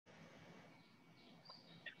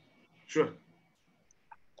Sure.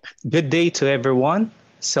 Good day to everyone.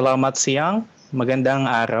 Salamat siang. Magandang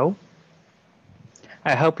araw.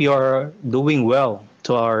 I hope you're doing well.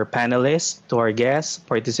 To our panelists, to our guests,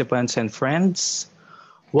 participants, and friends,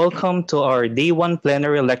 welcome to our Day 1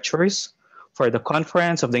 plenary lectures for the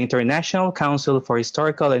Conference of the International Council for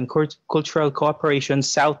Historical and Cultural Cooperation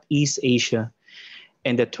Southeast Asia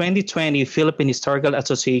and the 2020 Philippine Historical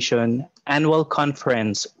Association Annual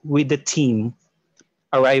Conference with the theme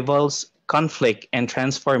Arrivals, Conflict, and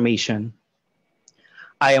Transformation.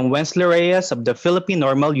 I am Wensley Reyes of the Philippine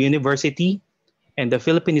Normal University and the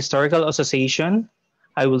Philippine Historical Association.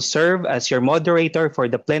 I will serve as your moderator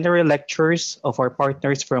for the plenary lectures of our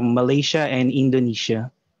partners from Malaysia and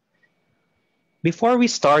Indonesia. Before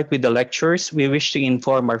we start with the lectures, we wish to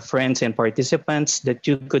inform our friends and participants that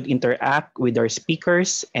you could interact with our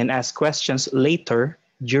speakers and ask questions later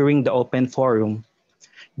during the open forum.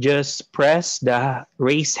 Just press the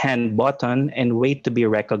raise hand button and wait to be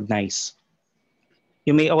recognized.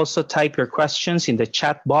 You may also type your questions in the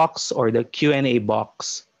chat box or the Q&A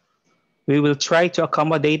box. We will try to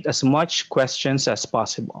accommodate as much questions as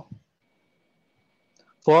possible.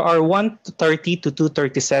 For our 1:30 to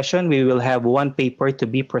 2:30 session, we will have one paper to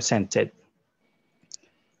be presented.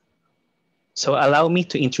 So allow me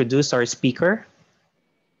to introduce our speaker.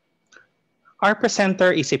 Our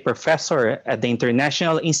presenter is a professor at the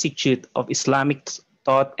International Institute of Islamic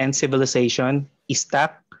Thought and Civilization,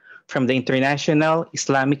 ISTAC, from the International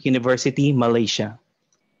Islamic University, Malaysia.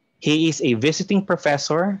 He is a visiting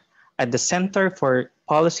professor at the Center for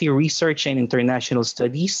Policy Research and International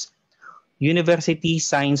Studies, University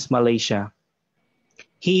Science Malaysia.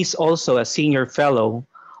 He is also a senior fellow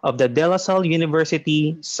of the De La Salle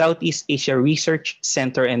University Southeast Asia Research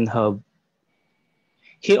Center and Hub.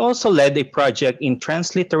 He also led a project in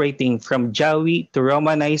transliterating from Jawi to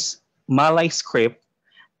Romanized Malay script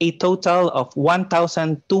a total of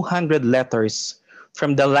 1,200 letters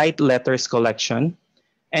from the Light Letters collection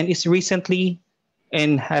and has recently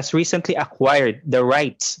acquired the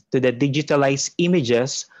rights to the digitalized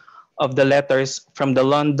images of the letters from the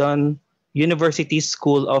London University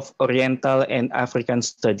School of Oriental and African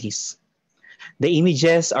Studies. The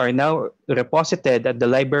images are now reposited at the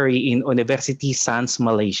library in University Sans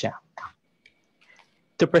Malaysia.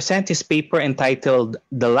 To present his paper entitled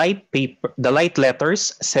The Light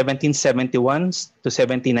Letters, 1771 to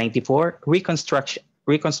 1794,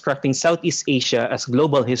 Reconstructing Southeast Asia as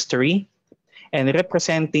Global History, and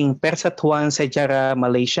representing Persatuan Sejarah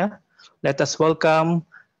Malaysia, let us welcome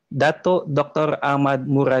Dato Dr. Ahmad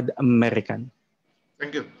Murad Merican.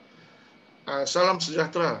 Thank you. Salam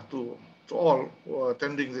sejahtera to all who are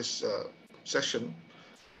attending this session.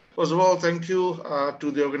 First of all, thank you to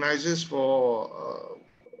the organizers for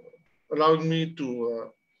allowing me to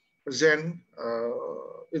present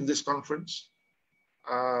in this conference.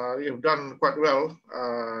 You have done quite well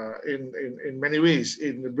in many ways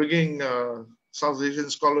in bringing South Asian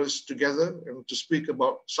scholars together and to speak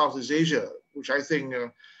about Southeast Asia, which I think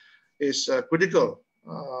is critical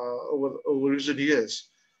over recent years.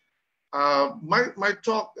 My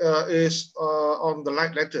talk is on the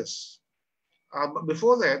light letters. But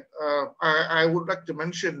before that, I would like to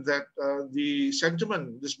mention that the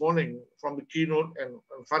sentiment this morning from the keynote, and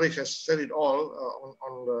Farid has said it all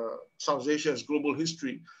on South Asia's global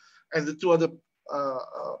history, and the two other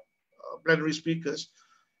plenary speakers,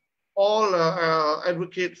 all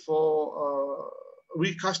advocate for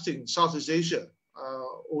recasting Southeast Asia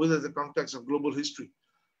within the context of global history.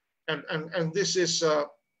 And this is,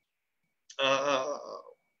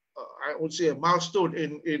 I would say, a milestone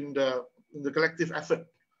in the collective effort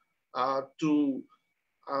to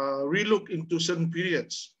relook into certain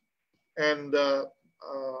periods and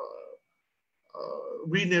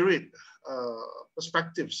re-narrate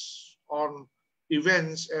perspectives on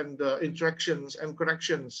events and interactions and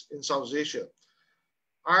connections in South Asia.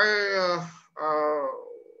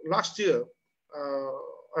 Last year,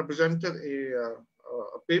 I presented a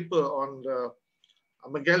paper on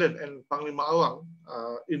Magellan and Panglima Awang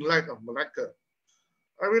in light of Malacca.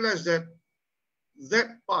 I realized that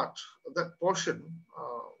portion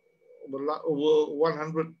over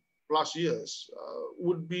 100 plus years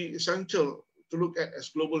would be essential to look at as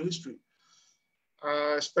global history,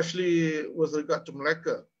 especially with regard to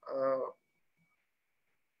Malacca.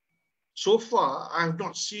 So far, I have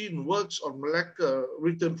not seen works on Malacca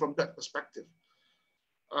written from that perspective.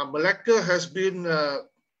 Malacca has been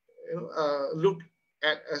looked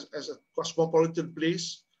at as a cosmopolitan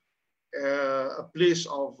place, a place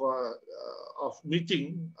of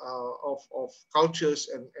meeting of cultures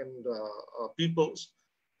and peoples,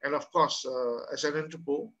 and of course, as an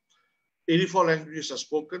anthropo, 84 languages are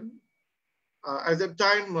spoken, At that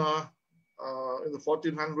time, in the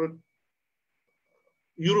 1400s,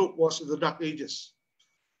 Europe was in the Dark Ages.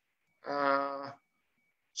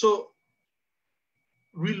 So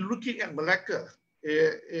we're looking at Malacca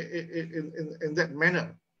in that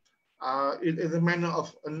manner, in the manner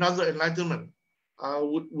of another enlightenment,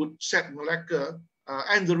 would set Malacca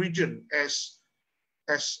and the region as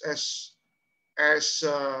a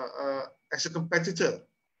competitor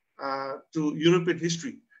to European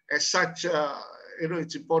history. As such,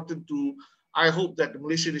 it's important to, I hope that the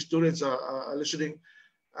Malaysian historians are listening,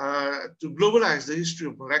 to globalize the history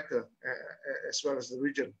of Malacca as well as the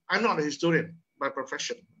region. I'm not a historian by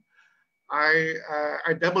profession. I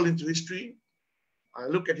dabble into history. I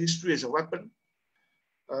look at history as a weapon.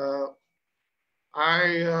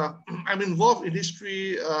 I'm involved in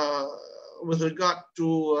history with regard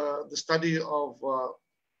to the study of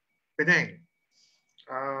Penang.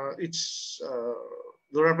 It's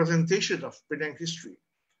the representation of Penang history,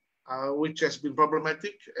 which has been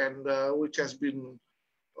problematic and which has been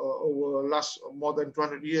over the last more than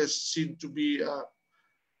 200 years seen to be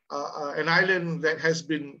an island that has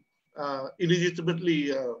been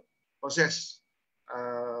illegitimately possessed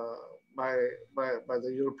by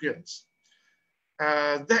the Europeans.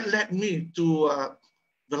 That led me to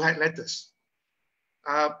the Light Letters.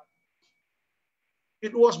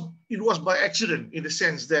 It was by accident, in the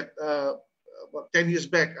sense that about 10 years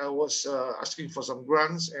back, I was asking for some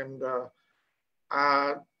grants, and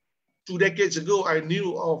 2 decades ago, I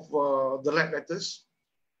knew of the Light Letters.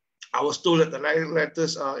 I was told that the Light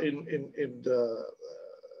Letters are in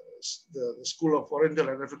the School of Oriental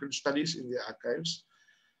and African Studies in the archives.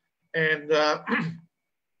 And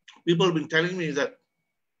people have been telling me that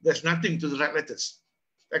there's nothing to the Light Letters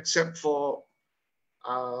except for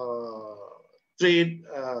trade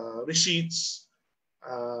receipts,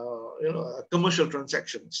 commercial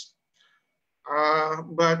transactions.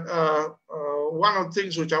 But one of the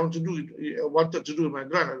things which I wanted to do in my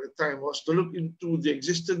grant at the time was to look into the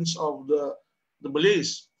existence of the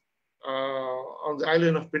Malays on the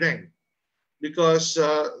island of Penang, because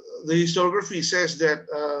the historiography says that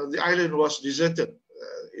the island was deserted.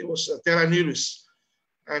 It was terra nullius,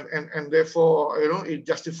 and therefore, it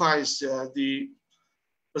justifies the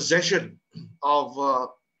possession of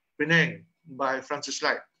Penang by Francis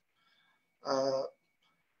Light.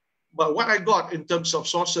 But what I got in terms of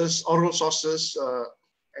sources, oral sources,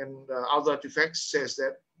 and other artifacts says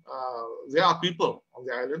that there are people on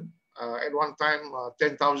the island. At one time,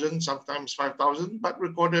 10,000, sometimes 5,000, but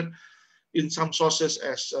recorded in some sources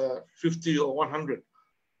as 50 or 100.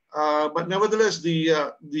 But nevertheless, the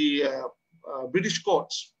British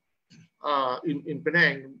courts in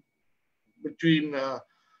Penang between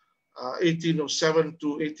 1807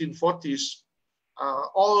 to 1840s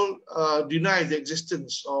all deny the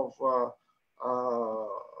existence of a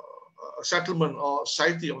settlement or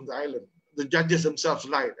society on the island. The judges themselves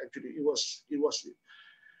lied. Actually, it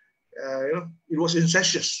was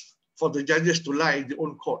incestuous for the judges to lie in their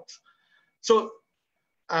own court. So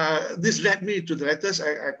this led me to the letters.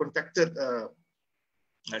 I contacted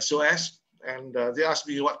SOAS, and they asked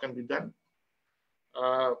me what can be done.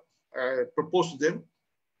 I proposed to them,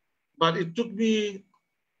 but it took me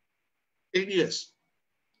 8 years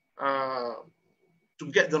to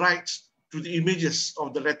get the rights to the images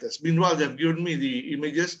of the letters. Meanwhile, they've given me the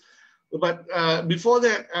images, but before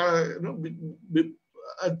that,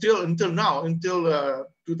 until now, until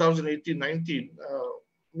 2018-19,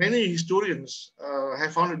 many historians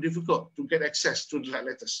have found it difficult to get access to the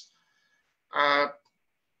letters.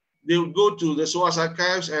 They will go to the SOAS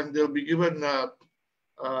archives and they'll be given 1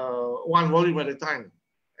 volume at a time,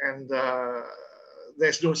 and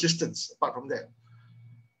there's no assistance apart from that.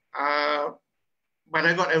 But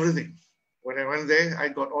I got everything. When I went there, I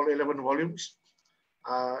got all 11 volumes,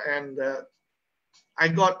 and I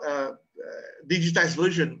got a digitized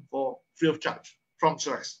version for free of charge from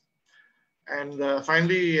SOAS. And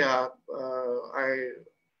finally, I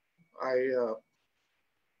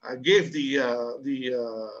gave the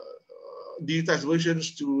digitized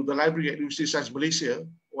versions to the library at University of Science Malaysia,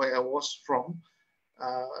 where I was from.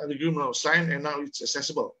 An agreement was signed, and now it's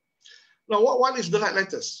accessible. Now, what is the Light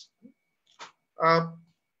Letters? Now,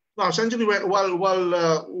 essentially,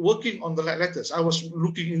 while working on the Light Letters, I was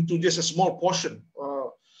looking into just a small portion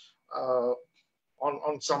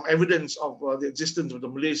on some evidence of the existence of the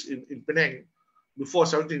Malays in Penang before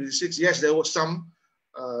 1786. Yes, there were some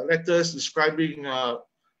letters describing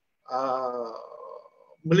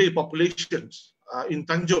Malay populations in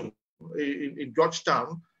Tanjung, in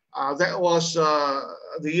Georgetown. That was,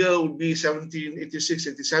 the year would be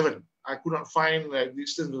 1786-87. I could not find the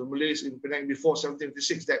existence of the Malays in Penang before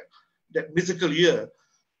 1786. that mythical year,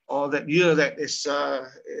 or that year that is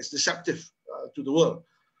deceptive to the world.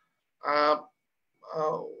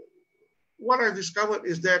 What I discovered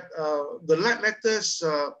is that the light letters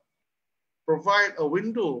provide a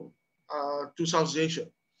window to South Asia.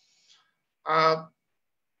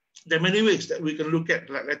 There are many ways that we can look at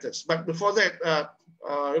light letters, but before that,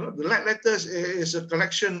 the light letters is a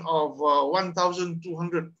collection of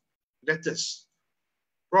 1,200 letters,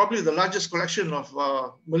 probably the largest collection of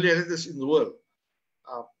Malay letters in the world,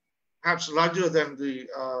 perhaps larger than the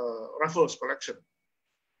Raffles collection.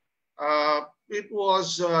 It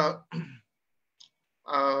was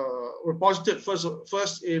reposited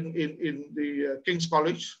first in the King's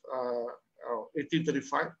College,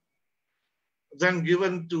 1835, then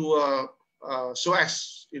given to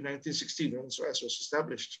SOAS in 1916 when SOAS was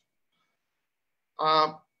established.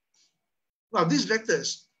 Now these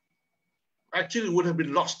letters actually would have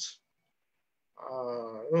been lost.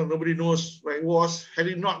 Nobody knows where it was had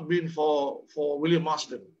it not been for William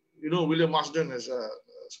Marsden. You know, William Marsden is a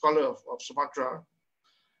scholar of Sumatra.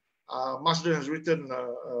 Marsden has written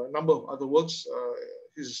a number of other works.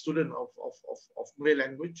 He's a student of Malay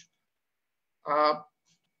language.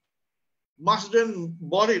 Marsden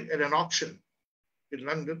bought it at an auction in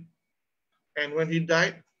London, and when he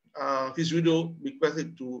died, his widow bequeathed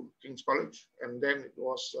it to King's College, and then it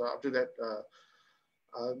was after that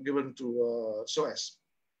given to SOAS.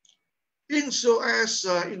 In SOAS,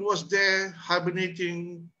 it was there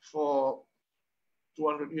hibernating for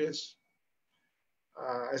 200 years,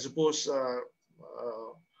 I suppose,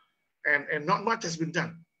 and not much has been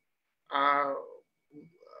done.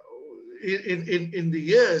 In the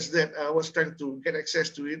years that I was trying to get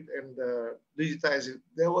access to it and digitize it,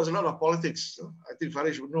 there was a lot of politics. I think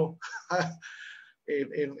Farish would know.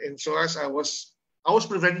 in SOAS, I was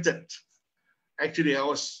prevented. Actually, I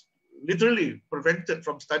was literally prevented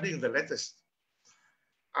from studying the letters.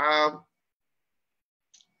 But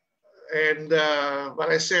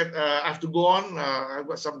I said I have to go on. I've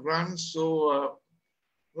got some grants, so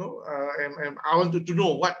and I wanted to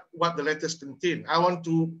know what the letters contain. I want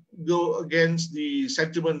to go against the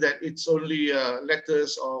sentiment that it's only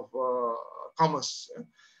letters of commerce.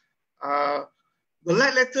 The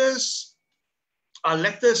light letters are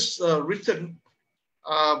letters written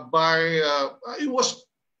by, it was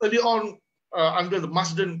early on under the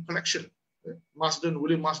Marsden collection.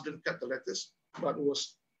 William Marsden kept the letters, but it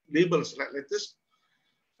was labeled as light letters.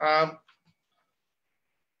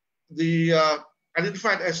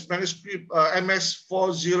 Identified as manuscript MS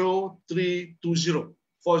 40320,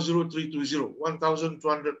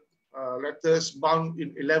 1,200 letters bound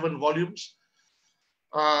in 11 volumes.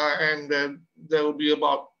 And there will be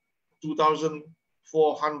about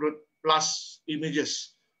 2,400 plus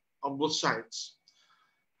images on both sides.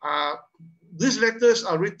 These letters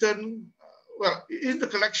are written, well, in the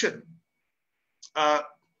collection.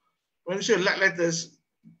 When you say letters,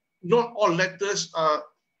 not all letters are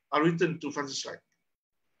written to Francis Light.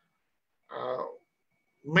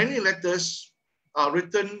 Many letters are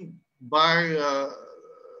written by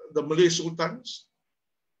the Malay sultans,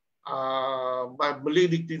 by Malay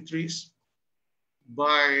dignitaries,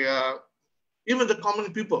 by even the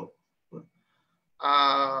common people.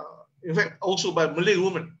 In fact, also by Malay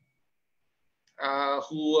women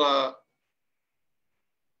who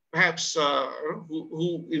perhaps,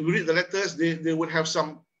 who if you read the letters, they would have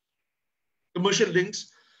some commercial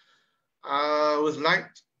links with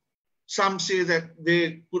Light. Some say that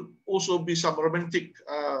there could also be some romantic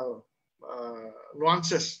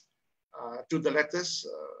nuances to the letters,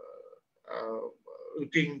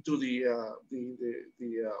 looking to the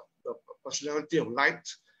personality of Light.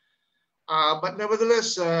 But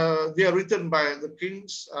nevertheless, they are written by the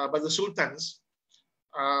kings, by the sultans,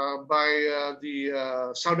 by the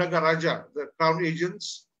Saudagar Raja, the crown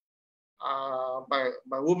agents, by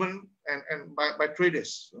women and by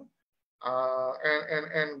traders,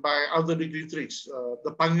 and by other dignitaries,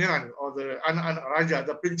 the Pangeran or the Anak-anak Raja,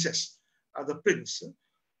 the princess, the prince,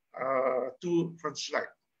 to Francis Light.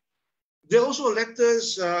 There are also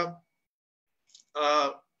letters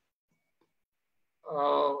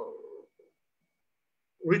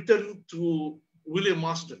written to William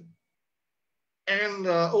Marsden and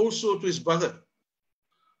also to his brother.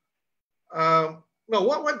 Now,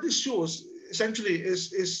 what this shows essentially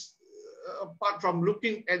is apart from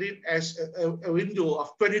looking at it as a window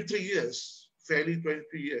of 23 years, fairly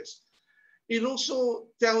 23 years, it also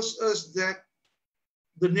tells us that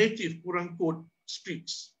the native, quote unquote,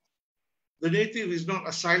 speaks. The native is not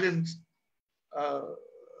a silent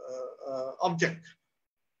object.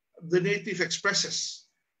 The native expresses.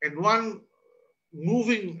 And one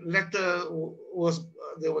moving letter was,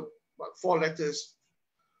 there were about 4 letters,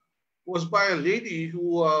 was by a lady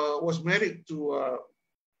who was married to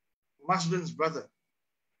Masdan's brother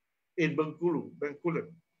in Bencoolen.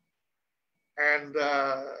 And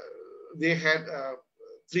they had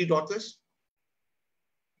 3 daughters.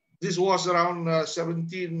 This was around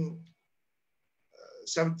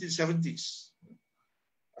 1770s.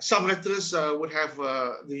 Some letters would have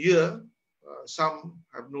the year, some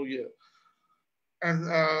have no year. And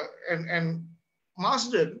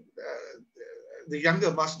Masdan, the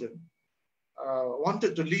younger Masdan,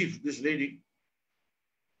 wanted to leave this lady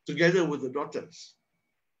together with the daughters.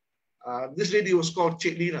 This lady was called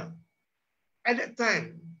Cik Lina. At that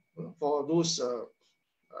time, for those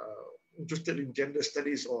interested in gender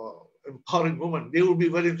studies or empowering women, they would be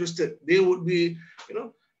very interested. They would be,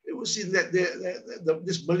 they would see that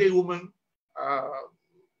this Malay woman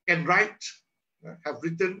can write, have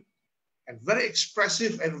written, and very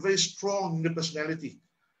expressive and very strong in the personality.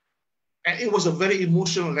 And it was a very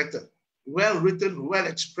emotional letter, well written, well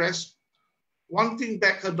expressed, wanting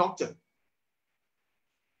back her daughter,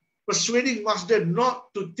 persuading Masdan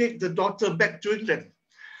not to take the daughter back to England.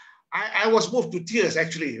 I was moved to tears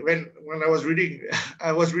actually when I was reading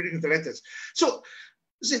the letters. So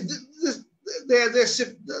see, there's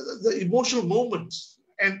the emotional moments,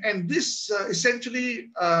 and this essentially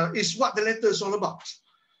is what the letter is all about.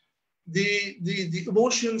 The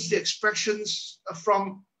emotions, the expressions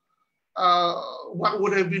from what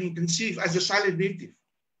would have been conceived as a silent native.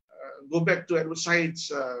 Go back to Edward Said's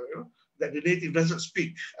that the native doesn't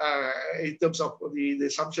speak in terms of the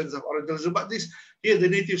assumptions of Orientalism, but here the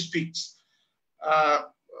native speaks.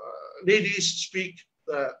 Ladies speak,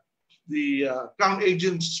 the crown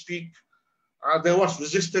agents speak. There was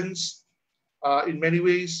resistance in many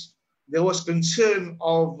ways. There was concern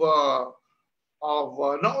of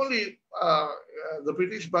not only the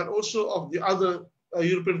British, but also of the other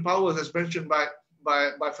European powers, as mentioned by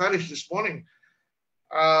Farish this morning.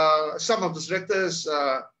 Some of these letters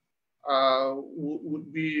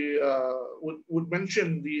would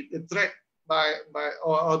mention the threat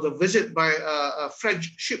or the visit by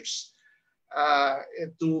French ships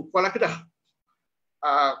to Kuala Kedah.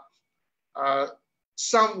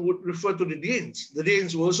 Some would refer to the Danes. The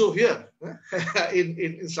Danes were also here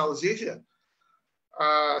in Southeast Asia.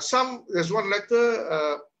 There's one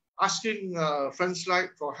letter asking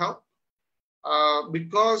French-like for help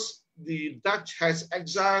because the Dutch has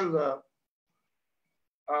exiled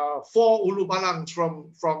 4 ulu balangs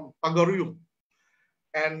from Pagaruyung,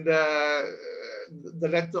 and the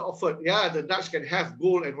letter offered, the Dutch can have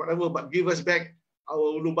gold and whatever, but give us back our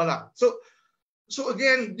ulu balang. So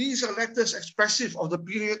again, these are letters expressive of the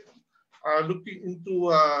period, looking into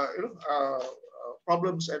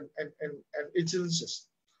problems and incidences.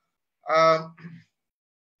 Now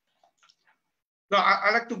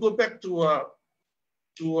I like to go back to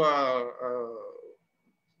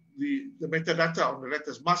the metadata on the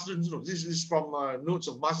letters. Masdan's notes. This is from notes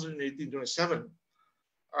of Masdan in 1827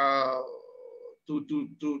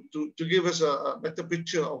 to give us a better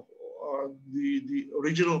picture of the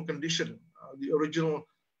original condition, the original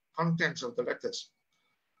contents of the letters.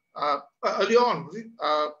 Early on,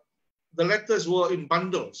 the letters were in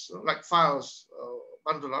bundles, like files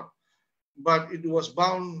bundled up, but it was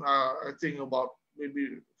bound, I think, about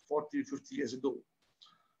maybe 40, 50 years ago.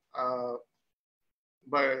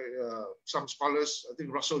 By some scholars, I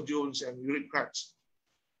think Russell Jones and Ulrich Kratz.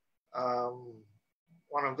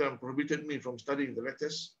 One of them prohibited me from studying the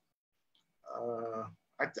letters.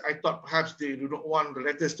 I thought perhaps they do not want the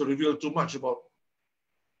letters to reveal too much about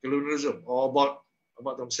colonialism or about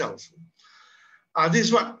themselves. This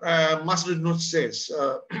is what Masdan Notes says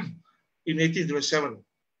in 1827.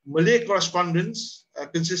 Malay correspondence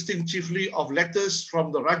consisting chiefly of letters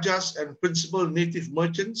from the Rajas and principal native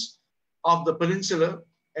merchants of the peninsula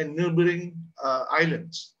and neighboring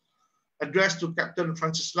islands, addressed to Captain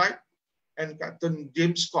Francis Light and Captain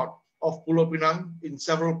James Scott of Pulau Pinang in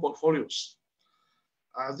several portfolios.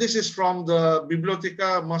 This is from the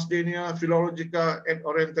Bibliotheca Masdania Philologica et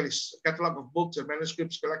Orientalis, a catalogue of books and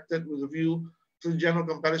manuscripts collected with a view to the general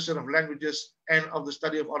comparison of languages and of the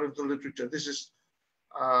study of Oriental literature. This is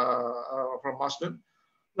from Masdan.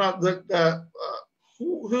 Now,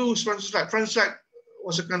 who is Francis Light? Francis Light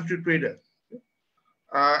was a country trader,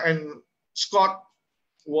 and Scott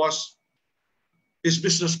was his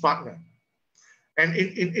business partner. And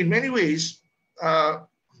in many ways,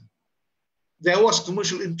 there was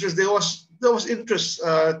commercial interest. There was interest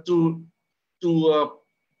to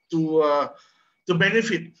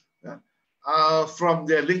benefit from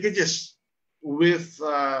their linkages with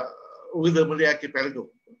the Malay archipelago.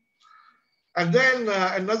 And then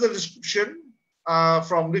another description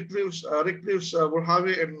from Rickliff's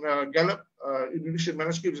Burhawi and Gallup, Indonesian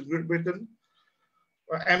manuscripts in Great Britain,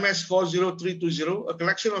 MS 40320, a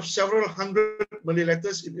collection of several hundred Malay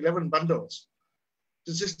letters in 11 bundles,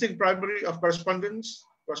 consisting primarily of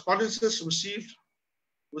correspondences received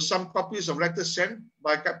with some copies of letters sent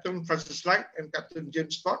by Captain Francis Light and Captain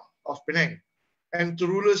James Scott of Penang, and to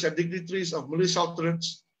rulers and dignitaries of Malay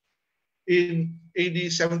sultanates in AD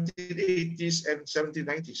 1780s and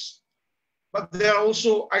 1790s. But there are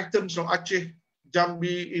also items from Aceh,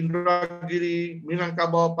 Jambi, Indragiri,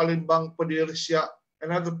 Minangkabau, Palembang, Pedir, Siak,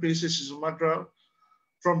 and other places in Sumatra,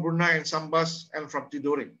 from Brunei and Sambas, and from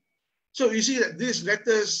Tidore. So you see that these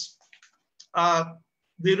letters,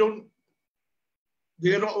 they are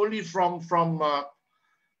not only from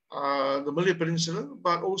the Malay Peninsula,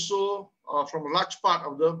 but also from a large part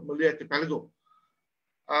of the Malay Archipelago.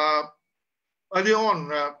 Early on,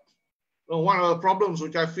 one of the problems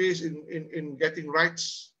which I face in getting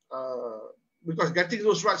rights, because getting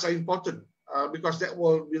those rights are important, because that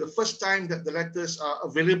will be the first time that the letters are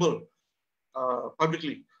available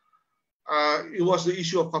publicly. It was the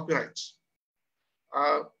issue of copyrights.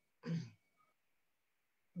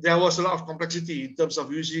 There was a lot of complexity in terms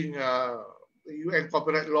of using UN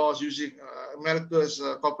copyright laws, using America's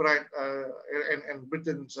copyright and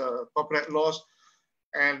Britain's copyright laws,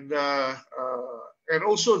 and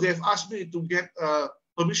also they've asked me to get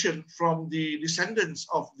permission from the descendants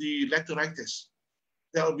of the letter writers.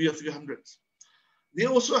 There will be a few hundreds. They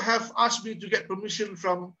also have asked me to get permission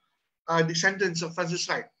from descendants of Francis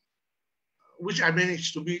Light, which I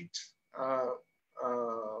managed to meet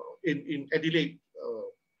in Adelaide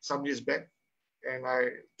some years back, and I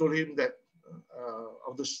told him that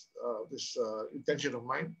of this intention of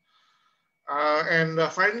mine. And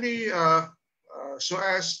finally,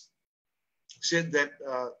 SOAS said that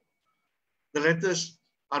the letters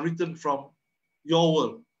are written from your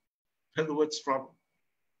world, in other words, from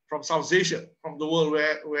South Asia, from the world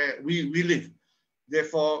where we live.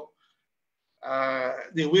 Therefore,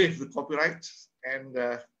 they waived the copyright, and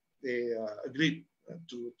they agreed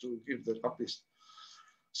to give the copies.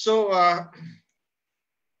 So, as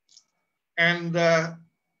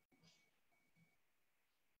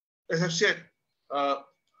I've said,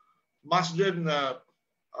 Marsden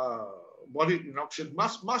bought it in auction.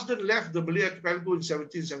 Marsden left the Malay Archipelago in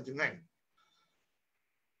 1779.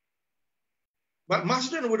 But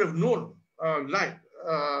Marsden would have known Light.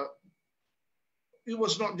 He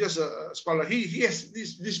was not just a scholar. He has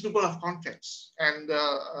these people of contacts. And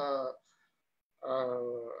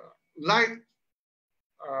Light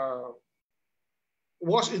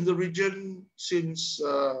was in the region since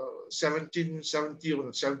 1770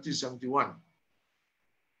 or 1771.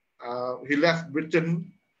 He left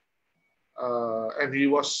Britain and he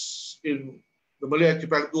was in the Malay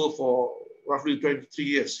Archipelago for roughly 23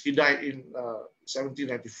 years. He died in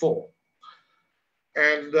 1794.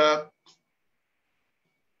 And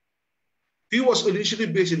he was initially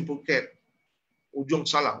based in Phuket, Ujung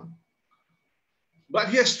Salang, but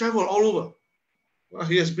he has traveled all over.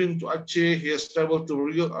 He has been to Aceh, he has traveled to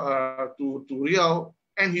Riau,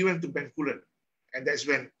 and he went to Bencoolen. And that's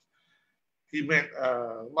when he met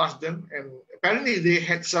Marsden, and apparently they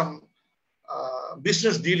had some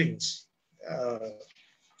business dealings.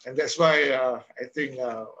 And that's why I think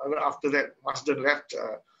after that, Marsden left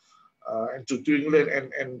and to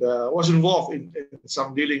England and was involved in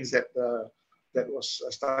some dealings that was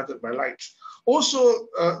started by Light. Also,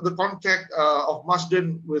 the contact of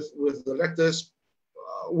Marsden with the letters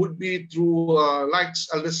would be through Light's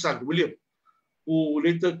eldest son, William, who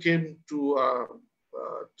later came to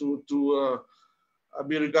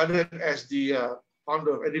be regarded as the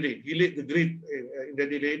founder of Adelaide. He laid the grid in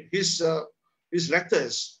Adelaide. His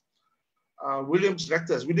letters, William's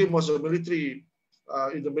letters. William was a military.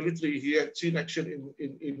 In the military, he had seen action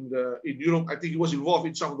in Europe. I think he was involved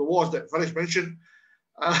in some of the wars that Faresh mentioned,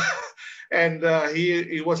 and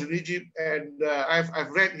he was in Egypt. And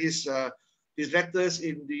I've read his letters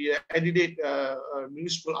in the Adelaide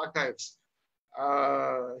municipal archives.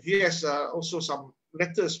 He has also some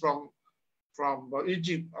letters from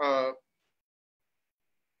Egypt.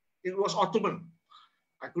 It was Ottoman.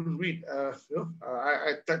 I couldn't read. I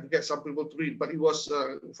tried to get some people to read, but it was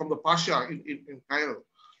from the Pasha in Cairo.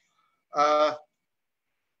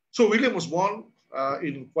 So William was born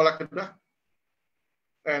in Kuala Kedah,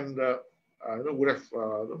 and would have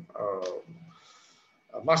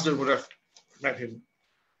Marsden would have met him,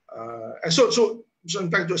 and so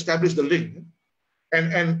I'm trying to establish the link,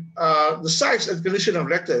 and the size and condition of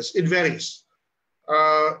letters, it varies.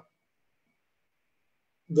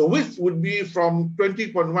 The width would be from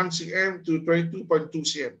 20.1 cm to 22.2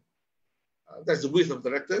 cm. That's the width of the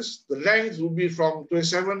letters. The length will be from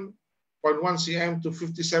 27.1 cm to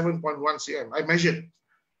 57.1 cm. I measured.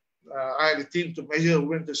 I had a team to measure who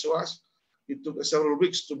went to show us. It took several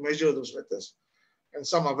weeks to measure those letters. And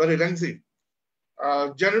some are very lengthy.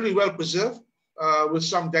 Generally well preserved with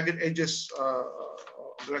some jagged edges of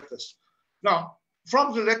the letters. Now,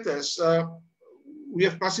 from the letters, we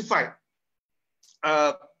have classified.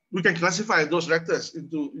 We can classify those letters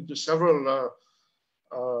into several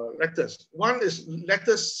letters. One is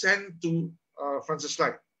letters sent to Francis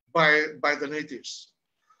Light by the natives.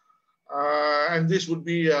 And this would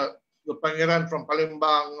be the Pangeran from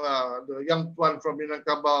Palembang, the Yang Tuan from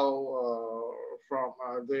Minangkabau, from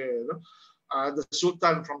the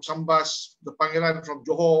Sultan from Sambas, the Pangeran from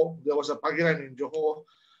Johor. There was a Pangeran in Johor,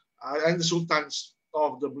 and the Sultans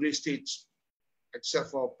of the Malay states, except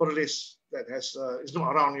for Perlis that is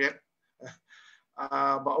not around yet.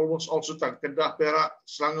 But almost all Sultan, Kedah, Perak,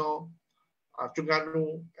 Selangor,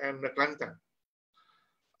 Terengganu, and Kelantan.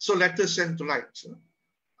 So letters sent to Light.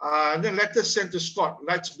 And then letters sent to Scott,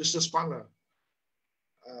 Light's business partner.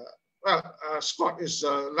 Scott is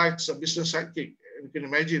Light's business sidekick. You can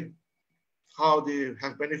imagine how they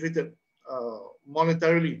have benefited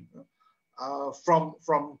monetarily from.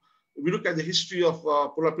 If we look at the history of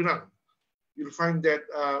Pulau Pinang, you'll find that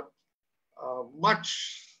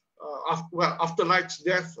after Light's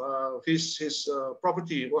death, his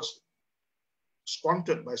property was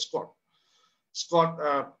squandered by Scott. Scott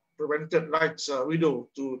prevented Light's widow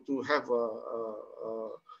to have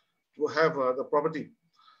the property.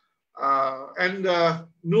 And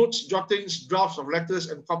notes, jottings, drafts of letters,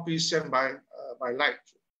 and copies sent by Light.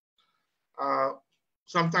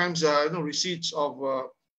 Sometimes receipts of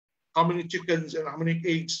how many chickens and how many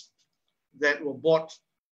eggs that were bought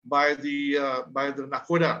by the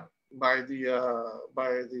Nakhoda, by the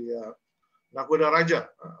Nakhoda Raja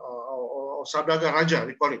or Sabdaga Raja,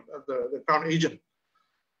 they call it, the crown agent.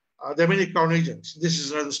 There are many crown agents. This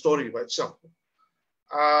is another story by itself.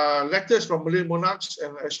 Letters from Malay monarchs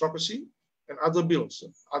and aristocracy, and other bills,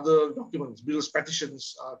 other documents, bills,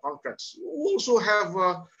 petitions, contracts. We also have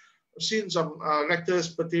seen some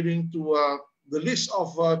letters pertaining to the list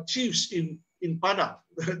of chiefs in Padang.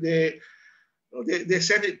 They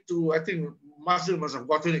sent it to, I think, Muslim must have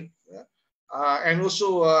gotten it. And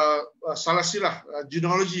also Salasilah,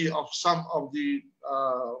 genealogy of some of the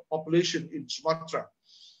population in Sumatra.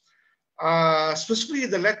 Specifically,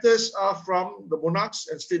 the letters are from the monarchs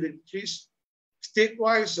and state dignitaries.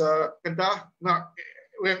 State-wise, Kedah. Now,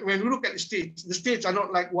 when we look at the states are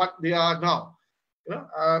not like what they are now.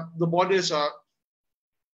 The borders are,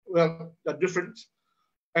 they're different,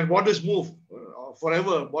 and borders move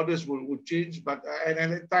forever. Borders will change, but and at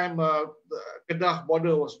that time, the Kedah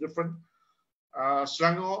border was different.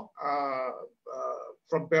 Selangor,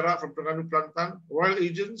 from Perak, from Terengganu, Kelantan, royal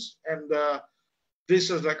agents, and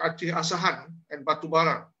places like Aceh, Asahan, and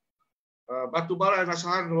Batubara. Batubara and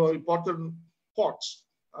Asahan were important ports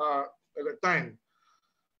at that time,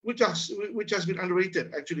 which has been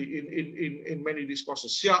underrated actually in many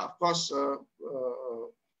discourses. SEA, of course, a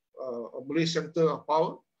Malay center of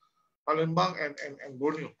power, Palembang and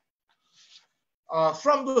Borneo.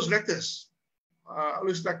 From those letters, I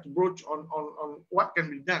always like to broach on what can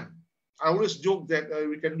be done. I always joke that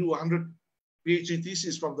we can do 100 PhD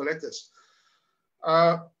theses from the letters.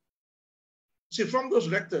 See, from those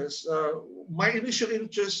letters, my initial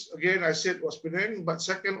interest, again, I said, was Penang, but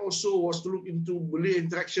second also was to look into Malay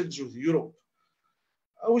interactions with Europe,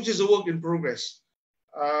 which is a work in progress.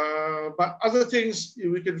 But other things,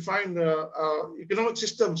 we can find economic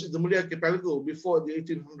systems in the Malay Archipelago before the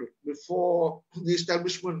 1800s, before the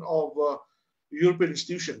establishment of European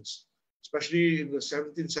institutions, especially in the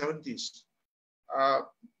 1770s.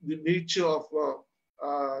 The nature of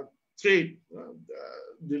trade,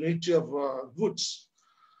 the nature of goods.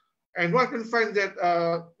 And one can find that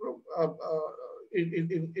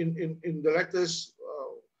in the letters,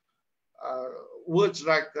 words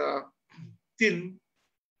like tin,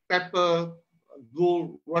 pepper,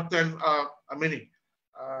 gold, rotten are many.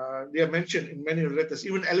 They are mentioned in many of the letters,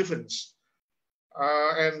 even elephants.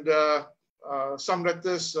 And some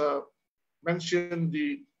letters mention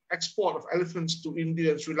the export of elephants to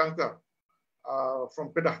India and Sri Lanka from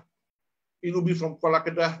Kedah. It will be from Kuala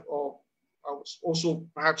Kedah or also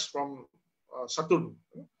perhaps from Satun.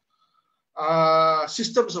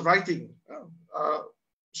 Systems of writing.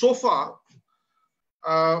 So far,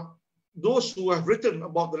 those who have written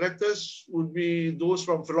about the letters would be those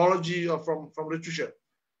from philology or from literature.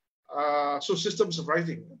 So systems of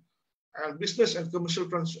writing. And business and commercial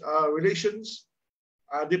relations,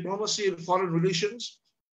 diplomacy and foreign relations,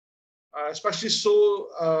 especially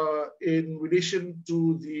so in relation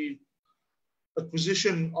to the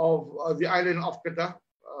acquisition of the island of Kedah.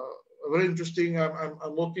 Very interesting.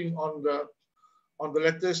 I'm working on the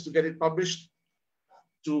letters to get it published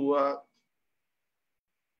to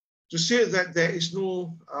say that there is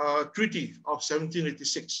no treaty of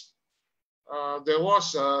 1786. There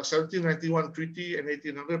was 1791 treaty and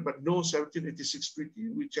 1800, but no 1786 treaty,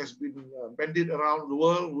 which has been bandied around the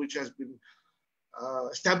world, which has been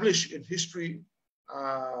established in history.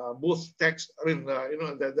 Both text, I mean,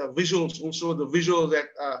 the visuals also, the visual that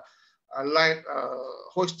Light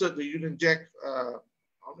hoisted the Union Jack on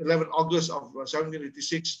 11 August of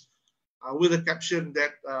 1786 with a caption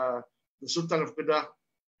that the Sultan of Kedah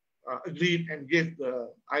agreed and gave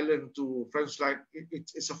the island to French Light.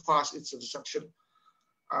 It's a farce, it's a deception.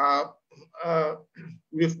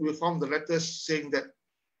 We found the letters saying that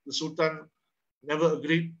the Sultan never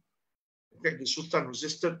agreed. In fact, the Sultan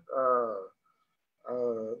resisted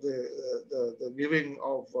the giving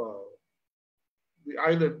of the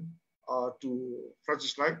island to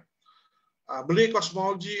Francis Light. Malay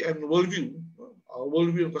cosmology and worldview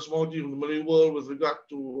and cosmology in the Malay world with regard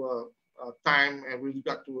to time and with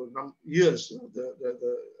regard to years,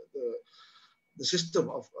 the system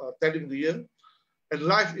of telling the year, and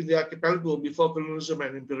life in the archipelago before colonialism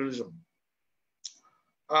and imperialism.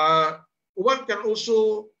 One can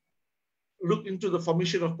also look into the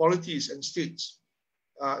formation of polities and states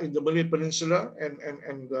in the Malay Peninsula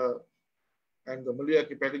and the Malay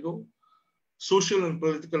archipelago, social and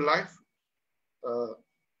political life,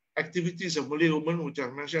 activities of Malay women, which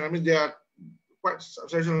I've mentioned. I mean, there are quite a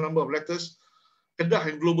substantial number of letters. Kedah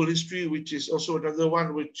and global history, which is also another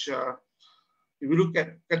one which, if you look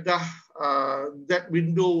at Kedah, that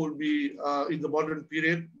window will be in the modern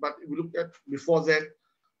period. But if you look at before that,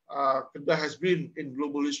 Kedah has been in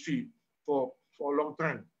global history for a long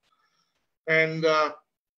time. And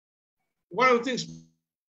one of the things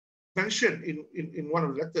mentioned in one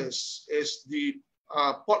of the letters is the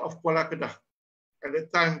port of Kuala Kedah, at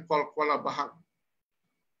that time called Kuala Bahang.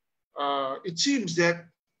 It seems that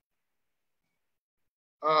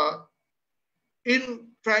in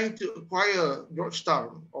trying to acquire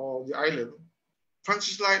Georgetown or the island,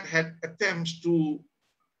 Francis Light had attempts to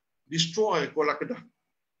destroy Kuala Kedah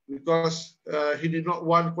because he did not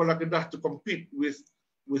want Kuala Kedah to compete with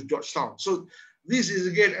Georgetown. So this is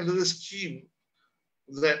again another scheme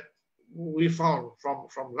that we found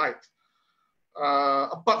from Light.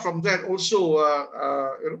 Apart from that, also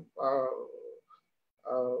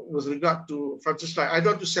with regard to Francis Light, I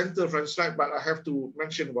don't want to center Francis Light, but I have to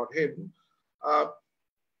mention about him.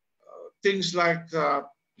 Things like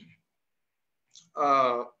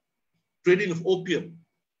trading of opium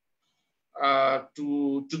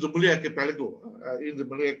to the Malay archipelago, in the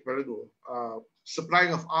Malay archipelago,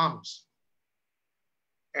 supplying of arms,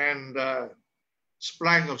 and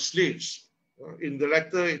supplying of slaves. In the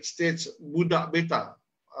letter, it states budak beta,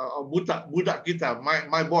 or budak kita,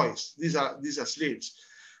 my boys. These are slaves,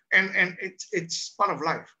 and it's part of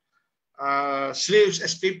life. Slaves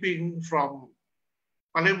escaping from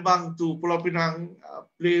Palembang to Pulau Pinang,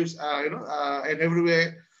 slaves, and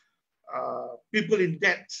everywhere. People in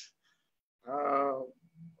debt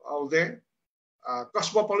out there.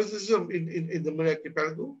 Cosmopolitanism in the Malay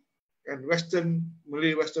archipelago, and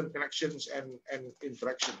Malay-Western connections and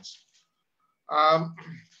interactions.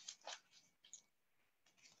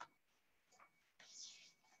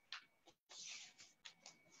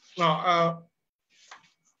 Now,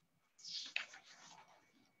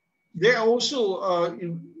 there are also,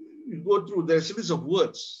 you go through, there's a series of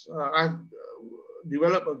words. I've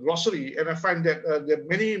developed a glossary, and I find that there are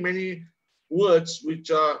many words which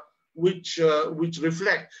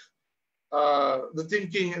reflect the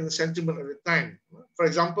thinking and the sentiment at the time. For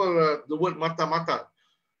example, the word mata-mata.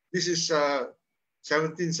 This is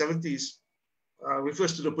 1770s,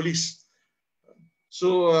 refers to the police.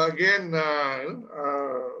 So again,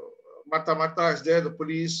 mata-mata is there, the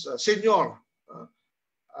police. Senor,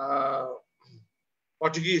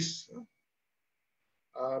 Portuguese,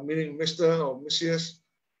 meaning Mr. or Mrs.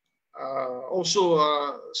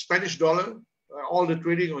 Also, Spanish dollar. All the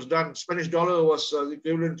trading was done. Spanish dollar was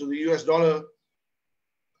equivalent to the US dollar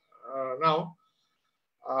now.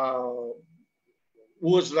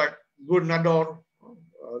 Words like gobernador,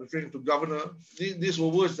 referring to governor. These were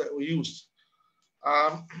words that were used.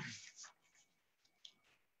 Now,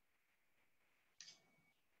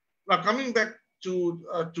 coming back to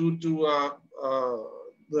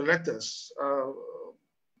the letters,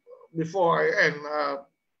 before I end,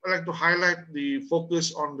 I'd like to highlight the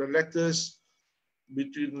focus on the letters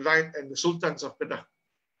between Light and the Sultans of Kedah.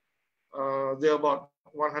 There are about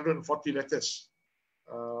 140 letters.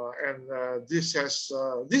 This has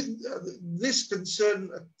this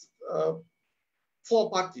concern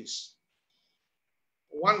four parties.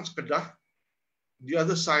 One is Kedah, the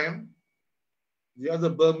other Siam, the other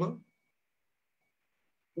Burma,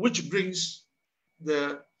 which brings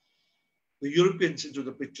the Europeans into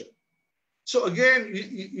the picture. So again,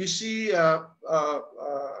 you see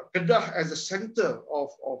Kedah as the center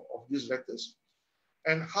of these letters,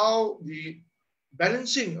 and how the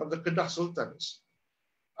balancing of the Kedah Sultans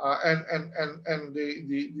and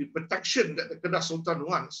the protection that the Kedah Sultan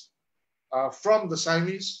wants from the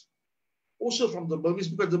Siamese, also from the Burmese,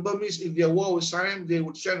 because the Burmese, in their war with Siam, they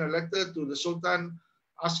would send a letter to the Sultan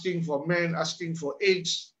asking for men, asking for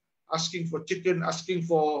eggs, asking for chicken, asking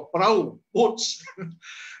for perahu, boats.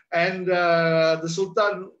 And the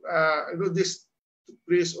Sultan, this took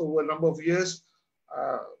place over a number of years,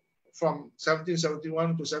 from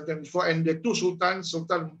 1771 to 1794. And the two sultans,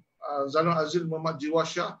 Sultan Zainal Azil Muhammad Jiwa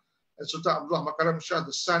Shah and Sultan Abdullah Makaram Shah,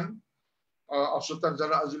 the son of Sultan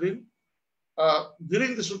Zainal Azilin.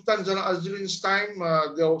 During the Sultan Zainal Azilin's time,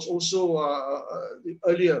 there was also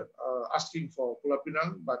earlier asking for Pulau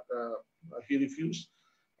Pinang, but he refused.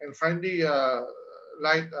 And finally,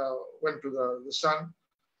 light went to the son.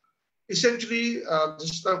 Essentially, the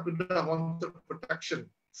Sultan wanted protection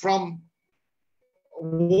from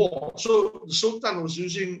war. So the Sultan was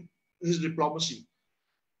using his diplomacy.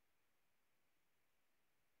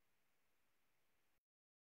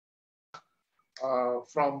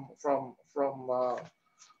 From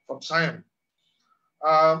Siam.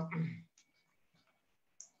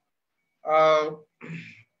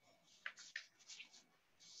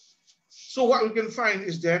 So what we can find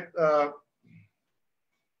is that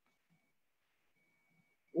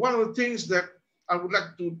one of the things that I would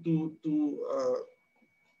like to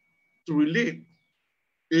relate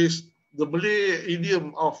is the Malay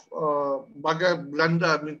idiom of bagai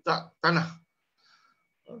Belanda minta tanah.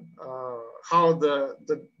 How the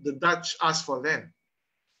Dutch asked for land.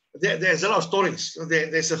 There's a lot of stories.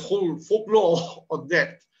 There's a whole folklore on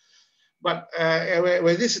that. But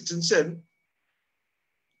where this is concerned,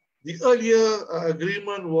 the earlier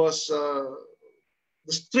agreement was the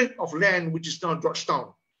strip of land which is now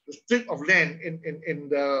Georgetown, the strip of land in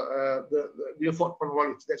the Fort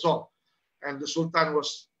Cornwallis. That's all. And the Sultan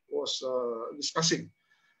was discussing.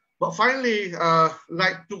 But finally,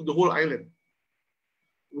 Light took the whole island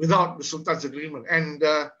without the Sultan's agreement. And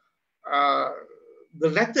the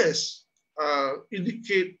letters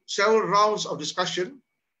indicate several rounds of discussion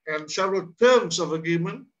and several terms of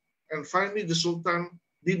agreement. And finally, the Sultan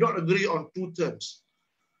did not agree on two terms.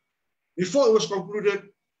 Before it was concluded,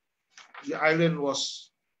 the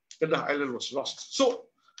Kedah Island was lost. So,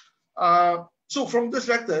 so from these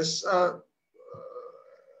letters,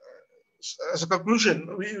 as a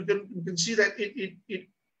conclusion, we can see that it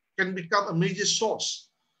can become a major source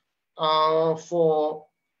for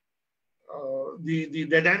the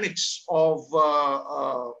dynamics of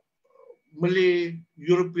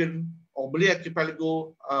Malay-European or Malay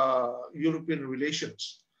Archipelago European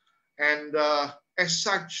relations. And as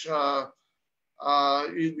such,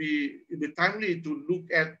 it'd be timely to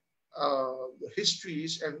look at the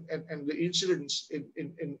histories and the incidents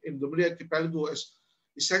in the Malay Archipelago as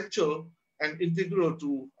essential and integral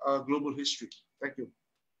to global history. Thank you.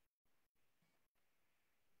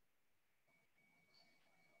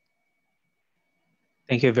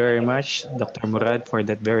 Thank you very much, Dr. Murad, for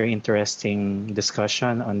that very interesting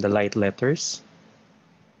discussion on the light letters.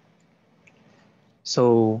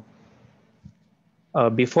 So,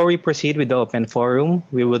 before we proceed with the open forum,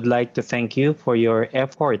 we would like to thank you for your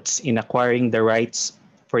efforts in acquiring the rights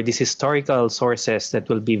for these historical sources that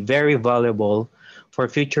will be very valuable for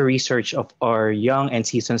future research of our young and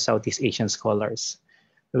seasoned Southeast Asian scholars.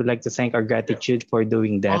 We would like to thank our gratitude for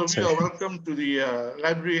doing that. All of you are welcome to the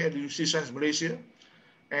library at University of Science Malaysia.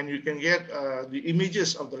 And you can get the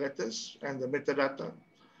images of the letters and the metadata.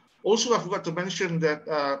 Also, I forgot to mention that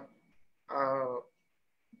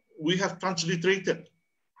we have transliterated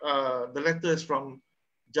the letters from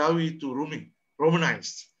Jawi to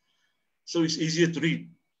Romanized. So it's easier to read.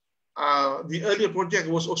 The earlier project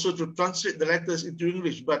was also to translate the letters into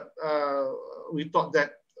English, but we thought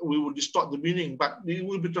that we would distort the meaning, but it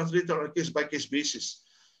will be translated on a case-by-case basis.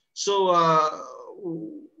 So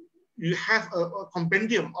you have a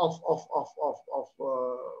compendium of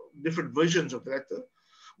different versions of the letter.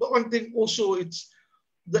 But one thing also, it's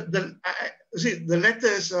the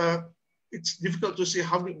letters. It's difficult to say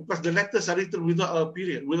how many, because the letters are written without a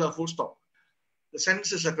period, without a full stop. The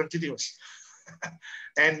sentences are continuous,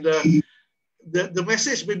 and the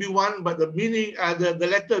message may be one, but the meaning, the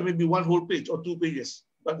letter may be one whole page or 2 pages.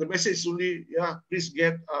 But the message is only, please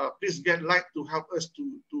get light to help us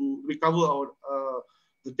to recover our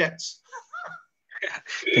the debts.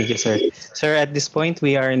 Thank you, sir. Sir, at this point,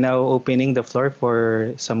 we are now opening the floor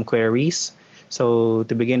for some queries. So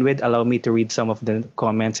to begin with, allow me to read some of the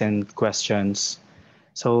comments and questions.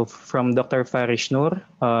 So from Dr. Farish Noor,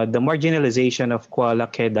 the marginalization of Kuala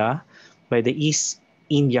Kedah by the East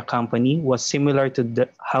India Company was similar to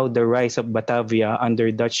how the rise of Batavia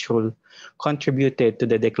under Dutch rule contributed to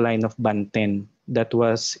the decline of Banten, that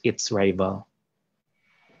was its rival.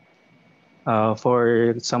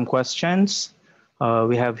 For some questions,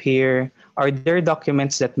 we have here, are there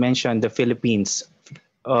documents that mention the Philippines,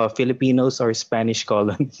 Filipinos or Spanish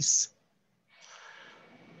colonies?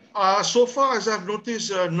 So far as I've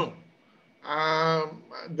noticed, no.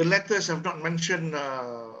 The letters have not mentioned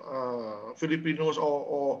Filipinos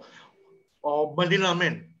or Manila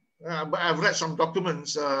men. But I've read some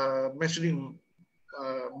documents mentioning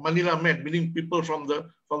Manila men, meaning people from the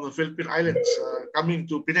Philippine Islands coming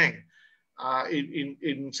to Penang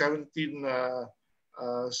in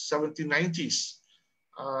 1790s.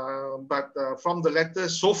 But from the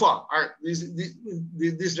letters so far,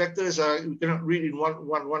 these letters you cannot read in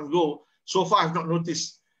one go. So far, I've not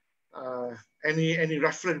noticed any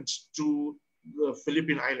reference to the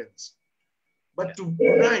Philippine Islands. But to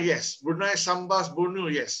Brunei, yes. Brunei, Sambas, Borneo,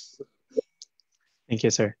 yes. Thank you,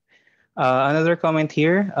 sir. Another comment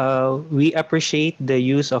here. We appreciate the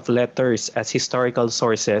use of letters as historical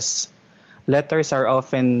sources. Letters are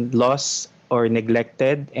often lost or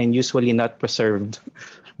neglected and usually not preserved.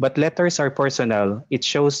 But letters are personal. It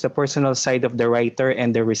shows the personal side of the writer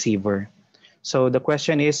and the receiver. So the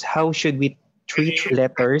question is, how should we treat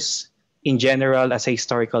letters in general as a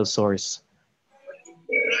historical source?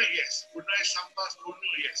 Yes. Brunei, Sambas,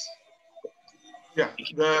 Borneo, yes. Yeah.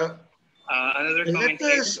 The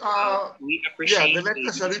letters are. We appreciate the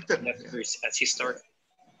letters are written. Letters as historical.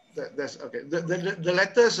 That's okay. The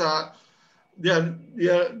letters are. They are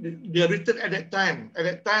written at that time. At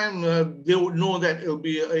that time, they would know that it'll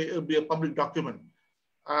be a public document.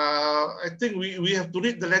 I think we have to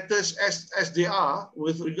read the letters as they are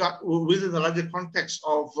within the larger context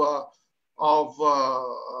of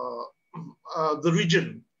the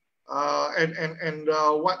region and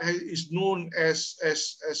what is known as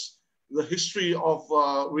the history of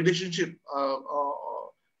relationship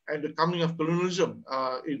and the coming of colonialism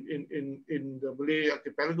in the Malay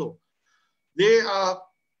archipelago. They are,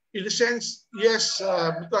 in a sense, yes,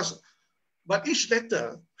 but each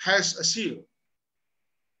letter has a seal.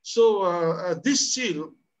 So this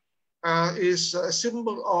seal is a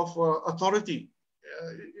symbol of authority,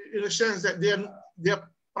 in a sense that they are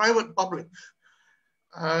private public.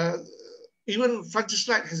 Even Francis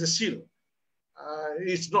Light has a seal.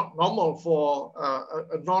 It's not normal for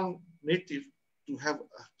a non-native to have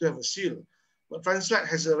a seal, but Francis Light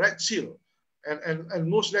has a red seal. And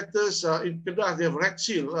most letters in Kedah, they have red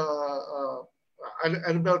seal.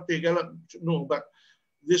 Annabelle Tegala, no, but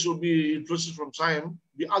this will be influences from Siam.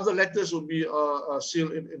 The other letters will be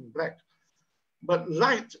sealed in black. But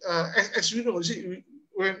Light, as we know, you see,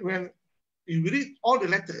 when you read all the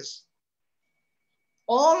letters,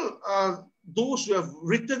 all those who have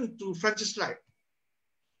written to Francis Light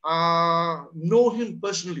know him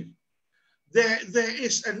personally. There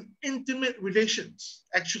is an intimate relations,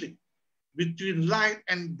 actually, between Light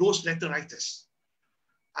and those letter writers.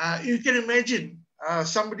 You can imagine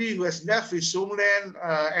somebody who has left his homeland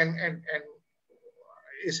and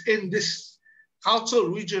is in this cultural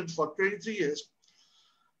region for 23 years.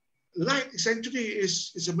 Light essentially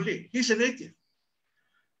is a Malay. He's a native.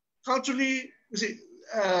 Culturally, you see,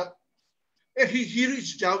 he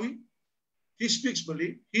reads Jawi. He speaks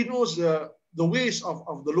Malay. He knows the ways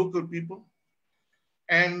of the local people.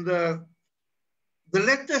 And the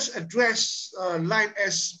letters address Light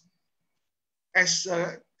as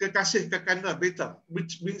Kekasih Kekanda Beta,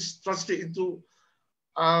 which means translate into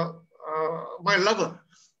my lover.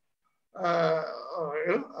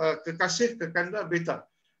 Kekasih Kekanda Beta.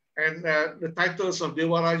 And the titles of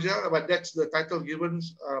Dewa Raja, but that's the title given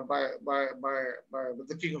by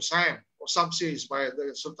the King of Siam, or some say is by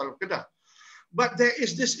the Sultan of Kedah. But there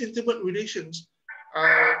is this intimate relations,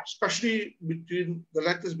 especially between the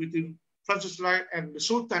letters between Francis Light and the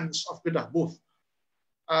Sultans of Kedah, both.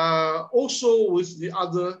 Also with the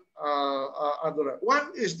other.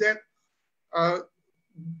 One is that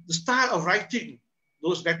the style of writing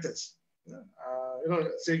those letters.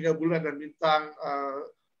 Sehingga Bulan dan Bintang,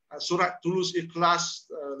 Surat Tulus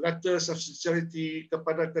Ikhlas, letters of sincerity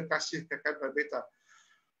kepada kekasih Kekanda Beta.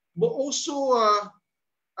 But also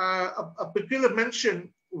a peculiar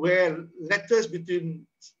mention where letters between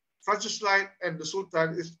Francis Light and the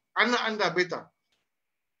Sultan is Ana Anda Beta,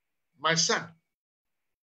 my son.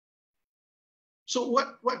 So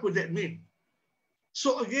what could that mean?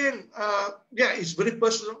 So again, yeah, it's very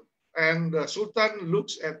personal, and Sultan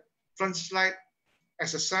looks at Francis Light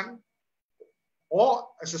as a son or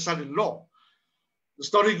as a son-in-law. The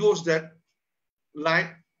story goes that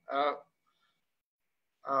Light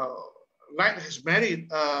has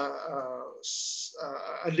married a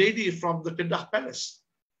lady from the Kedah Palace.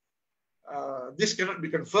 This cannot be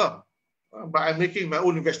confirmed, but I'm making my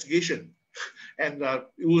own investigation, and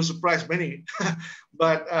it will surprise many.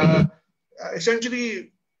 But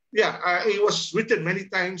essentially, yeah, it was written many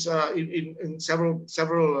times in several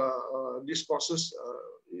discourses,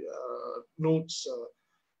 notes,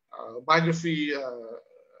 biography,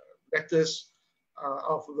 letters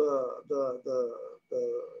of the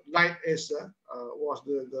Light was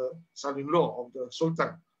the son-in-law of the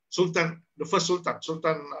Sultan, the first Sultan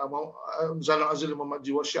Zalam Azil Muhammad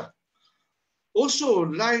Jiwa Shah. Also,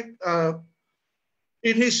 Light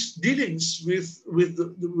in his dealings with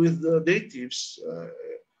the natives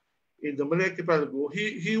in the Malay Archipelago,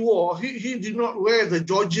 he did not wear the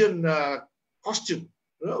Georgian costume,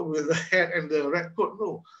 with the hat and the red coat.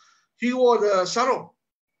 No, he wore the sarong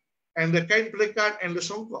and the kain pelikan and the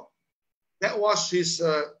songkok. That was his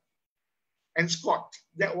and Scott.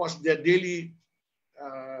 That was their daily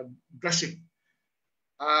dressing.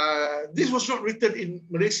 This was not written in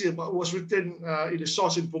Malaysia, but was written in a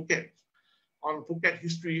source in Phuket. On Phuket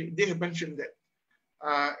history, they have mentioned that.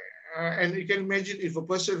 And you can imagine if a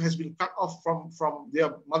person has been cut off from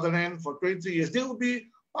their motherland for 23 years, they will be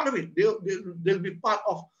part of it. They'll be part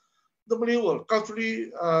of the Malay world.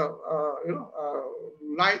 Culturally,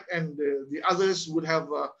 Light and the others would have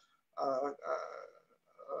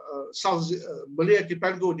South Malay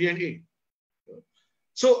Archipelago DNA.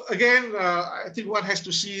 So again, I think one has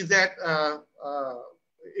to see that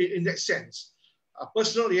in that sense.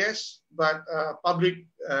 Personal, yes, but public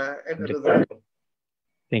at another level.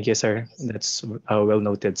 Thank you, sir. That's well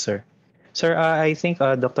noted, sir. Sir, I think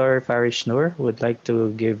Dr. Farish Noor would like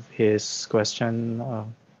to give his question.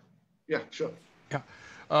 Yeah, sure. Yeah,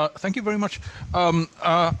 thank you very much.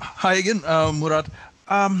 Hi again, Murad.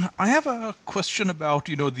 I have a question about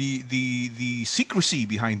the secrecy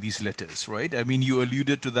behind these letters, right? I mean, you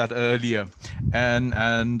alluded to that earlier,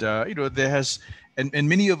 and there has. And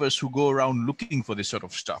many of us who go around looking for this sort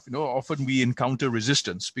of stuff, often we encounter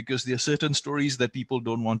resistance because there are certain stories that people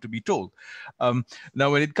don't want to be told.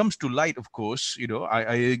 Now, when it comes to Light, of course,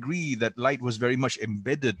 I agree that Light was very much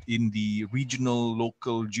embedded in the regional,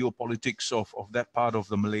 local geopolitics of that part of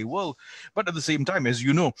the Malay world. But at the same time, as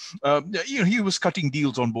you know, he was cutting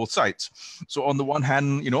deals on both sides. So on the one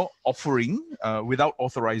hand, offering without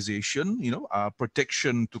authorization,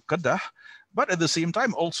 protection to Kedah, but at the same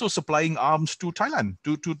time also supplying arms to Thailand,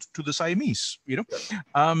 to the Siamese,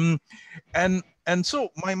 and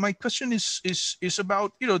so my question is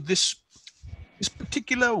about this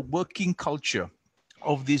particular working culture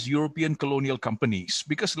of these European colonial companies,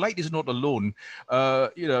 because Light is not alone.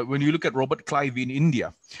 When you look at Robert Clive in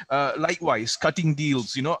India, likewise cutting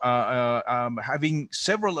deals, having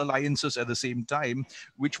several alliances at the same time,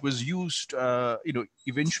 which was used,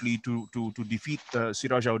 eventually to defeat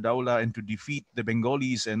Siraj ad-Daulah and to defeat the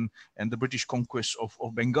Bengalis and the British conquest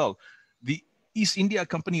of Bengal. The East India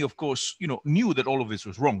Company, of course, knew that all of this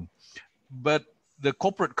was wrong, but the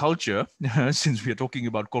corporate culture, since we are talking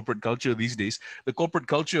about corporate culture these days, the corporate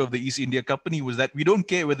culture of the East India Company was that we don't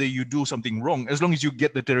care whether you do something wrong as long as you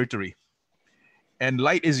get the territory. And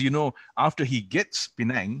Light, as you know, after he gets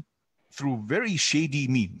Penang through very shady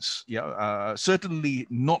means, certainly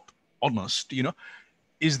not honest,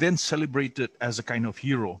 is then celebrated as a kind of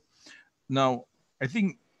hero. Now, I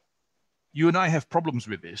think you and I have problems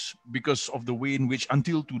with this because of the way in which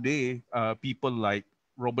until today, people like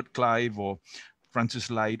Robert Clive or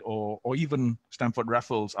Francis Light or even Stamford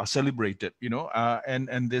Raffles are celebrated,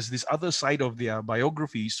 and there's this other side of their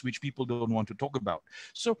biographies which people don't want to talk about.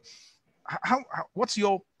 So what's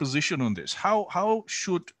your position on this? How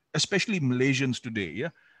should, especially Malaysians today,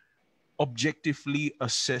 objectively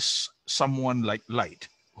assess someone like Light,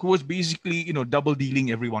 who was basically, double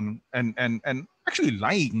dealing everyone and actually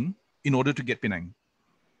lying in order to get Penang?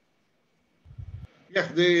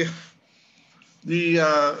 Yeah, the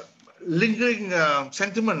lingering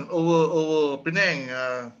sentiment over Penang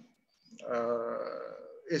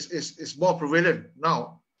is more prevalent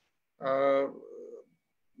now.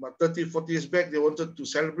 But 30, 40 years back, they wanted to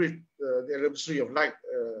celebrate the anniversary of Light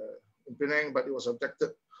in Penang, but it was objected.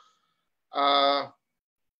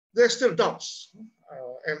 There are still doubts.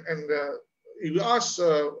 And if you ask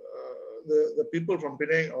the people from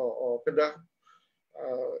Penang or Kedah,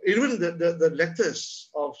 even the letters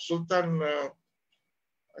of Sultan,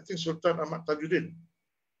 I think Sultan Ahmad Tajuddin,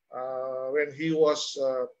 when he was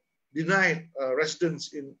denied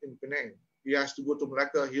residence in Penang, he has to go to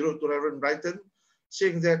Malacca. He wrote to Reverend Brighton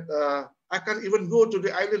saying that I can't even go to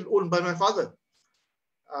the island owned by my father,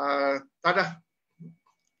 Tadah.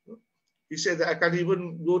 He said that I can't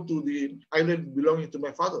even go to the island belonging to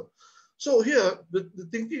my father. So here, the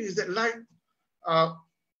thinking is that light,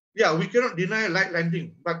 yeah, we cannot deny light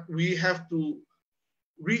landing, but we have to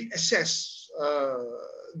reassess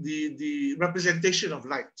the representation of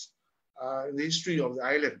light in the history of the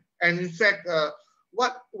island. And in fact,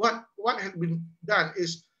 what has been done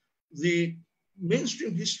is the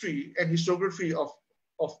mainstream history and historiography of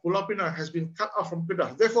Pulau Pinang has been cut off from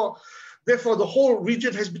Kedah. Therefore, the whole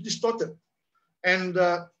region has been distorted. And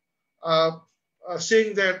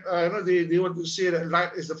saying that they want to say that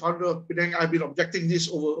light is the founder of Penang. I've been objecting this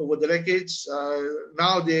over the decades.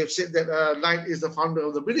 Now they have said that light is the founder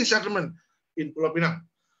of the British settlement in Pulau Pinang.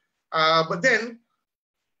 But then,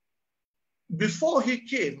 before he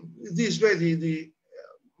came, this is where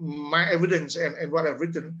my evidence and what I've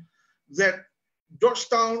written, that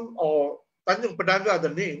Georgetown or Tanjung Pedaga, the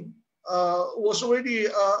name, was already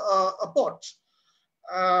a port.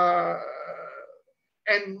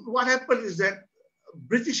 And what happened is that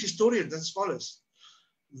British historians and scholars,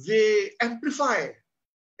 they amplify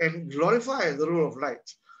and glorify the role of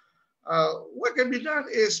light. What can be done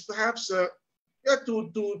is perhaps to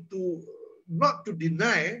not to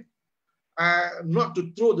deny, not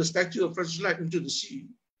to throw the statue of Francis Light into the sea,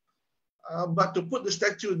 but to put the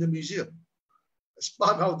statue in the museum as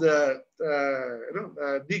part of the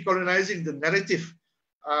decolonizing the narrative,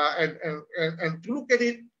 and to look at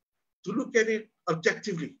it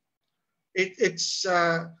objectively. It's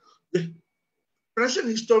the present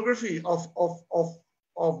historiography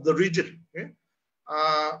of the region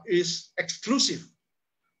is exclusive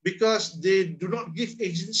because they do not give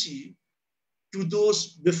agency to those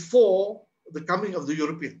before the coming of the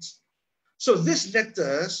Europeans. So these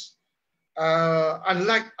letters,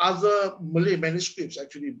 unlike other Malay manuscripts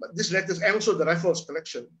actually, but these letters and also the Raffles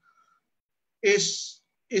collection is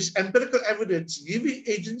empirical evidence giving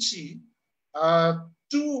agency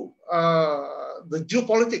to the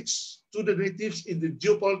geopolitics, to the natives in the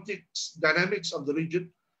geopolitics dynamics of the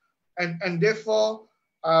region, and therefore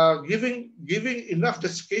giving enough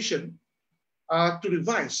justification to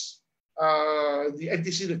revise the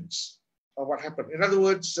antecedents of what happened. In other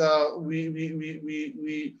words,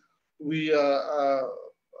 we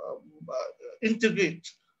integrate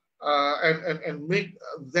and make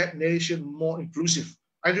that narration more inclusive.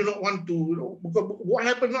 I do not want to, because what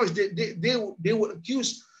happened now is they would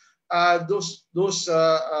accuse those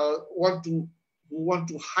who want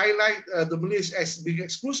to highlight the Malays as being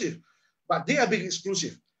exclusive, but they are being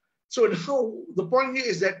exclusive. So now the point here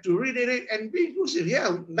is that to read it and be inclusive.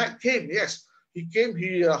 Yeah, Light came, yes. He came,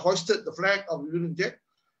 he hoisted the flag of the Union Jack,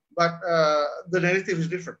 but the narrative is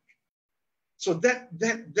different. So that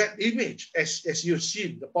image, as you've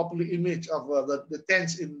seen, the popular image of the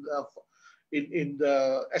tents in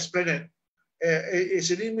the Esplanade,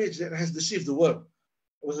 is an image that has deceived the world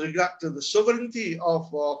with regard to the sovereignty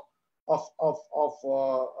of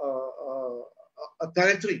a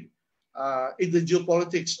territory in the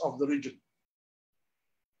geopolitics of the region.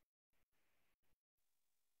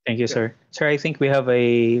 Thank you, sir. Sir, I think we have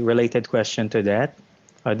a related question to that.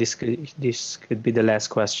 This could be the last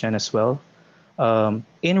question as well.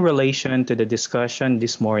 In relation to the discussion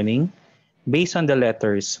this morning, based on the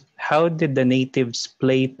letters, how did the natives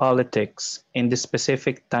play politics in the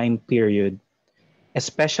specific time period,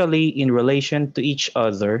 especially in relation to each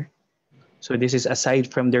other? So this is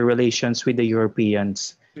aside from their relations with the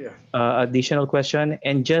Europeans. Yeah. Additional question,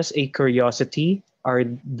 and just a curiosity, are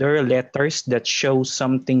there letters that show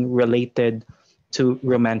something related to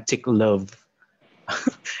romantic love?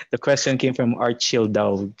 The question came from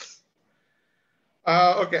Archipelago.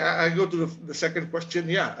 Okay, I go to the second question.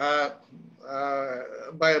 Yeah,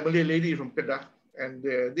 by a Malay lady from Kedah, and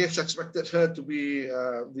they have suspected her to be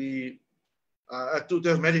to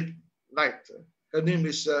have married Light. Her name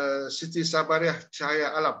is Siti Sabariah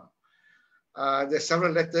Cahaya Alam. There's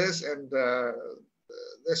several letters, and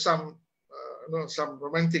there's some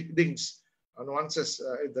romantic things, nuances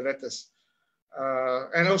in the letters,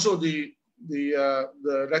 and also the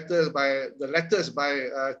letters by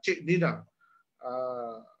Cik Nina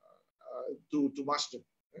to Master.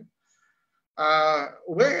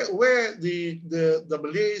 Where the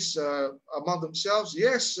Malays among themselves,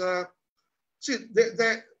 yes. See,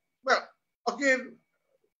 well, again,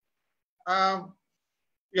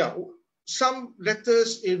 yeah, some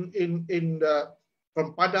letters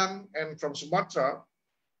from Padang and from Sumatra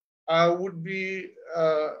would be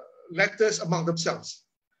letters among themselves,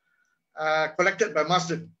 collected by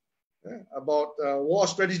Marsden, about war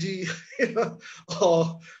strategy,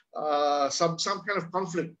 or some kind of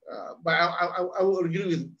conflict. But I will agree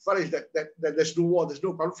with Farish that there's no war, there's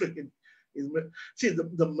no conflict. See,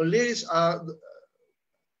 the Malays are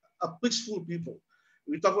a peaceful people.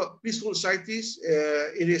 We talk about peaceful societies.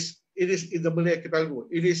 It is in the Malay Archipelago.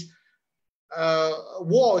 It is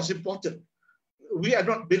war is important. We are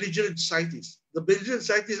not belligerent societies. The belligerent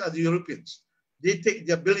societies are the Europeans. They take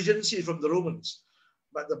their belligerency from the Romans.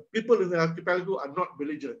 But the people in the archipelago are not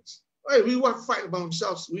belligerents. Right, we want to fight among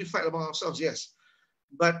ourselves. We fight among ourselves, yes,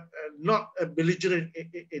 but not a belligerent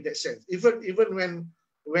in that sense. Even when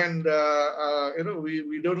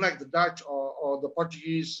we don't like the Dutch or the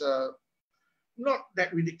Portuguese. Not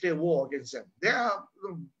that we declare war against them. There are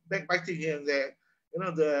backbiting here and there.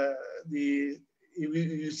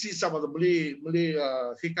 You see some of the Malay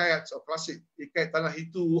hikayats or classic hikayat Tanah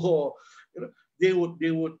Itu, or they would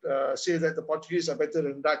say that the Portuguese are better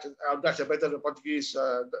than Dutch, Dutch are better than Portuguese,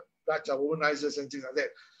 Dutch are womanizers and things like that.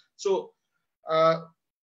 So,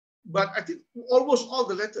 but I think almost all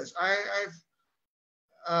the letters I've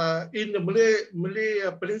in the Malay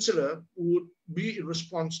Peninsula would be in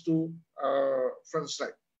response to Franz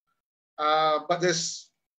Light. But there's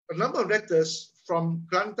a number of letters from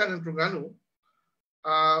Kelantan and Terengganu.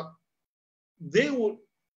 They would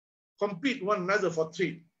compete one another for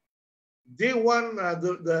trade. They want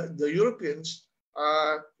the Europeans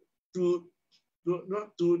to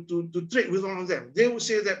trade with one of them. They would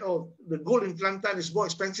say that, oh, the gold in Kelantan is more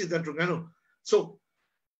expensive than Terengganu, so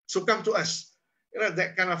come to us.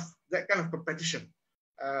 That kind of competition.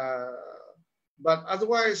 But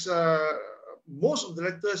otherwise, most of the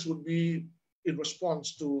letters would be in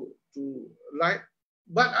response to Light.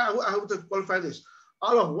 But I have to qualify this.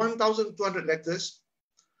 Out of 1,200 letters,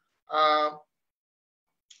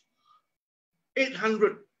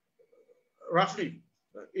 800, roughly,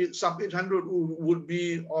 some 800 would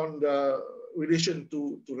be on the relation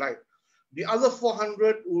to Light. The other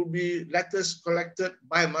 400 would be letters collected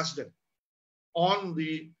by Marsden on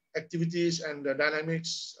the activities and the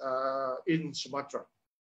dynamics in Sumatra.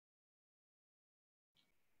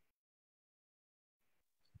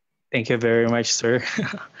 Thank you very much, sir.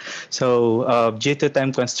 So due to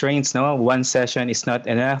time constraints, one session is not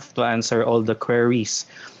enough to answer all the queries.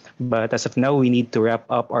 But as of now, we need to wrap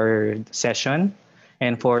up our session.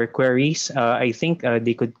 And for queries, I think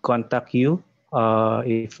they could contact you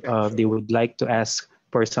if they would like to ask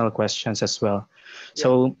personal questions as well.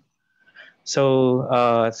 Yeah. So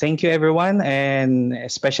thank you, everyone, and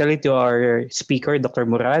especially to our speaker, Dr.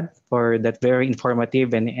 Murad, for that very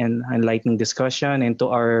informative and enlightening discussion, and to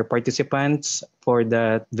our participants for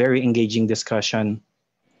that very engaging discussion.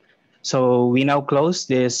 So we now close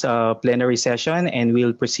this plenary session and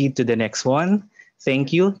we'll proceed to the next one.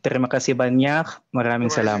 Thank you. Terima kasih banyak. Maraming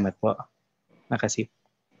salamat po. Makasih.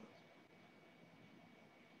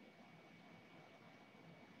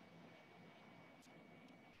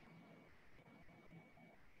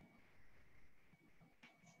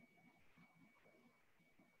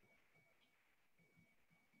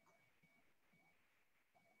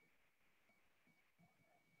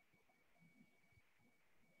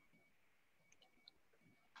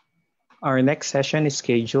 Our next session is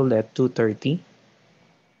scheduled at 2:30.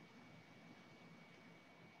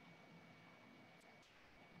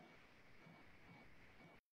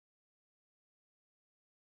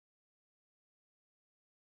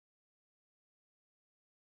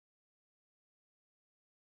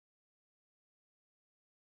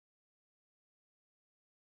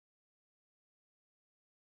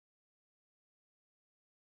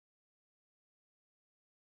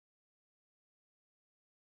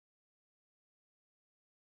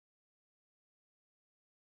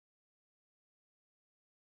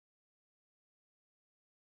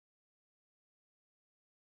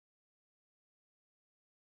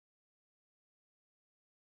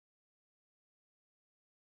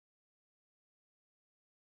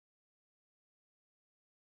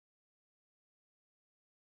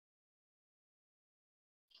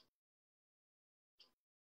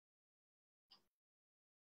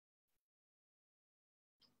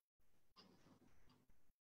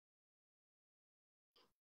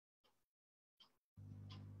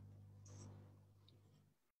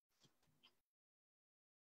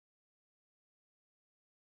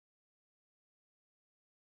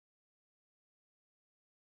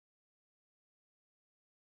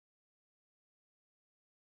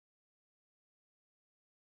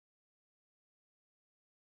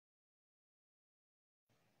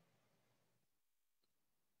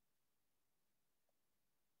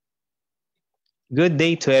 Good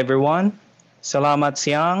day to everyone. Salamat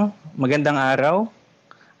siang. Magandang araw.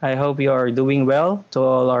 I hope you are doing well. To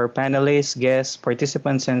all our panelists, guests,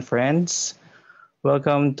 participants, and friends,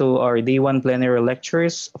 welcome to our Day 1 plenary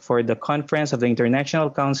lectures for the Conference of the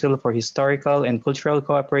International Council for Historical and Cultural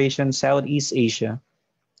Cooperation, Southeast Asia,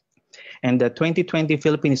 and the 2020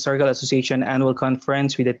 Philippine Historical Association Annual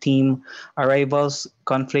Conference with the theme Arrivals,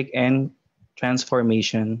 Conflict, and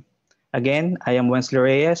Transformation. Again, I am Wesley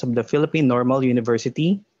Reyes of the Philippine Normal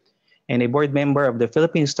University and a board member of the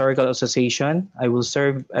Philippine Historical Association. I will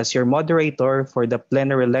serve as your moderator for the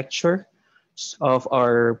plenary lecture of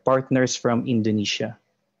our partners from Indonesia.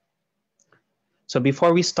 So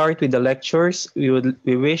before we start with the lectures, we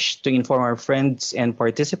wish to inform our friends and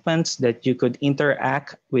participants that you could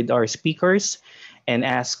interact with our speakers and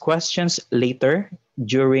ask questions later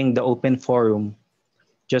during the open forum.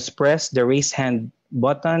 Just press the raise hand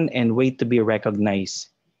button and wait to be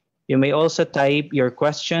recognized. You may also type your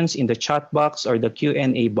questions in the chat box or the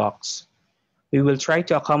Q&A box. We will try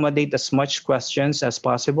to accommodate as much questions as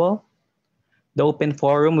possible. The open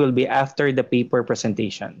forum will be after the paper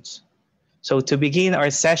presentations. So to begin our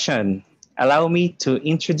session, allow me to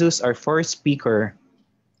introduce our first speaker.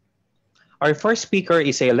 Our first speaker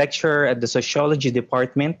is a lecturer at the Sociology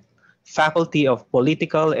Department, Faculty of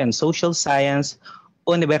Political and Social Science,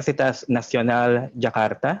 Universitas Nacional,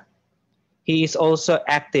 Jakarta. He is also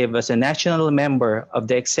active as a national member of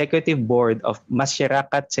the Executive Board of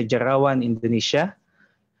Masyarakat Sejarawan Indonesia,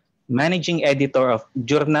 managing editor of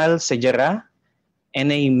Jurnal Sejarah,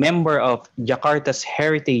 and a member of Jakarta's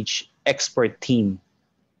Heritage Expert Team.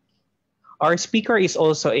 Our speaker is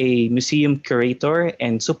also a museum curator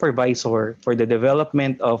and supervisor for the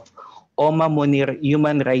development of Oma Munir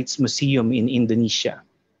Human Rights Museum in Indonesia.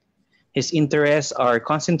 His interests are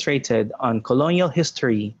concentrated on colonial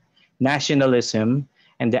history, nationalism,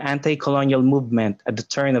 and the anti-colonial movement at the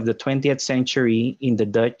turn of the 20th century in the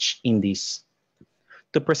Dutch Indies.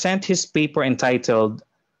 To present his paper entitled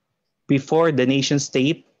Before the Nation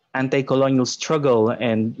State, Anti-Colonial Struggle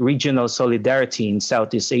and Regional Solidarity in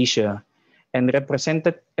Southeast Asia, and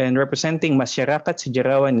representing Masyarakat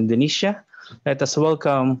Sejarawan Indonesia, let us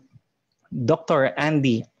welcome Dr.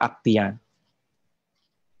 Andy Aktian.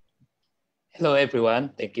 Hello,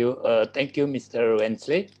 everyone. Thank you. Thank you, Mr.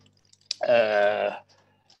 Wensley.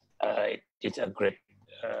 It's a great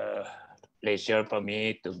pleasure for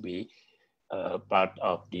me to be part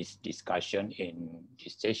of this discussion in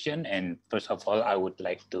this session. And first of all, I would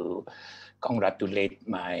like to congratulate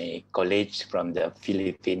my colleagues from the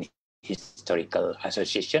Philippine Historical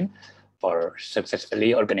Association for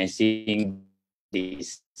successfully organizing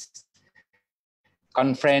this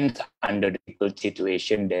conference under the difficult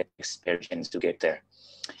situation that we experience together.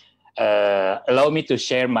 Allow me to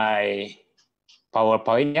share my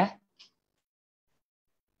PowerPoint. Yeah?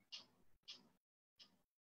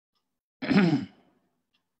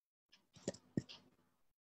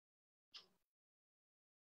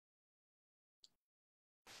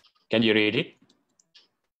 Can you read it?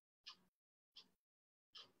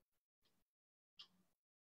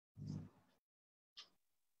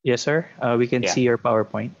 Yes, sir. We can see your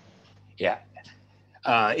PowerPoint. Yeah.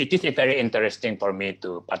 It is very interesting for me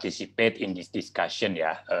to participate in this discussion,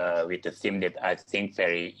 with a theme that I think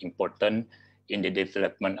very important in the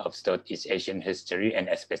development of Southeast Asian history and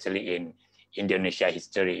especially in Indonesia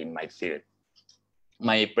history in my field.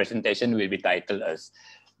 My presentation will be titled as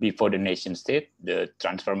Before the Nation State, the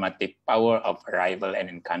Transformative Power of Arrival and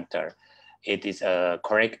Encounter. It is a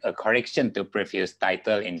correction to previous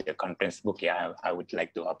title in the conference book. Yeah, I would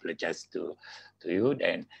like to apologize to you.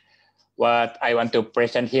 And what I want to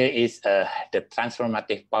present here is the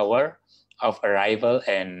transformative power of arrival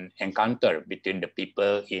and encounter between the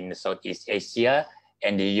people in Southeast Asia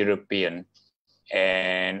and the European.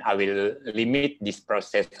 And I will limit this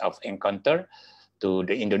process of encounter to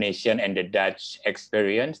the Indonesian and the Dutch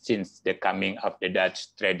experience since the coming of the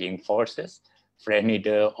Dutch trading forces,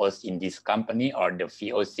 Verenigde Oost-Indisch Company or the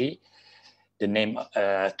VOC, the name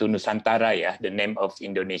to Nusantara, the name of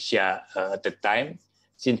Indonesia at the time,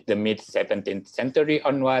 since the mid-17th century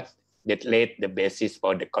onward, that laid the basis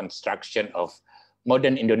for the construction of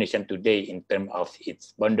modern Indonesia today in terms of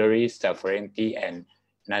its boundaries, sovereignty, and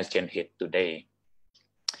nationhood today.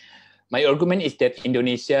 My argument is that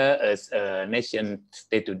Indonesia as a nation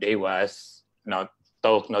state today was not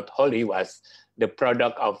wholly was the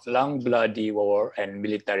product of long bloody war and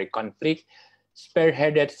military conflict,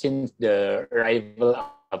 spearheaded since the arrival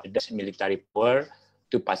of the Dutch military power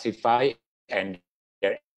to pacify and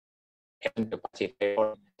to pacify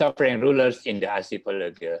suffering rulers in the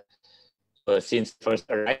Archipelago. Since first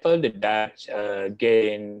arrival, the Dutch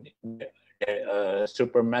gained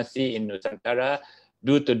supremacy in Nusantara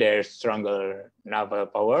due to their stronger naval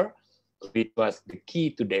power, which was the key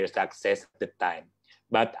to their success at the time.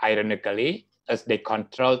 But ironically, as they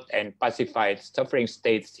controlled and pacified suffering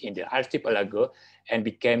states in the archipelago and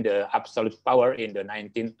became the absolute power in the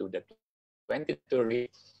 19th to the 20th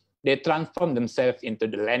century, they transformed themselves into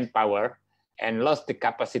the land power and lost the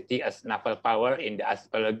capacity as naval power in the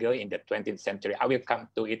archipelago in the 20th century. I will come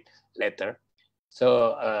to it later.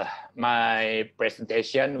 So my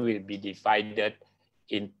presentation will be divided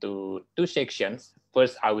into two sections.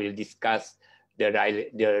 First, I will discuss the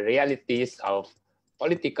realities of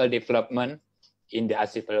political development in the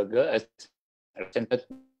archipelago as represented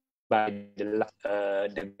by the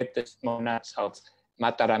greatest monarchs of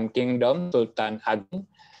Mataram Kingdom, Sultan Agung,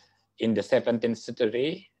 in the 17th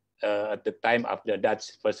century at the time of the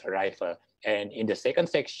Dutch first arrival. And in the second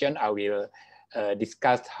section, I will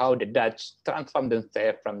discuss how the Dutch transformed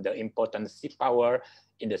themselves from the important sea power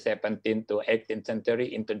in the 17th to 18th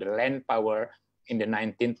century into the land power in the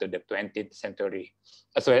 19th to the 20th century,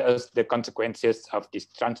 as well as the consequences of this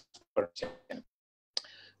transformation.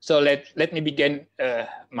 So let me begin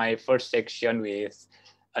my first section with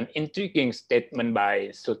an intriguing statement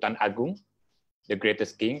by Sultan Agung, the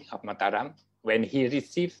greatest king of Mataram, when he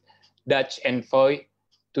received Dutch envoy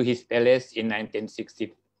to his palace in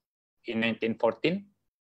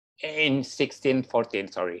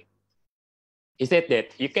 1614, sorry. He said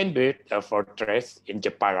that you can build a fortress in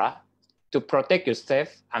Jepara to protect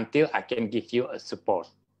yourself until I can give you a support.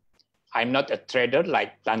 I'm not a trader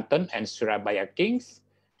like Banten and Surabaya kings,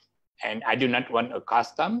 and I do not want a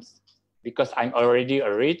customs because I'm already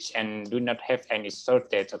rich and do not have any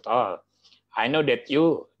shortage at all. I know that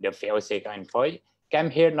you, the VOC envoy, came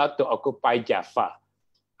here not to occupy Java.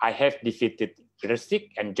 I have defeated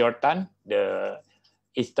Gresik and Jordan, the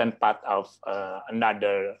eastern part of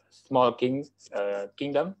another small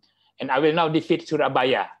kingdom, and I will now defeat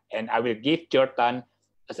Surabaya, and I will give Jordan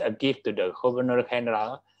as a gift to the Governor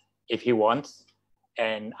General if he wants.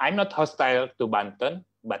 And I'm not hostile to Banten,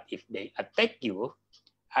 but if they attack you,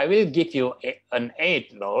 I will give you an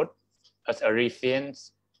aid, Lord, as a revenge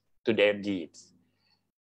to their deeds.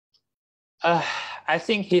 I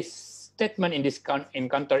think his statement in this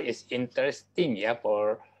encounter is interesting,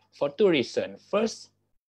 for two reasons. First,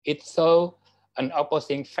 it shows an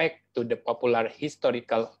opposing fact to the popular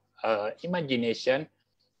historical imagination,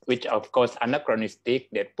 which of course anachronistic,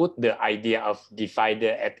 that put the idea of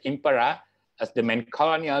divider et impera as the main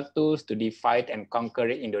colonial tools to divide and conquer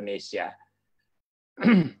Indonesia.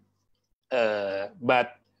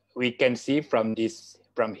 But we can see from his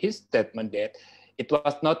statement that it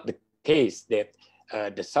was not the case, that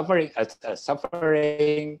the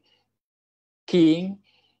suffering king,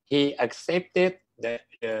 he accepted the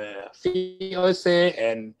VOC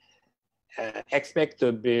and expect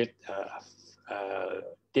to build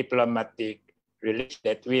diplomatic relations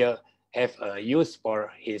that will have use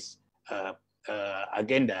for his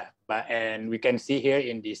agenda. And we can see here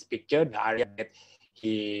in this picture the area that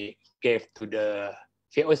he gave to the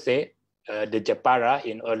VOC, the Jepara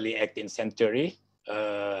in early 18th century,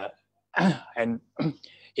 and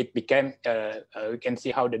it became. We can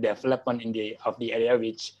see how the development of the area,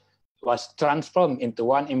 which was transformed into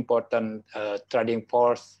one important trading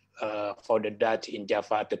force for the Dutch in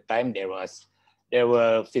Java at the time. There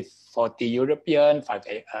were 40 European,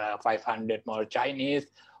 500 more Chinese,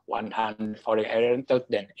 100 foreign Orientals,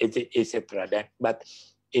 then etc. But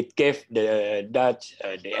it gave the Dutch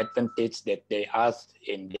the advantage that they asked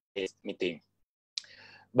in this meeting.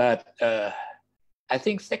 But I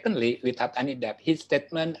think secondly, without any doubt, his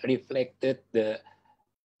statement reflected a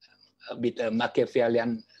bit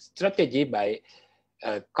Machiavellian strategy by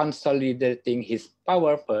consolidating his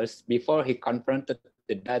power first before he confronted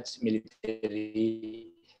the Dutch military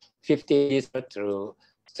 50 years through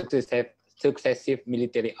successive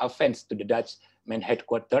military offense to the Dutch main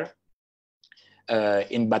headquarters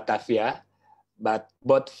in Batavia, but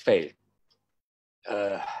both failed.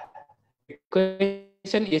 The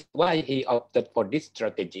question is why he opted for this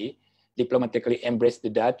strategy, diplomatically embraced the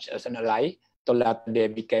Dutch as an ally, till they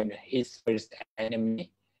became his first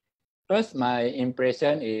enemy. First, my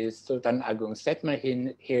impression is Sultan Agung's statement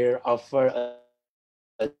here offer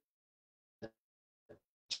a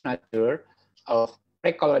nature of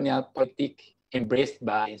pre-colonial politics embraced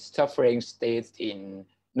by suffering states in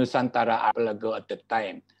Nusantara Archipelago at the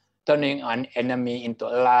time, turning an enemy into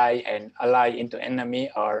ally and ally into enemy,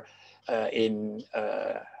 or in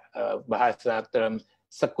bahasa term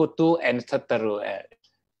sekutu and seteru,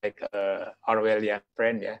 like Orwellian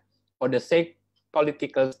friend, for the sake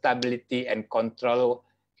political stability and control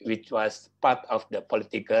which was part of the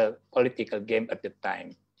political game at the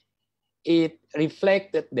time. It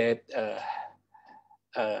reflected that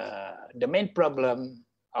the main problem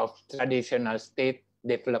of traditional state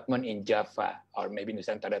development in Java, or maybe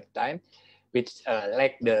Nusantara at the time, which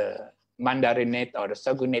lacked the Mandarinate or the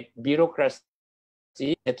Shogunate bureaucracy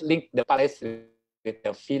that linked the palace with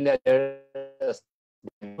the villagers,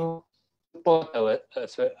 support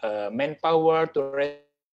manpower to raise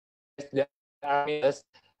the army as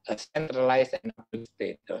a centralized and absolute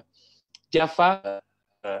state. Java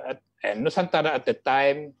and Nusantara at the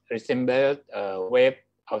time resembled a web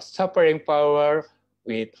of suffering power,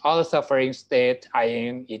 with all suffering states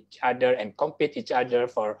eyeing each other and compete each other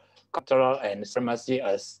for control and supremacy,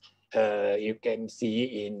 as you can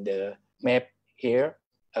see in the map here.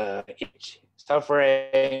 Each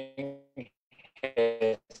suffering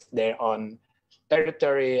has their own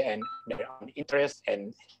territory and their own interests,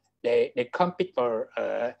 and they compete for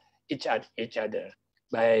each other.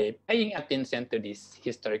 By paying attention to this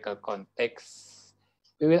historical context,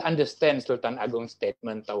 we will understand Sultan Agung's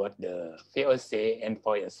statement toward the VOC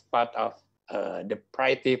envoy as part of the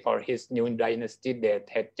priority for his new dynasty that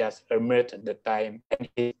had just emerged at the time, and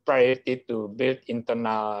his priority to build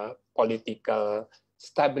internal political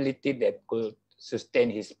stability that could sustain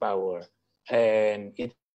his power. And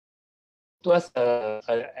it was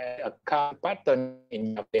a common pattern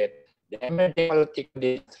in that the emerging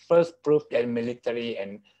political first proved that military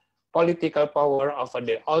and political power of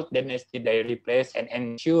the old dynasty they replaced, and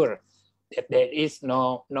ensure that there is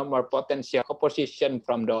no more potential opposition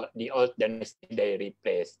from the old dynasty they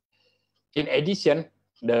replaced. In addition,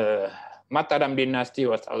 the Mataram dynasty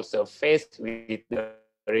was also faced with the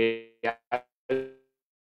reality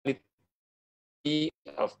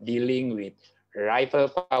of dealing with rival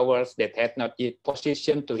powers that had not yet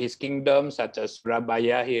positioned to his kingdom, such as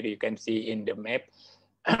Surabaya, here you can see in the map,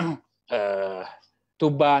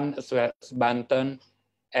 Tuban as well as Banten,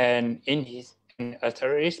 and as a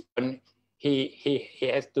response, he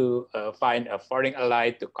has to find a foreign ally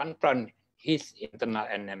to confront his internal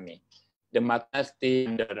enemy. The dynasty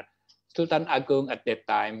under Sultan Agung at that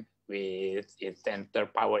time, with its center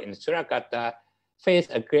power in Surakarta, faced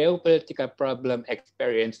a geopolitical problem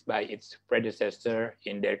experienced by its predecessor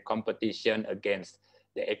in their competition against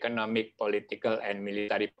the economic, political, and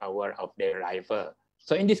military power of their rival.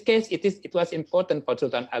 So in this case, it was important for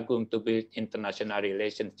Sultan Agung to build international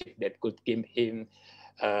relationships that could give him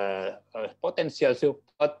potential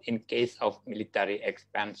support in case of military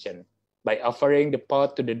expansion. By offering the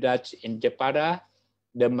port to the Dutch in Jepara,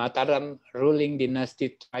 the Mataram ruling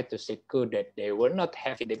dynasty tried to secure that they would not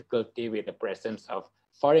have difficulty with the presence of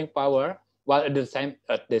foreign power, while at the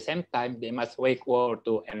same time they must wage war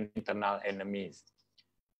to internal enemies.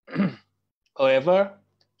 However,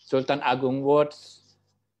 Sultan Agung words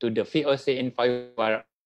to the VOC envoy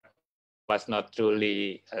was not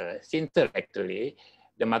truly sincere. Actually,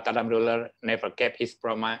 the Mataram ruler never kept his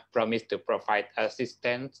promise to provide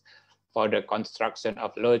assistance for the construction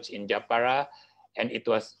of lodge in Jepara. And it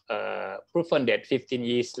was proven that 15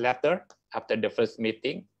 years later, after the first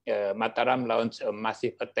meeting, Mataram launched a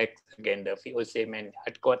massive attack against the VOC main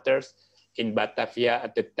headquarters in Batavia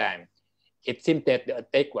at the time. It seemed that the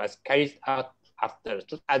attack was carried out after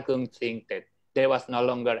Sultan Agung think that there was no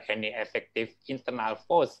longer any effective internal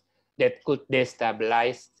force that could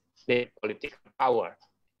destabilize the political power.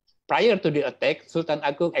 Prior to the attack, Sultan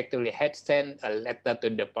Agung actually had sent a letter to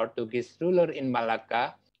the Portuguese ruler in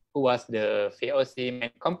Malacca, who was the VOC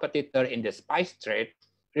main competitor in the spice trade,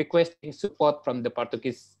 requesting support from the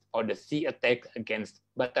Portuguese for the sea attack against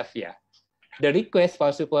Batavia. The request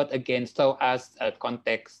for support again saw us a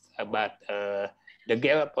context about the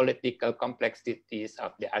geopolitical complexities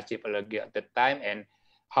of the archipelago at the time, and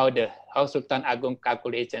how Sultan Agung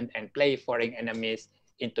calculated and play foreign enemies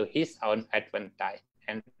into his own advantage.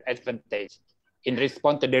 In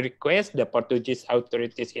response to the request, the Portuguese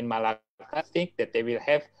authorities in Malacca think that they will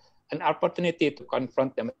have an opportunity to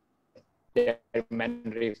confront them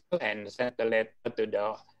and sent a letter to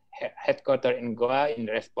the headquarters in Goa in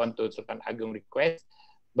response to Sultan Agung request.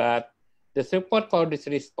 But the support for this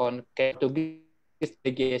response came to this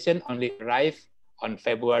delegation only arrived on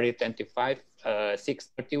February 25,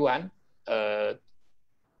 631,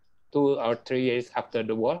 2 or 3 years after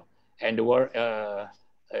the war, and the war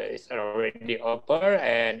is already over,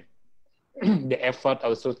 and the effort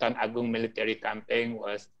of Sultan Agung military campaign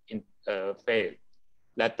was failed.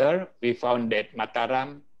 Later, we found that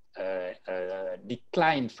Mataram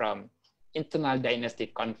declined from internal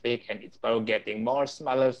dynastic conflict, and its power getting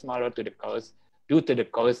smaller to the coast due to the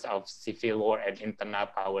cause of civil war and internal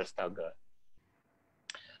power struggle.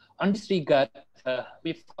 On this regard,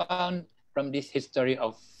 we found from this history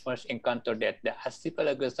of first encounter that the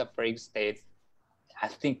archipelago suffering states, I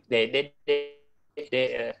think there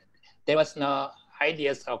was no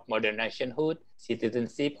ideas of modern nationhood,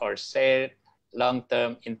 citizenship, or shared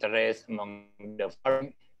long-term interest among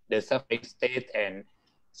the suffering state and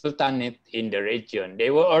sultanate in the region.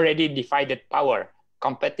 They were already divided power,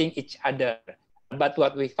 competing each other. But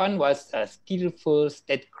what we found was a skillful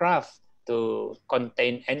statecraft to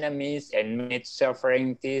contain enemies and manage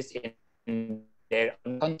sovereignties in their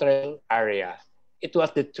own control area. It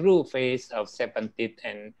was the true phase of 17th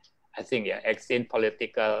and I think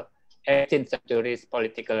 18th century's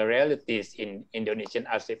political realities in Indonesian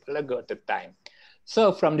archipelago at the time.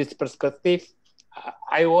 So from this perspective,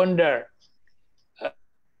 I wonder,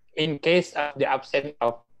 in case of the absence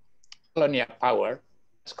of colonial power,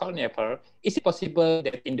 is it possible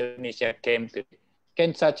that Indonesia can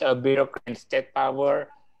such a bureaucratic state power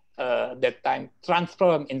that time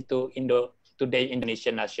transform into today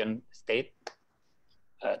Indonesian nation state?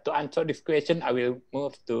 To answer this question, I will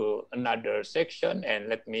move to another section and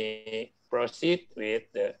let me proceed with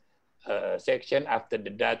the section after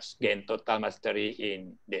the Dutch gained total mastery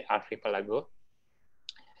in the archipelago.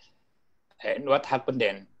 And what happened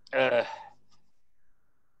then? As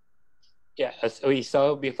we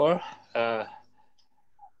saw before,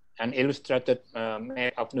 an illustrated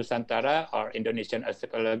map of Nusantara or Indonesian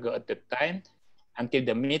archipelago at the time. Until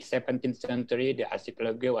the mid-17th century, the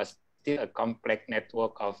archipelago was still a complex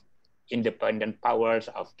network of independent powers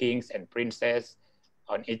of kings and princes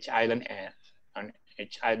on each island, and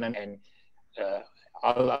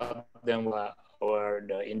all of them were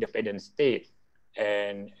the independent state.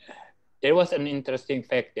 And there was an interesting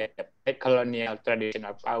fact that the colonial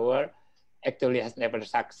traditional power actually has never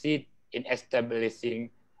succeeded in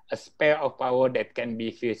establishing a sphere of power that can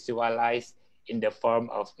be visualized in the form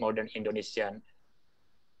of modern Indonesian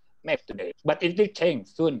map today. But it will change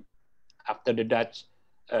soon after the Dutch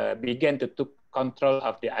began to take control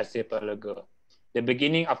of the archipelago. The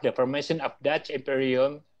beginning of the formation of Dutch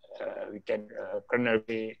Imperium, we can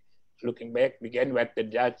chronologically looking back, began with the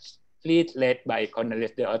Dutch fleet led by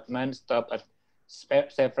Cornelis de Houtman stopped at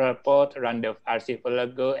several ports around the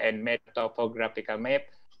archipelago and made a topographical map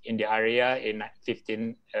in the area in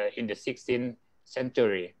the 16th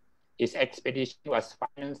century. His expedition was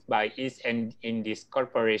financed by East Indies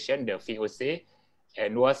Corporation, the VOC,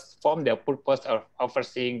 and was formed the purpose of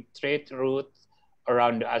overseeing trade routes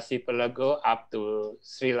around the archipelago up to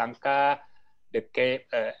Sri Lanka, the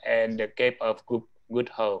Cape, and the Cape of Good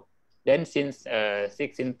Hope. Then since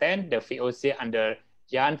 1610, the VOC under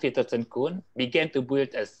Jan Vittersen Koen began to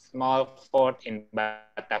build a small fort in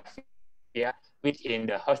Batavia, which in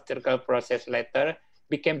the historical process later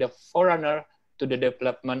became the forerunner to the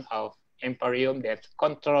development of imperium that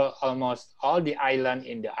controlled almost all the island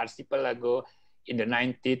in the archipelago in the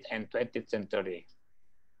 19th and 20th century.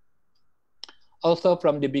 Also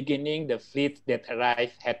from the beginning, the fleets that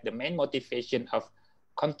arrived had the main motivation of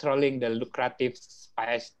controlling the lucrative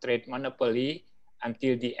spice trade monopoly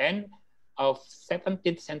until the end of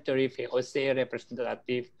 17th century. VOC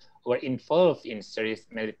representatives were involved in serious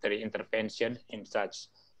military intervention, in such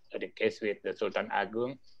the case with the Sultan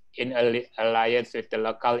Agung, in alliance with the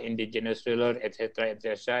local indigenous rulers, etc.,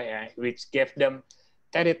 which gave them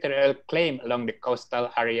territorial claim along the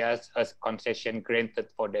coastal areas as concession granted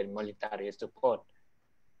for their military support.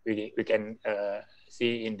 We can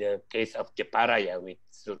see in the case of Jepara with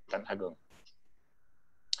Sultan Agung.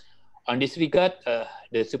 On this regard,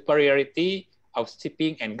 the superiority of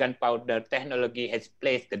shipping and gunpowder technology has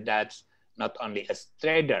placed the Dutch not only as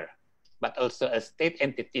trader, but also a state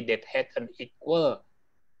entity that had an equal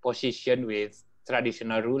position with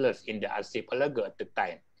traditional rulers in the archipelago at the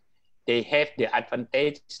time. They have the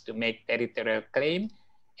advantage to make territorial claim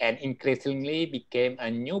and increasingly became a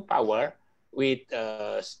new power with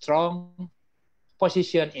a strong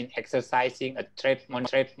position in exercising a trade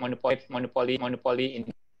monopoly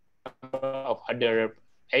in of other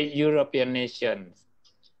European nations.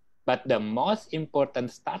 But the most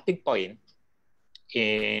important starting point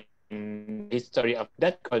in the history of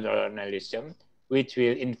Dutch colonialism, which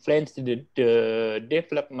will influence the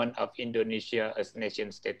development of Indonesia as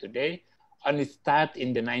nation state today, only start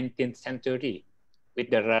in the 19th century with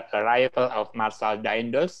the arrival of Marshal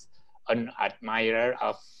Daendels, an admirer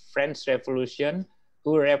of French Revolution,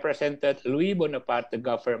 who represented Louis Bonaparte, the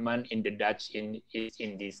government in the Dutch East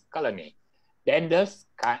Indies colony. Daendels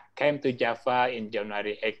came to Java in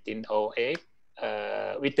January 1808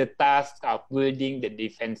 with the task of building the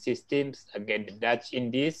defense systems against the Dutch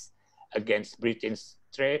Indies, against Britain's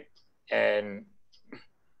trade, and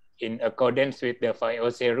in accordance with the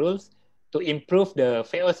VOC rules to improve the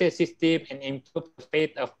VOC system and improve the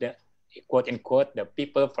fate of the quote-unquote the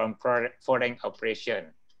people from foreign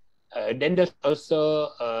operation. Then there's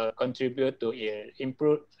also contribute to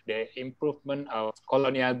improve the improvement of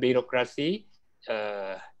colonial bureaucracy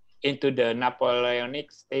into the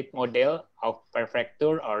Napoleonic state model of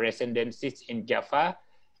prefecture or residencies in Java.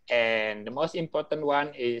 And the most important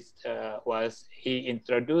one is was he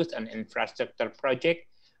introduced an infrastructure project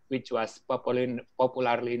which was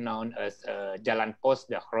popularly known as Jalan Pos,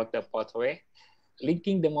 the Route Postway,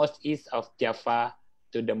 linking the most east of Java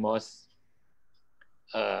to the most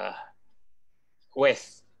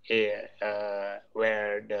west,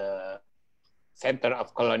 where the center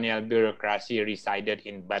of colonial bureaucracy resided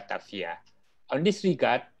in Batavia. On this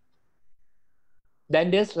regard,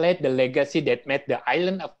 Dandes led the legacy that made the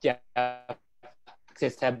island of Java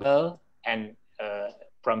accessible and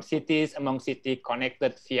from cities among cities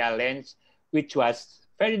connected via lanes, which was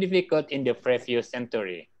very difficult in the previous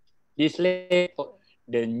century. This led for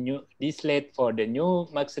the new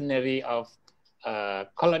machinery of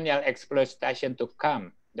colonial exploitation to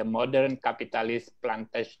come, the modern capitalist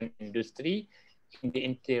plantation industry in the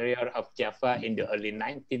interior of Java in the early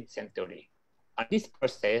 19th century. On this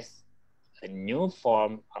process, a new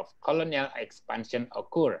form of colonial expansion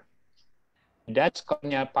occurred. Dutch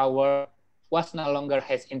colonial power was no longer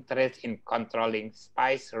has interest in controlling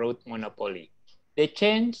spice route monopoly. They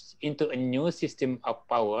changed into a new system of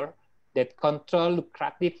power that controlled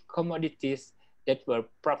lucrative commodities that were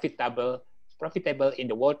profitable in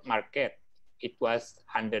the world market. It was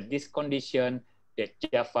under this condition that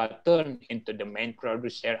Java turned into the main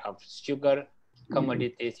producer of sugar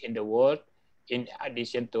commodities in the world, in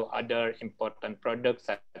addition to other important products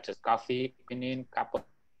such as coffee, quinine, cocoa,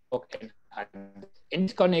 and others. In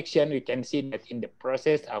this connection, we can see that in the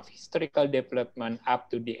process of historical development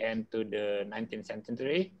up to the end to the 19th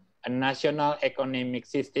century, a national economic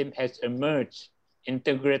system has emerged,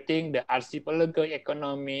 integrating the archipelago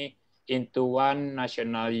economy into one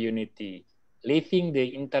national unity, leaving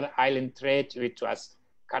the inter-island trade, which was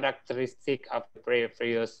characteristic of the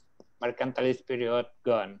previous mercantilist period,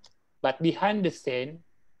 gone. But behind the scene,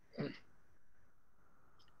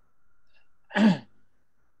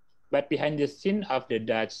 of the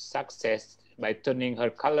Dutch success by turning her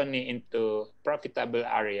colony into profitable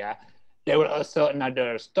area, there was also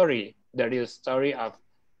another story, the real story of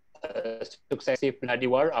successive bloody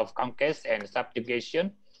war of conquest and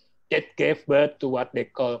subjugation that gave birth to what they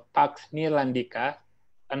call Pax Neerlandica,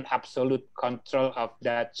 an absolute control of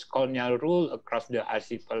Dutch colonial rule across the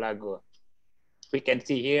archipelago. We can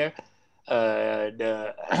see here in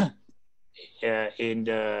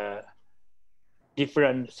the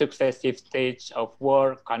different successive stages of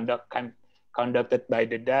war conducted by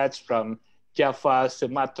the Dutch from Java,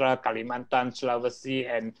 Sumatra, Kalimantan, Sulawesi,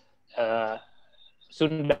 and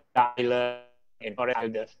Sunda Island in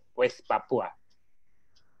the West Papua.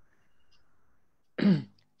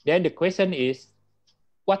 Then the question is,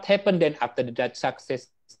 what happened then after the Dutch success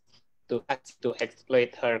to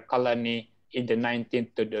exploit her colony in the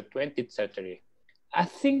 19th to the 20th century? I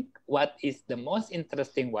think what is the most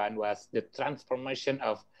interesting one was the transformation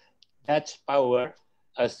of Dutch power,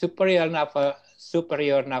 a superior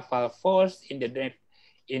naval force in the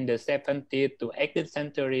 17th to 18th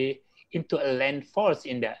century, into a land force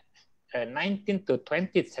in the 19th to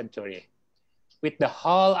 20th century. With the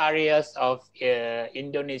whole areas of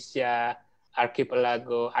Indonesia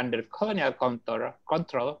archipelago under colonial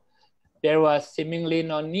control, there was seemingly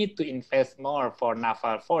no need to invest more for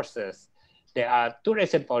naval forces. There are two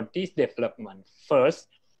reasons for this development. First,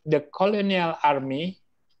 the colonial army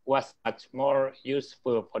was much more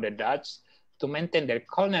useful for the Dutch to maintain their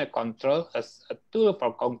colonial control as a tool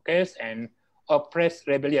for conquest and oppressed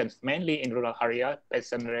rebellions, mainly in rural areas,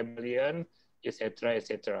 peasant rebellion, etc.,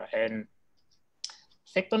 etc. And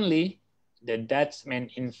secondly, the Dutch main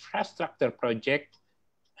infrastructure project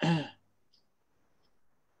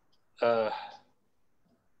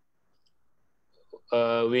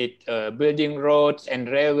with building roads and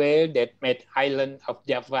railway that made island of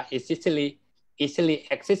Java easily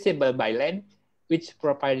accessible by land, which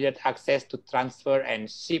provided access to transfer and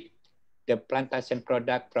ship the plantation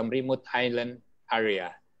product from remote island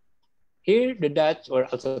area. Here, the Dutch were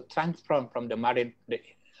also transformed from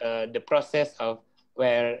the process of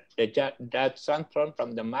where the Dutch transformed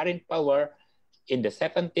from the marine power in the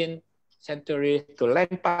 17th century to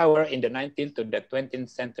land power in the 19th to the 20th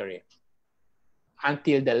century.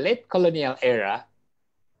 Until the late colonial era,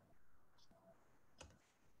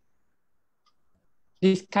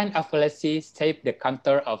 this kind of policy shaped the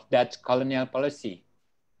contour of Dutch colonial policy.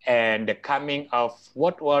 and the coming of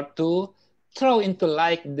World War II throw into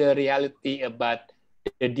light the reality about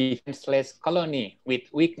the defenseless colony with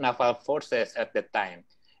weak naval forces at the time.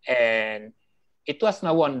 And it was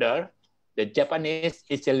no wonder the Japanese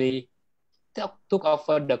easily took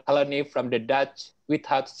over the colony from the Dutch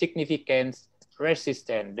without significant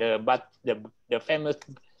resistance. The famous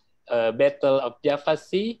Battle of Java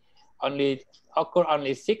Sea occurred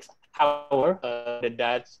only 6 hours. The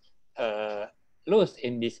Dutch lose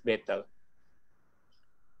in this battle.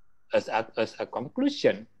 As a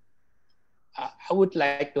conclusion, I would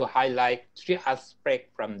like to highlight 3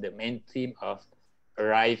 aspects from the main theme of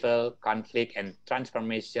arrival, conflict, and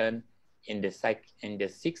transformation in the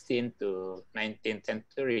 16th to 19th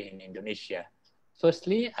century in Indonesia.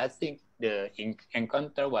 Firstly, I think the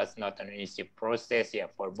encounter was not an easy process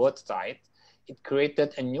for both sides. It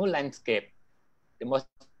created a new landscape. The most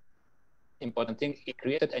important thing, it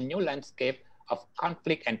created a new landscape of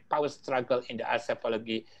conflict and power struggle in the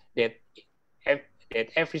archipelago that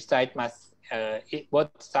every side must,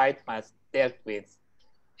 both sides must deal with.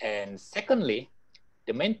 And secondly,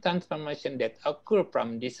 the main transformation that occurred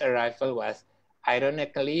from this arrival was,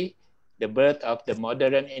 ironically, the birth of the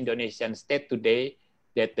modern Indonesian state today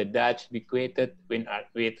that the Dutch bequeathed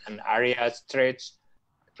with an area stretched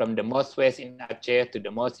from the most west in Aceh to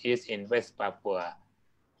the most east in West Papua.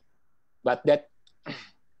 But that,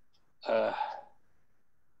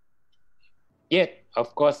 yet,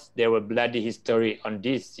 of course, there were bloody history on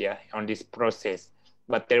this, on this process.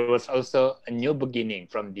 But there was also a new beginning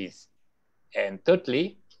from this. And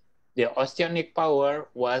thirdly, the oceanic power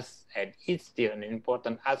was and is still an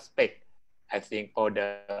important aspect, I think, for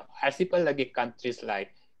the archipelagic countries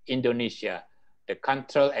like Indonesia. The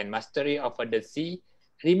control and mastery over the sea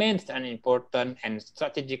remains an important and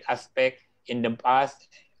strategic aspect in the past,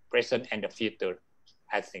 present, and the future,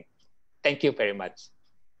 I think. Thank you very much.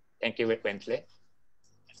 Thank you, Wensley.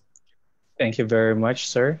 Thank you very much,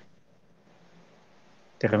 sir.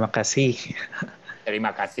 Terima kasih.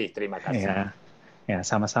 Terima kasih. Yeah,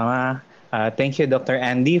 sama-sama. Thank you, Dr.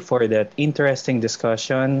 Andy, for that interesting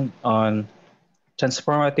discussion on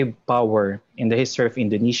transformative power in the history of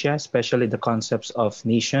Indonesia, especially the concepts of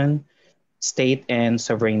nation, state, and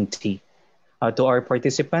sovereignty. To our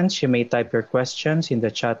participants, you may type your questions in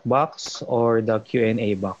the chat box or the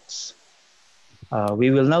Q&A box.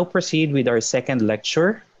 We will now proceed with our second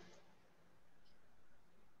lecture.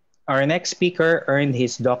 Our next speaker earned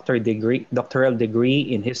his doctoral degree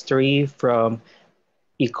in history from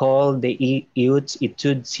École des Hautes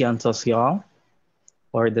Études Scientifiques,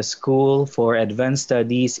 or the School for Advanced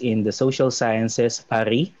Studies in the Social Sciences,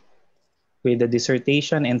 Paris, with a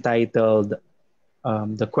dissertation entitled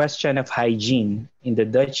The Question of Hygiene in the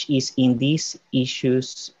Dutch East Indies,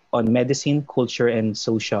 Issues on Medicine, Culture, and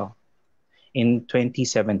Social in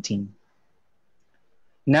 2017.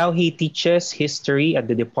 Now he teaches history at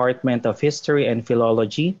the Department of History and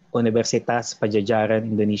Philology, Universitas Padjadjaran,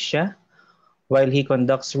 Indonesia, while he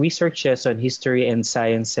conducts researches on history and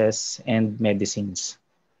sciences and medicines.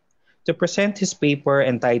 To present his paper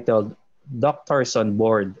entitled Doctors on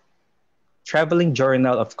Board, Traveling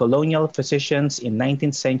Journal of Colonial Physicians in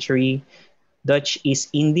 19th Century Dutch East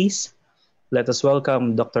Indies, let us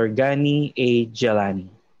welcome Dr. Ghani A. Jelani.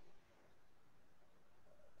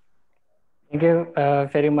 Thank you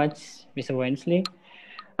very much, Mr. Wensley.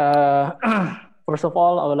 First of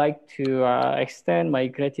all, I would like to extend my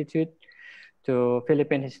gratitude to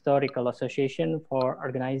Philippine Historical Association for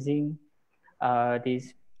organizing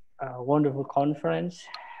this wonderful conference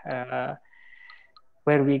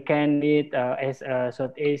where we can meet as a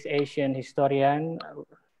Southeast Asian historian,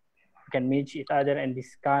 we can meet each other and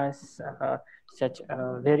discuss such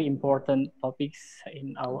very important topics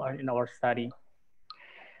in our study.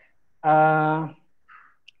 The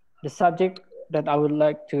subject that I would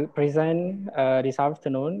like to present this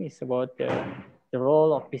afternoon is about the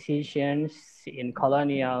role of physicians in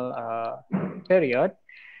colonial period,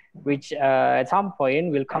 which at some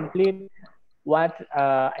point will complete what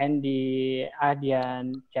Andy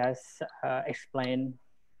Adian just explained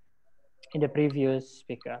in the previous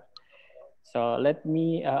speaker. So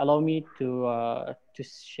allow me to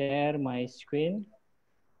share my screen.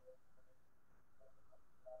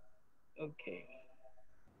 Okay.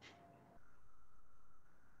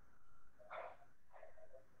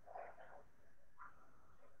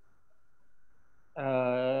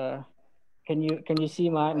 Can you see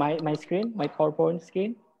my screen, my PowerPoint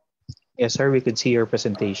screen? Yes, sir, we could see your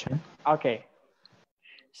presentation. Okay.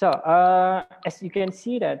 So as you can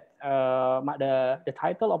see that the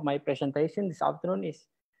title of my presentation this afternoon is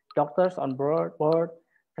Doctors on Board,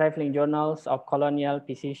 Traveling Journals of Colonial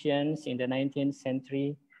Physicians in the 19th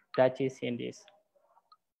Century Dutch East Indies.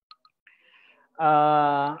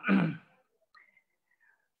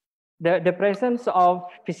 The presence of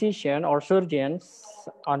physicians or surgeons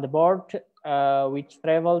on the board which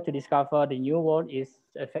travel to discover the new world is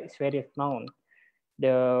very known.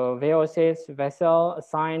 The VOC's vessel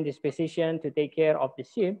assigned this physician to take care of the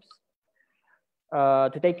ship's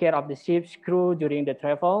crew during the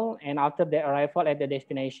travel and after the arrival at the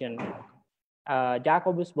destination.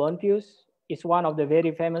 Jacobus Bontius is one of the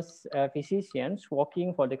very famous physicians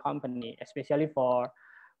working for the company, especially for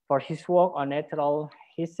his work on natural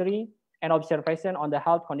history and observation on the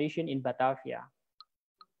health condition in Batavia.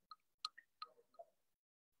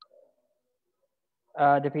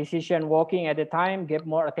 The physician working at the time gave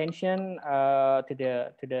more attention to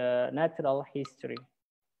the natural history.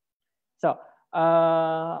 So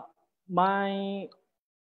my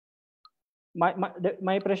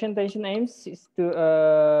presentation aims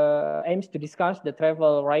to discuss the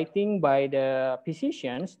travel writing by the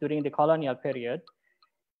physicians during the colonial period.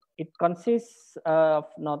 It consists of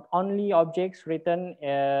not only objects written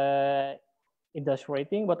in those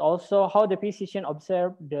writing, but also how the physician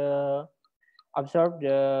observed the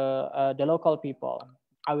local people.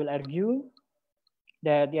 I will argue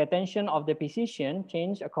that the attention of the physician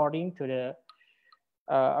changed according to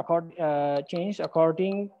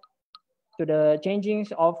the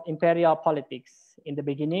changings of imperial politics. In the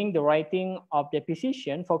beginning, the writing of the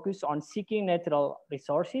physician focused on seeking natural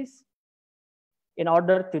resources in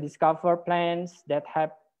order to discover plants that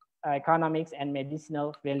have economics and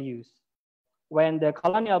medicinal values. When the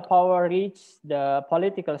colonial power reached the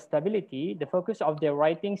political stability, the focus of their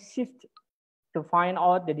writing shifted to find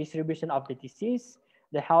out the distribution of the disease,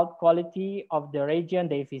 the health quality of the region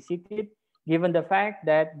they visited, given the fact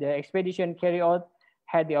that the expedition carried out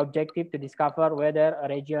had the objective to discover whether a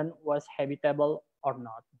region was habitable or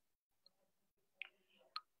not.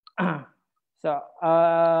 So,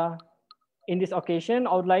 in this occasion,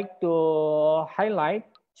 I would like to highlight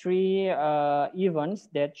three events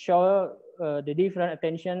that show the different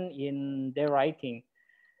attention in their writing.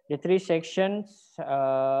 The three sections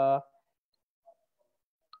of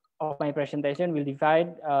my presentation will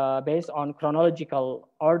divide based on chronological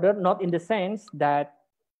order, not in the sense that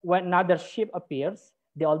when another ship appears,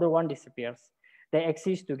 the older one disappears. They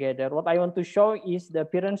exist together. What I want to show is the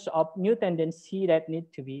appearance of new tendency that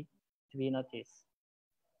need to be noticed.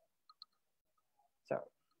 So,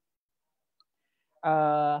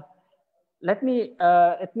 let me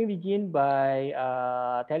begin by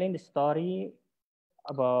telling the story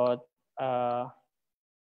about the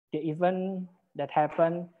event that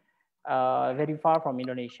happened very far from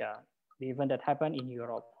Indonesia, the event that happened in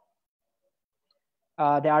Europe.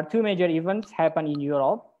 There are two major events happened in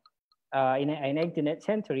Europe in the 18th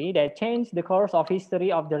century that changed the course of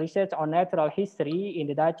history of the research on natural history in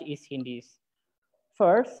the Dutch East Indies.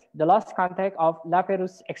 First, the lost contact of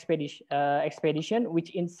Lapérouse expedition, which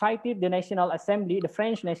incited the National Assembly, the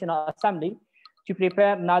French National Assembly, to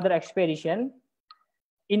prepare another expedition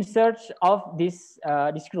in search of this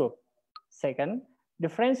group. Second, the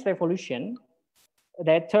French Revolution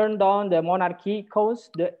that turned down the monarchy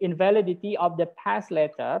caused the invalidity of the past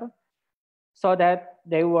letter so that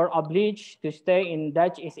they were obliged to stay in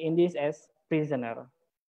Dutch East Indies as prisoner.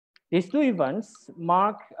 These two events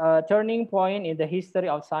mark a turning point in the history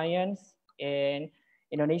of science in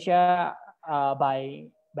Indonesia by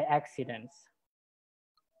accidents.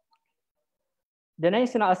 The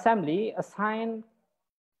National Assembly assigned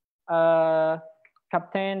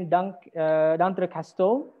Captain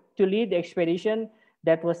d'Entrecasteaux to lead the expedition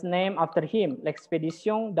that was named after him,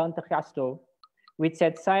 l'Expédition d'Entrecasteaux, which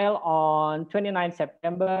set sail on 29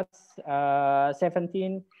 September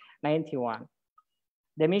 1791.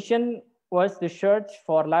 The mission was to search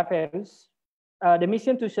for Lapérouse. The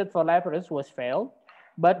mission to search for Lapérouse was failed,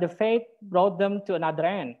 but the fate brought them to another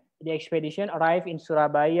end. The expedition arrived in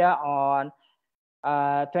Surabaya on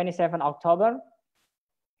 27 October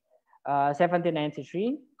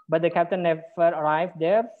 1793, but the captain never arrived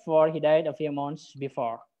there, for he died a few months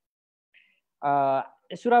before.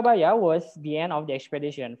 Surabaya was the end of the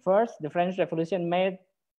expedition. First, the French Revolution made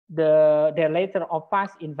their letter of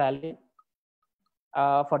pass invalid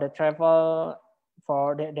for the travel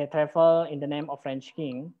in the name of French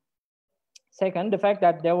king. Second, the fact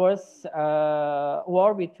that there was a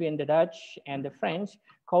war between the Dutch and the French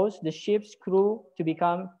caused the ship's crew to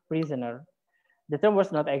become prisoner. The term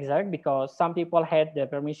was not exact because some people had the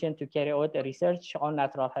permission to carry out a research on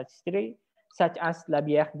natural history, such as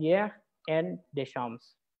Labillardière and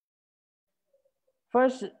Deschamps.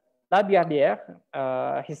 First, Labillardière,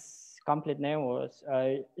 his complete name was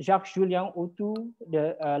Jacques-Julien Autou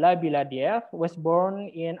de La Billardière, was born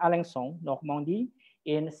in Alençon, Normandy,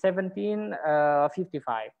 in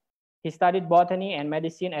 1755. He studied botany and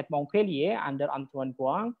medicine at Montpellier under Antoine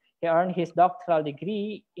Boin. He earned his doctoral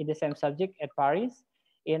degree in the same subject at Paris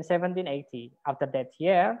in 1780. After that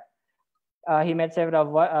year, he made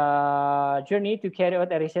several journeys to carry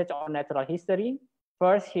out a research on natural history.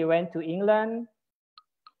 First, he went to England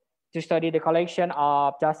to study the collection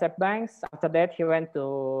of Joseph Banks. After that, he went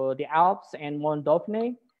to the Alps and Mont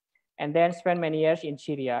Dauphin, and then spent many years in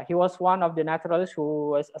Syria. He was one of the naturalists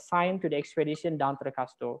who was assigned to the expedition down to the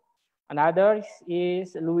Castor. Another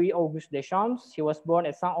is Louis-Auguste Deschamps. He was born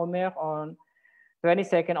at Saint-Omer on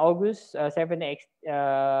 22nd August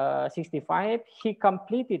 1765. He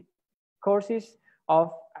completed courses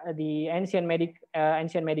of the ancient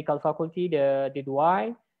medical faculty, the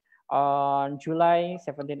Douai, on July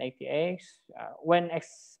 1788. When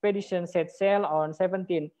expedition set sail on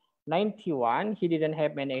 1791, he didn't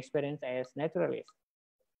have many experience as naturalist.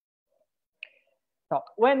 So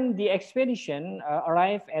when the expedition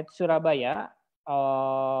arrived at Surabaya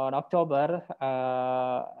on October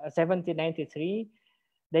 1793,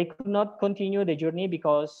 they could not continue the journey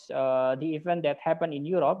because the event that happened in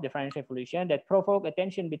Europe, the French Revolution, that provoked a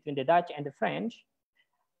tension between the Dutch and the French.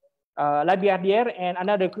 La Billardière and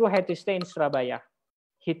another crew had to stay in Surabaya.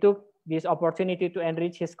 He took this opportunity to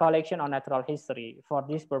enrich his collection on natural history. For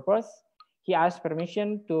this purpose, he asked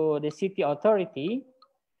permission to the city authority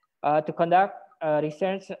to conduct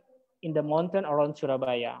research in the mountain around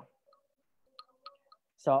Surabaya.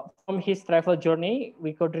 So from his travel journey,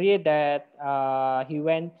 we could read that he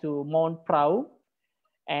went to Mount Prau,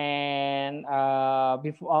 and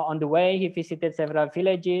on the way, he visited several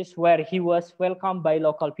villages where he was welcomed by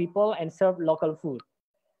local people and served local food.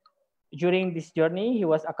 During this journey, he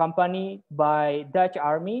was accompanied by Dutch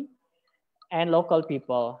army and local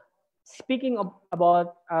people. Speaking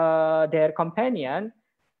about their companion,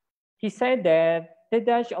 he said that the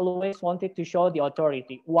Dutch always wanted to show the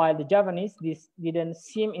authority, while the Javanese didn't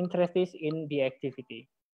seem interested in the activity.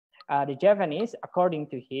 The Javanese, according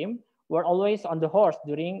to him, were always on the horse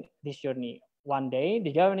during this journey. One day,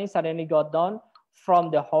 the Javanese suddenly got down from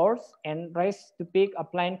the horse and raced to pick a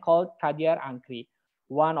plant called Kadiar Angkri.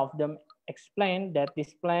 One of them explained that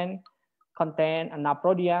this plant contained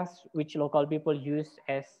naprodias, which local people use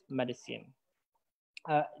as medicine.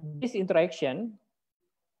 This interaction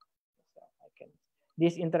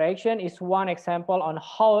is one example on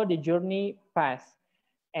how the journey passed.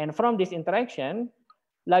 And from this interaction,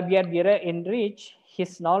 La Billardière enriched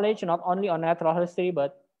his knowledge not only on natural history,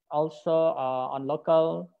 but also on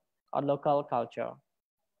local culture.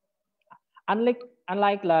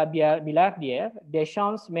 Unlike La Billardière,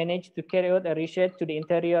 Deschamps managed to carry out a research to the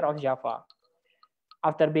interior of Java.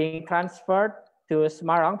 After being transferred to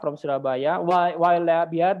Semarang from Surabaya, while La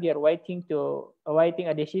Billardière waiting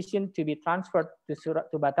a decision to be transferred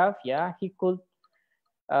to Batavia, he could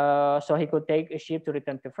take a ship to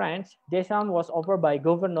return to France. Deschamps was offered by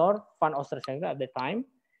Governor van Oosterschelde at the time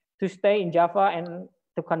to stay in Java and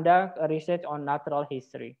to conduct a research on natural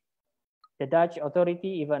history. The Dutch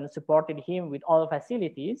authority even supported him with all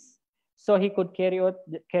facilities, so he could carry out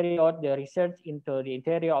the research into the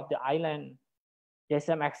interior of the island.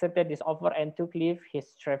 Deschamps accepted this offer and took leave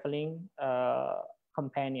his traveling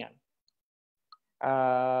companion.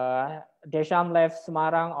 Deschamps left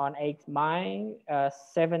Semarang on 8 May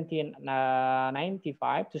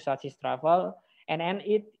 1795 to start his travel, and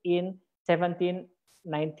ended in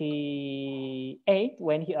 1798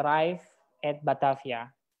 when he arrived at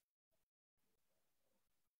Batavia.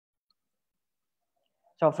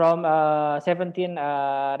 So from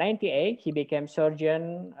 1798, he became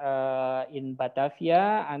surgeon in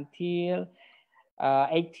Batavia until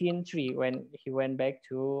 1803 when he went back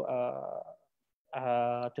to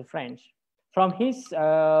France. From his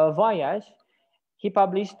voyage, he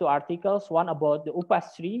published 2 articles, one about the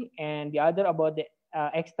upas tree and the other about the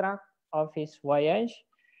extract of his voyage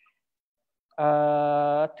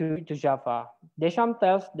to Java. Deschamps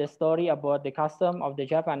tells the story about the custom of the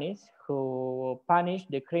Japanese who punish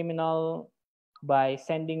the criminal by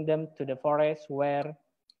sending them to the forest where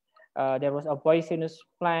there was a poisonous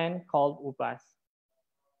plant called upas.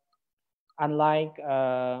 Unlike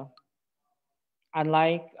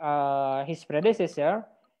his predecessor,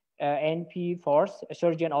 N.P. Force, a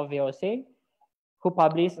surgeon of VOC, who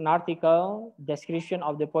published an article description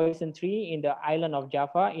of the poison tree in the island of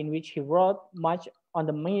Java, in which he wrote much on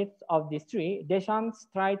the myth of this tree. Deschamps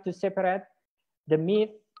tried to separate the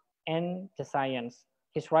myth and the science.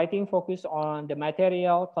 His writing focused on the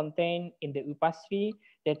material contained in the upas tree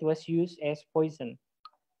that was used as poison.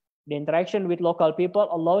 The interaction with local people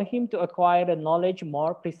allowed him to acquire the knowledge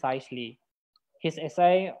more precisely. His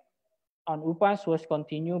essay on Upas was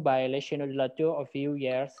continued by Leciono de Lato a few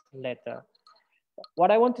years later.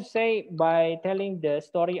 What I want to say by telling the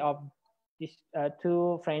story of these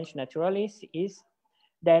two French naturalists is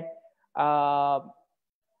that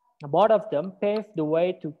both of them paved the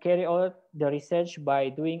way to carry out the research by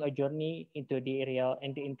doing a journey into the area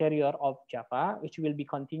in the interior of Java, which will be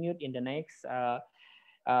continued in the next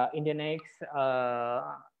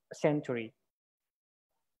century.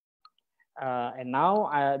 And now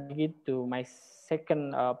I begin to my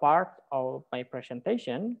second part of my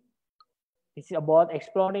presentation. This is about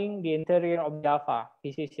exploring the interior of Java,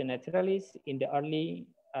 physician naturalists in the early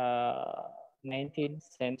 19th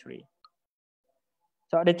century.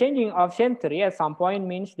 So the changing of century at some point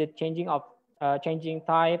means the changing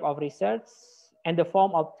type of research and the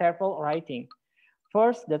form of travel writing.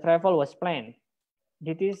 First, the travel was planned.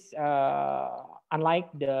 This is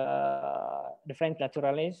unlike the French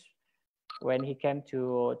naturalist when he came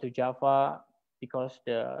to Java because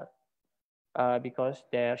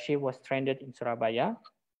their ship was stranded in Surabaya.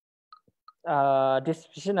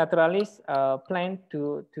 This naturalist planned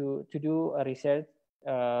to do a research,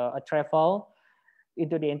 a travel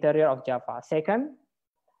into the interior of Java. Second,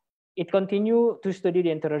 it continued to study the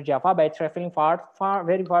interior of Java by traveling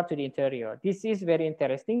very far to the interior. This is very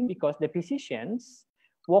interesting because the physicians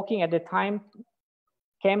working at the time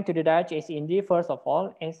came to the Dutch East Indies, first of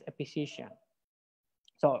all, as a physician.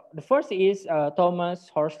 So the first is Thomas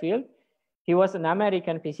Horsfield. He was an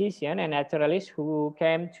American physician and naturalist who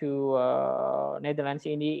came to Netherlands,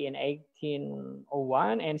 India in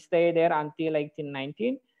 1801 and stayed there until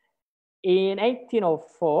 1819. In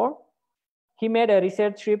 1804, he made a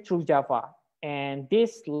research trip through Java, and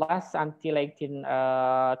this lasts until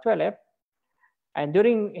 1812. And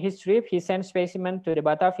during his trip, he sent specimens to the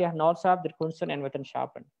Batavia, Noordshap, Driekunsten, and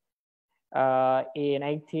Wetenschappen. In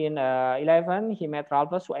 1811, he met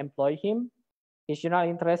Ralphus, who employed him. His general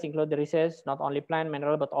interests include the research, not only plant,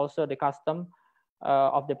 mineral, but also the custom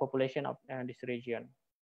of the population of this region.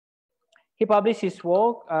 He published his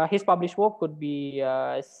work. His published work could be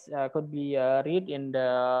read in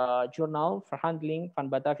the journal Verhandeling van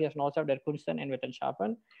Batavia's Noordshap, Driekunsten, and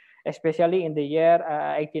Wetenschappen, especially in the year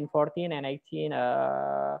 1814 and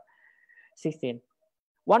 1816.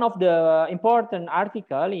 One of the important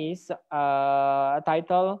articles is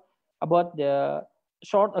titled about the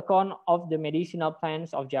short account of the medicinal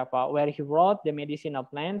plants of Java, where he wrote the medicinal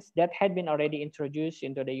plants that had been already introduced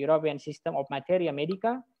into the European system of materia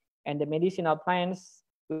medica and the medicinal plants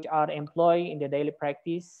which are employed in the daily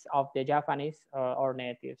practice of the Javanese or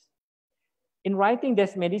natives. In writing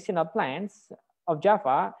these medicinal plants of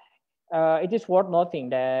Java, it is worth noting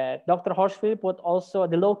that Dr. Horsfield put also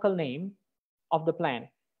the local name of the plant.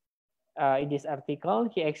 In this article,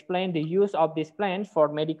 he explained the use of this plant for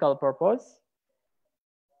medical purpose.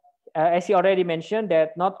 As he already mentioned,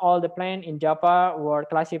 that not all the plants in Java were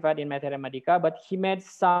classified in materia medica, but he made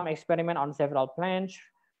some experiment on several plants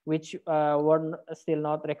which were still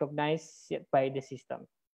not recognized by the system,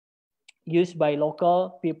 used by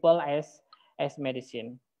local people as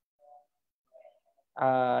medicine.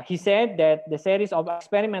 He said that the series of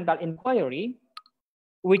experimental inquiry,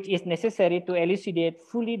 which is necessary to elucidate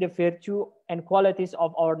fully the virtue and qualities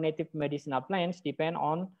of our native medicinal plants, depend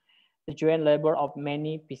on the joint labor of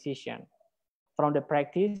many physicians. From the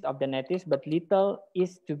practice of the natives, but little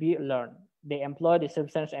is to be learned. They employ the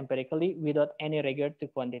substance empirically without any regard to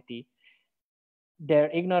quantity. Their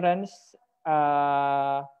ignorance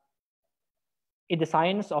in the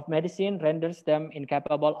science of medicine renders them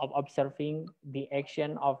incapable of observing the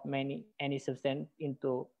action of any substance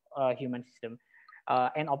into a human system.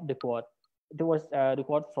 End of the quote. It was the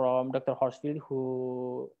quote from Dr. Horsfield,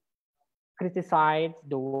 who criticized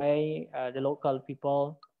the way the local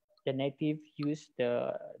people, the native, use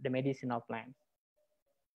the medicinal plants.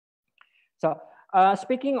 So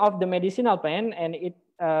speaking of the medicinal plant, and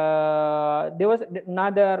there was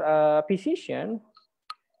another physician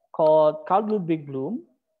called Carl Ludwig Bloom,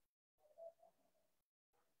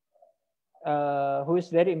 who is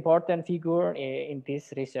a very important figure in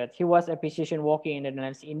this research. He was a physician working in the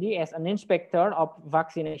Netherlands, India, as an inspector of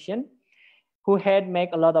vaccination, who had made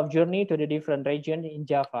a lot of journey to the different regions in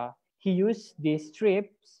Java. He used these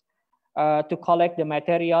trips to collect the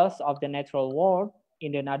materials of the natural world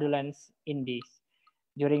in the Netherlands, Indies.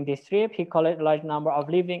 During this trip, he collected a large number of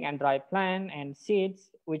living and dry plants and seeds,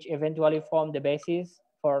 which eventually formed the basis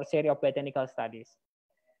for a series of botanical studies.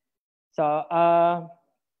 So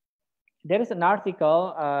there is an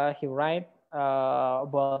article he writes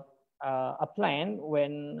about a plant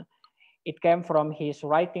when It came from his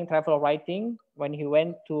writing, travel writing, when he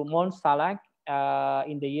went to Mount Salak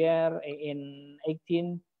in the year in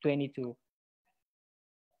 1822.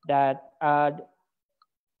 That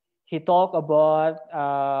he talked about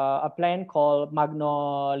a plant called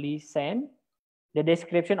magnolicen. The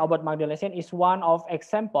description about magnolicen is one of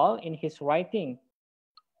example in his writing.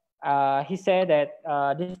 He said that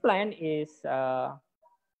this plant is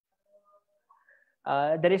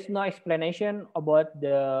there is no explanation about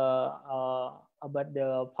the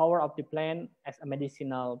power of the plant as a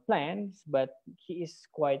medicinal plant, but he is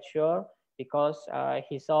quite sure because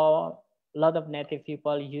he saw a lot of native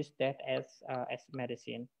people use that as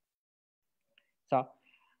medicine. So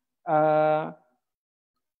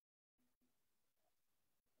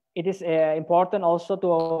it is important also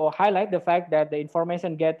to highlight the fact that the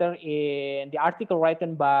information gathered in the article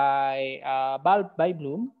written by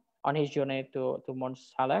Bloom on his journey to Mount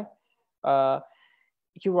Salak,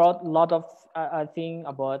 he wrote a lot of thing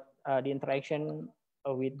about the interaction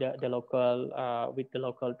with the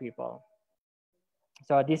local people.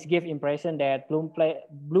 So this gives impression that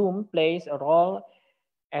Bloom plays a role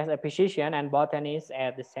as a physician and botanist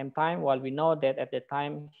at the same time, while we know that at the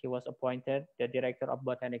time he was appointed the director of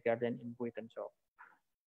Botanic Garden in Buitenzorg.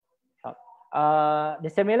 So, the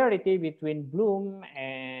similarity between Bloom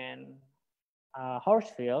and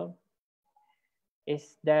Horsfield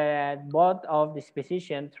is that both of these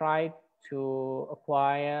physicians tried to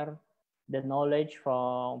acquire the knowledge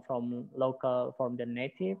from the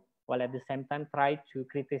native, while at the same time tried to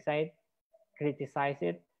criticize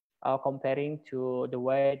it, comparing to the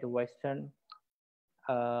way the Western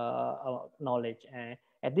knowledge.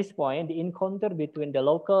 At this point, the encounter between the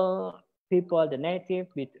local people, the native,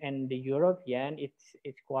 and the European,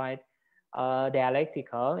 it's quite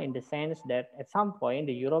dialectical in the sense that at some point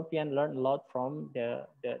the European learned a lot from the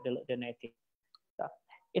native. So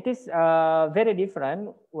it is very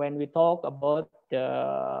different when we talk about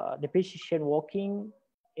the physician working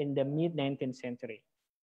in the mid-19th century.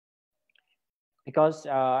 Because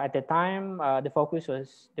at the time, the focus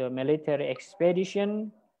was the military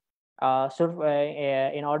expedition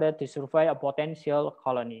in order to survey a potential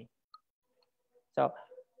colony. So,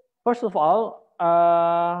 first of all,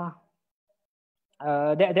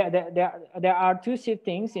 there are two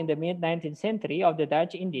shiftings in the mid-19th century of the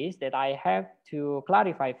Dutch Indies that I have to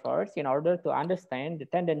clarify first in order to understand the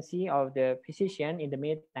tendency of the physician in the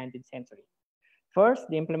mid-19th century. First,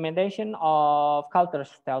 the implementation of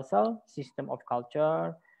Kulturstelsel, system of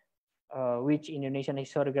culture, which in Indonesian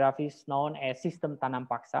historiography is known as Sistem Tanam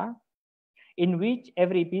Paksa, in which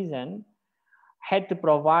every peasant had to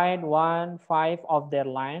provide 1/5 of their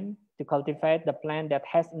land to cultivate the plant that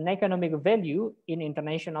has an economic value in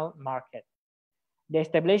international market. The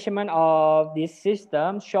establishment of this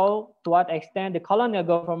system showed to what extent the colonial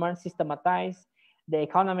government systematized the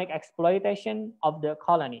economic exploitation of the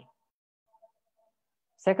colony.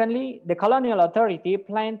 Secondly, the colonial authority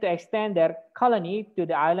planned to extend their colony to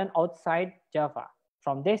the island outside Java.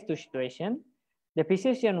 From this situation, the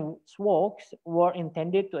physician's works were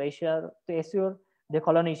intended to assure the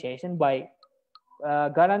colonization by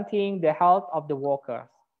guaranteeing the health of the workers.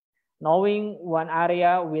 Knowing one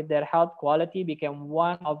area with their health quality became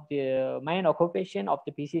one of the main occupations of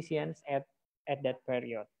the physicians at that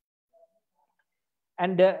period.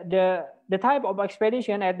 And the type of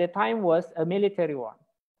expedition at the time was a military one.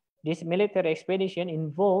 This military expedition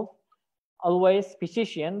involved always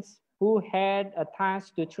physicians who had a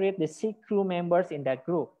task to treat the sick crew members in that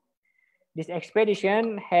group. This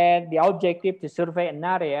expedition had the objective to survey an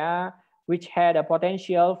area which had a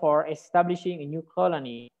potential for establishing a new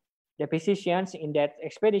colony. The physicians in that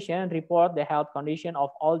expedition report the health condition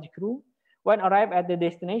of all the crew. When arrived at the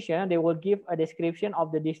destination, they will give a description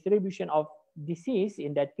of the distribution of disease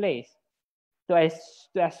in that place. To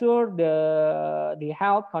assure the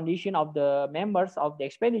health condition of the members of the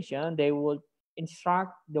expedition, they would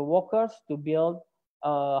instruct the workers to build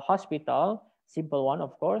a hospital, simple one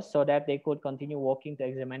of course, so that they could continue working to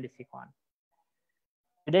examine the sick one.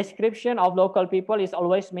 The description of local people is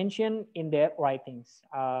always mentioned in their writings.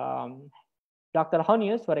 Dr.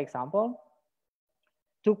 Honius, for example,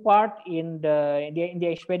 took part in the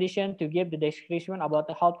expedition to give the description about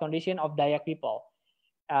the health condition of Dayak people.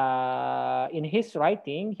 In his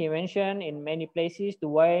writing, he mentioned in many places the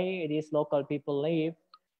way these local people live,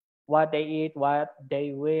 what they eat, what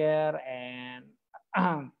they wear, and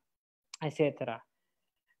etc.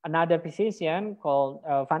 Another physician called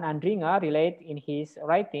Van Andringa relates in his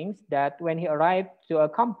writings that when he arrived to a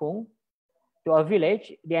kampung, to a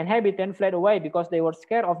village, the inhabitants fled away because they were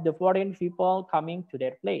scared of the foreign people coming to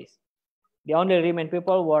their place. The only remaining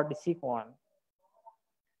people were the sick one.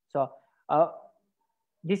 So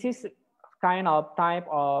This is kind of type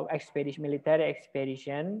of expedition, military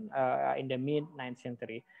expedition in the mid-9th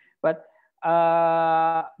century. But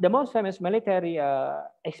the most famous military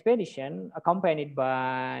expedition accompanied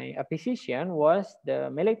by a physician was the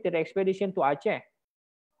military expedition to Aceh.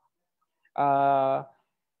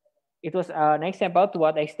 It was an example to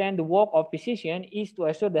what extent the work of physician is to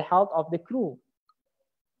assure the health of the crew.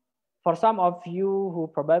 For some of you who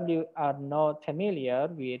probably are not familiar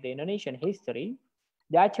with the Indonesian history,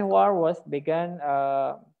 the Aceh War was began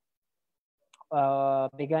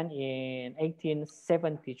in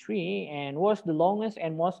 1873 and was the longest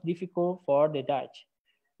and most difficult for the Dutch.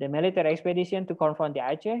 The military expedition to confront the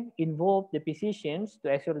Aceh involved the physicians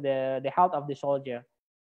to assure the health of the soldier.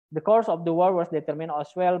 The course of the war was determined as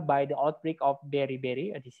well by the outbreak of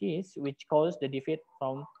beriberi, a disease which caused the defeat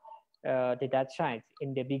from the Dutch side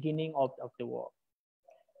in the beginning of the war.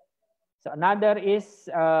 So another is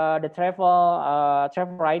the travel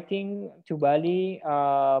writing to Bali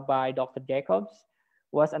by Dr. Jacobs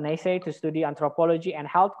was an essay to study anthropology and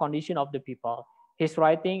health condition of the people. His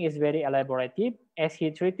writing is very elaborative as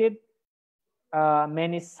he treated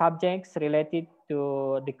many subjects related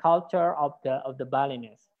to the culture of the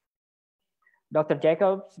Balinese. Dr.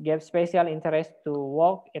 Jacobs gave special interest to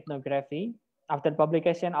work ethnography. After the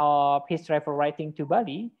publication of his travel writing to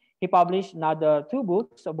Bali, he published another 2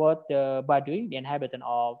 books about the Baduy, the inhabitant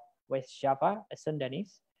of West Java,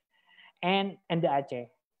 Sundanese, and the Aceh.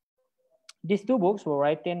 These 2 books were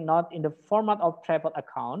written not in the format of travel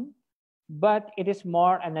account, but it is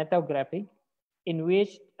more an ethnographic, in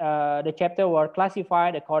which the chapters were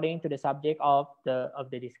classified according to the subject of the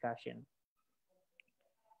discussion.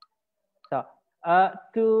 So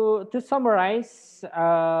to summarize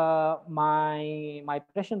my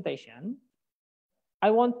presentation, I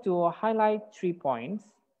want to highlight 3 points.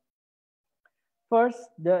 First,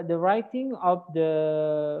 the writing of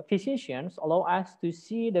the physicians allow us to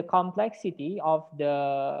see the complexity of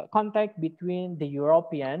the contact between the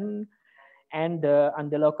European and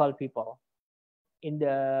the local people. In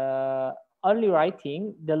the early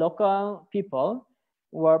writing, the local people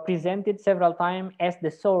were presented several times as the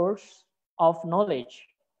source of knowledge.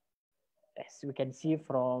 As we can see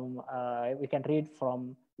from, we can read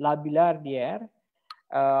from La Billardière,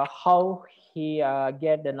 how he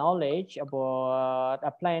get the knowledge about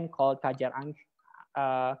a plant called Kajar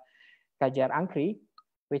Angkri,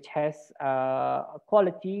 which has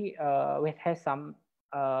quality, which has some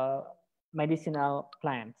medicinal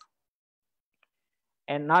plants.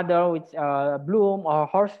 Another with Bloom or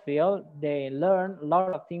Horsfield, they learn a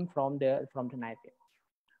lot of things from the native.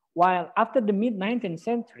 While after the mid-19th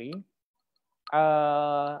century,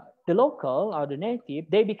 the local or the native,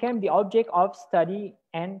 they became the object of study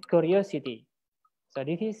and curiosity. So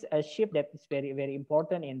this is a shift that is very, very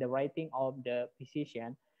important in the writing of the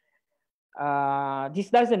physician. This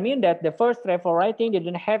doesn't mean that the first travel writing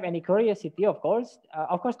didn't have any curiosity, of course.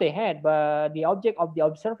 Of course they had, but the object of the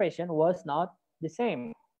observation was not the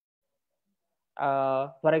same.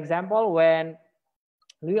 For example, when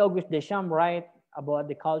Louis-Auguste Deschamps write about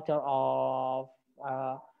the culture of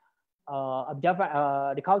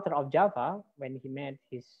Java, the culture of Java, when he made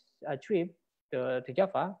his trip to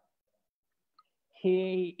Java,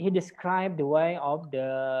 he described the way of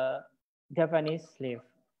the Javanese live,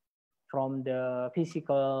 from the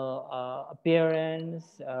physical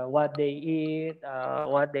appearance, what they eat,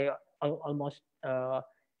 what they almost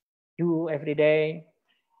do every day.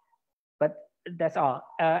 But that's all.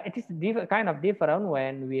 It is kind of different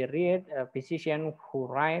when we read a physician who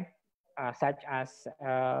write, such as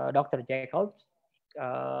Dr. Jacobs.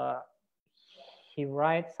 He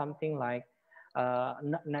writes something like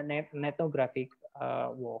ethnographic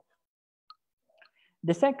work.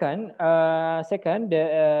 The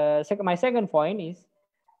my second point is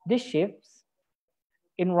this shifts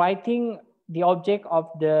in writing the object of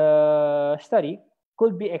the study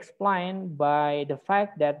could be explained by the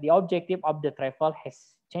fact that the objective of the travel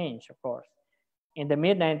has changed, of course. In the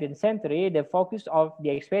mid-19th century, the focus of the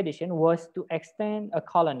expedition was to extend a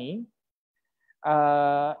colony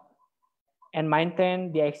and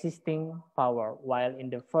maintain the existing power, while in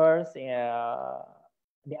the first,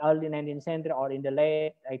 the early 19th century or in the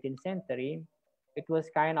late 18th century, it was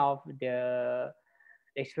kind of the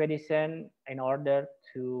expedition in order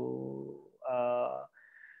to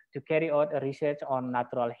carry out a research on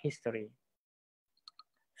natural history.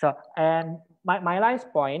 So, and my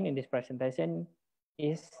last point in this presentation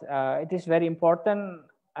is it is very important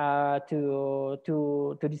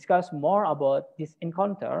to discuss more about this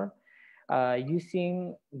encounter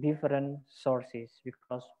using different sources,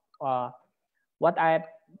 because what I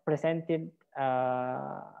presented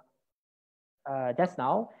just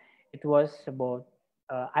now, it was about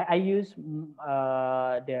I use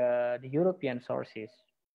the European sources,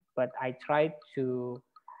 but I tried to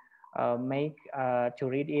make to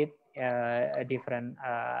read it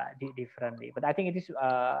differently. But I think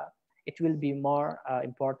it will be more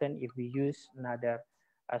important if we use another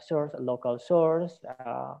source, a local source,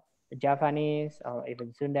 Japanese or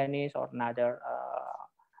even Sundanese or another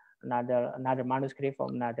manuscript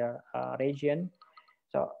from another region.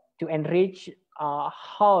 So to enrich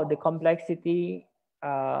how the complexity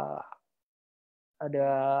of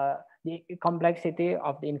the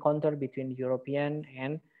encounter between European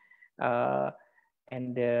and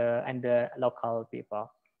the local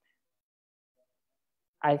people.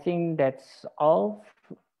 I think that's all.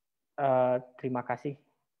 Terima kasih.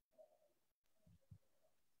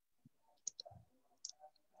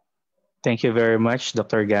 Thank you very much,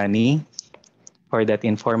 Dr. Gani, for that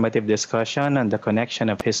informative discussion on the connection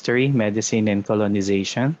of history, medicine, and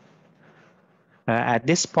colonization. At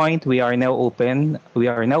this point, we are now opening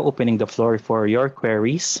the floor for your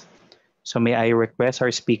queries. So may I request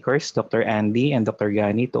our speakers, Dr. Andy and Dr.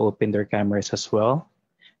 Gani, to open their cameras as well,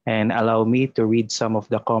 and allow me to read some of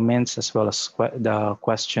the comments as well as the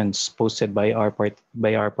questions posted by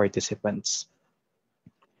our participants.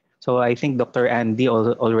 So I think Dr. Andy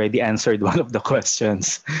already answered one of the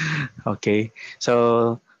questions. Okay,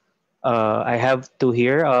 so I have to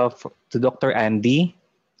hear to Dr. Andy.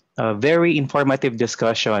 A very informative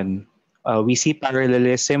discussion. We see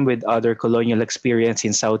parallelism with other colonial experience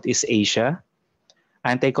in Southeast Asia.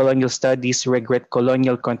 Anti-colonial studies regret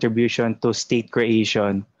colonial contribution to state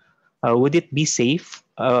creation. Would it be safe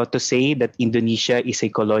to say that Indonesia is a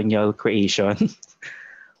colonial creation?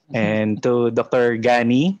 And to Dr.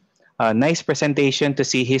 Gani, nice presentation to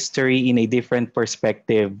see history in a different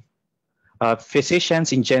perspective.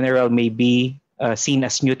 Physicians in general may be seen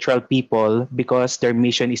as neutral people because their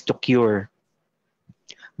mission is to cure.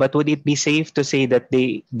 But would it be safe to say that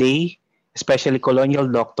they, especially colonial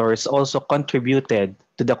doctors, also contributed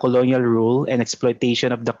to the colonial rule and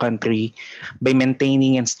exploitation of the country by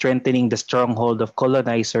maintaining and strengthening the stronghold of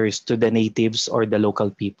colonizers to the natives or the local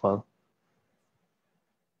people?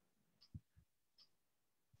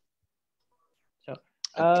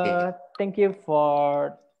 So, thank you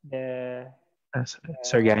for the...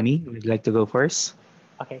 Sir Gani, would you like to go first?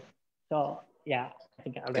 Okay, so yeah, I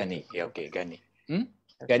think Gani, yeah, okay, Gani.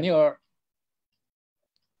 Gani or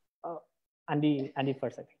Andy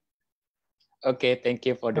first. Okay, thank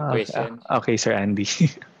you for the question. Okay, Sir Andy.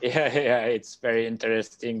 yeah, it's very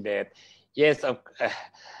interesting that yes,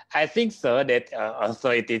 I think so that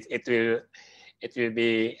also it will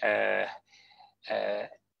be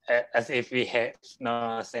as if we have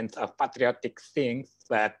no sense of patriotic things,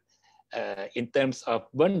 but in terms of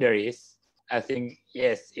boundaries, I think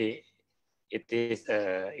yes, it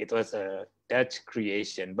was a Dutch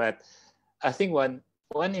creation. But I think one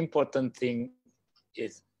important thing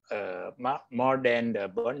is more than the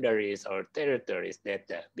boundaries or territories,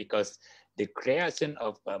 that because the creation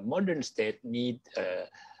of a modern state need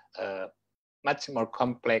much more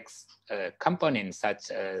complex components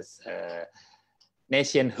such as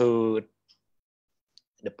nationhood,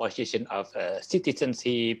 the position of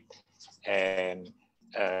citizenship, and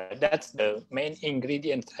that's the main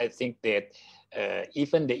ingredients. I think that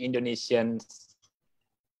even the Indonesians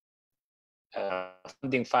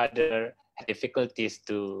founding father had difficulties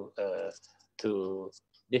to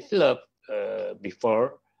develop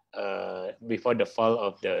before the fall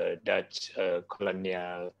of the Dutch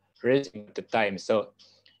colonial regime at the time. So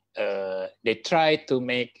they tried to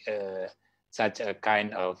make such a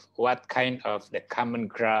kind of the common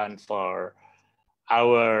ground for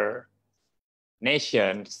our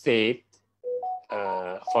nation state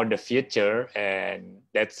for the future, and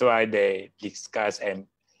that's why they discuss and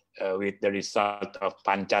with the result of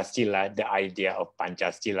Pancasila, the idea of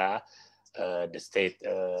Pancasila, the state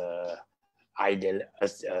ideal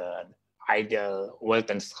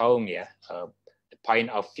Weltanschauung, the point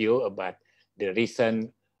of view about the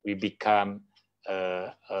reason we become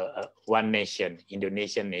one nation,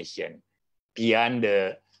 Indonesian nation, beyond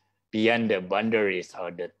the boundaries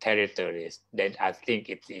or the territories. Then I think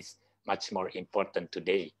it is much more important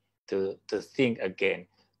today to think again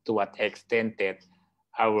to what extent that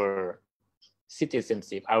our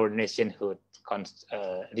citizenship, our nationhood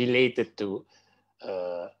related to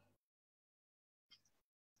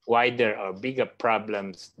wider or bigger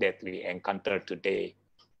problems that we encounter today.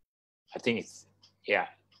 I think it's,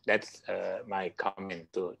 that's my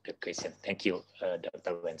comment to the question. Thank you,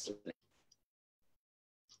 Dr. Wensley.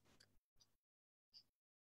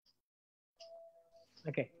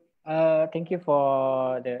 Okay, Thank you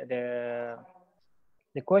for the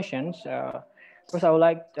questions. First, I would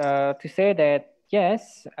like to say that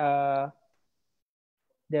yes,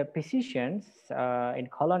 the positions in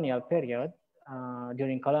colonial period,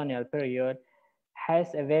 during colonial period,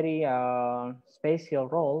 has a very special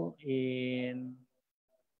role in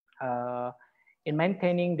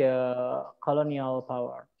maintaining the colonial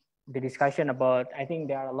power. The discussion about, I think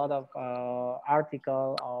there are a lot of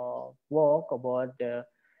article or work uh,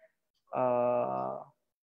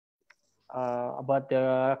 about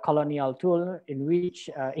the colonial tool in which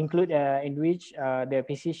the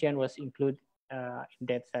position was included in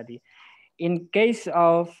that study. In case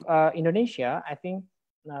of Indonesia, I think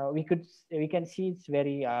we can see it's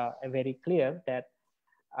very clear that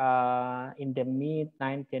in the mid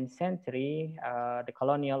 19th century, the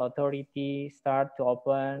colonial authority start to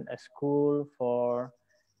open a school for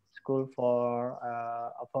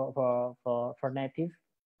native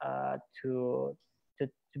to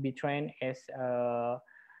be trained as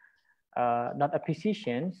not a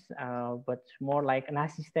physicians, but more like an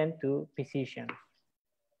assistant to physician.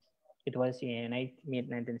 It was in mid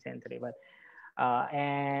 19th century, but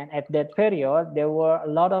and at that period, there were a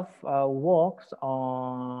lot of works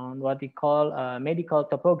on what we call medical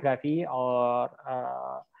topography or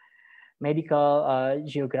medical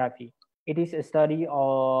geography. It is a study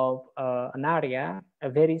of an area, a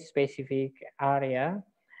very specific area,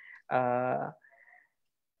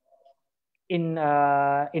 in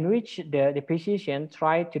which the physician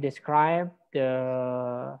tried to describe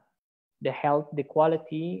the health, the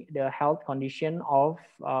quality, the health condition of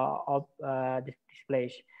this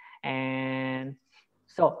place. And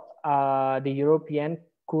so the European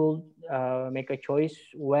could make a choice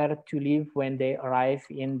where to live when they arrive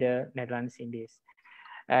in the Netherlands Indies.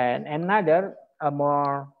 And another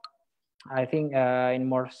more, I think in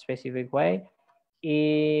more specific way,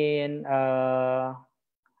 in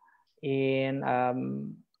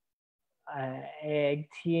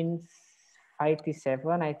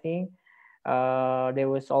 1857, I think, there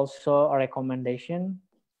was also a recommendation,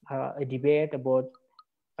 a debate about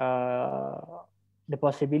the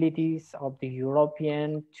possibilities of the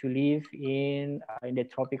European to live in the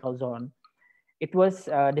tropical zone. It was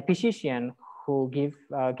the physician who gave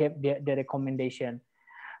the recommendation.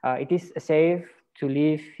 It is safe to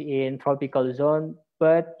live in tropical zone,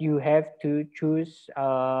 but you have to choose.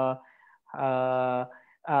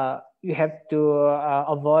 You have to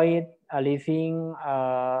avoid living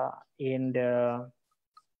in the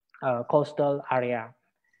coastal area,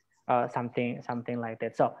 something like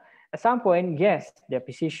that. So at some point, yes, the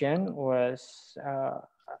physician was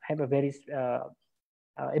have a very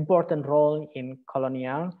important role in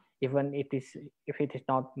colonial, even if it is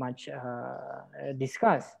not much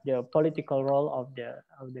discussed, the political role of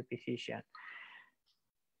the physician.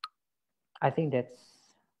 I think that's.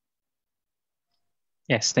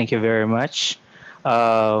 Yes, thank you very much.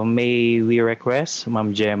 May we request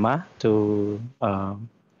Ma'am Gemma to,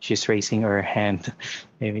 she's raising her hand.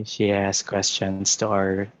 Maybe she has questions to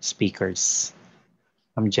our speakers.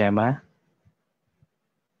 Ma'am Gemma.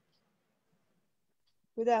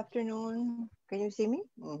 Good afternoon. Can you see me?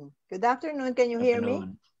 Good afternoon. Can you hear me?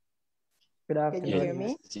 Good afternoon. Can you hear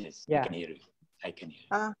me? Yes, yeah. I can hear you. I can hear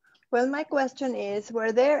you. Well, my question is,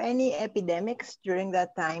 were there any epidemics during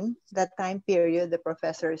that time period the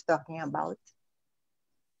professor is talking about?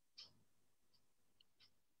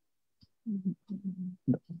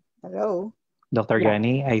 Hello? Dr.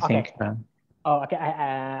 Gani, I think. Oh, okay.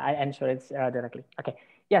 I answer it directly. Okay.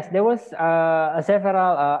 Yes, there was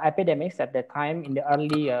several epidemics at that time in the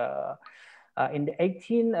early in the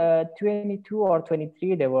 1822 or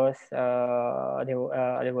 23. There was an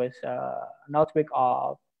outbreak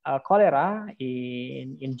of cholera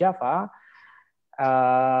in Java.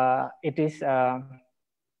 It is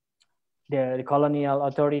the colonial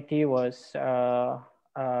authority was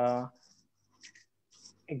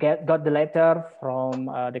got the letter from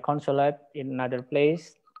the consulate in another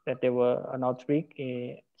place that there were an outbreak,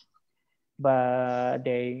 but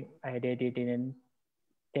they didn't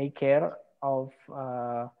take care of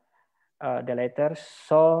the letter,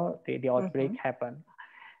 so the outbreak happened.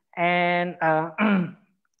 And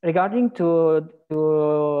regarding to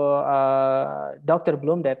Dr.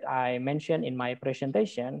 Bloom that I mentioned in my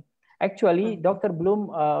presentation, actually Dr. Bloom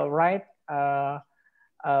write a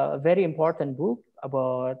very important book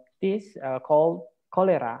about this called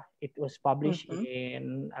Cholera. It was published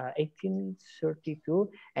in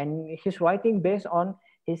 1832, and he's writing based on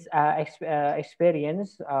his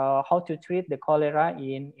experience how to treat the cholera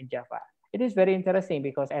in Java. It is very interesting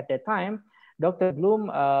because at that time, Dr.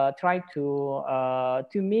 Bloom tried to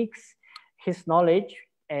mix his knowledge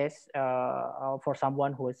as for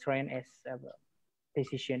someone who was trained as a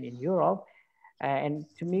physician in Europe, and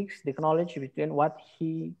to mix the knowledge between what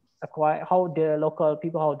he acquired, how the local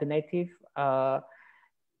people, how the native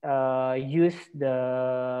use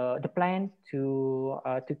the plant to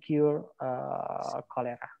cure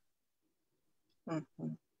cholera.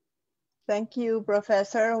 Mm-hmm. Thank you,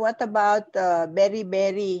 Professor. What about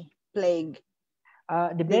beriberi plague?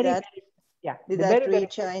 The Did that, yeah, did the that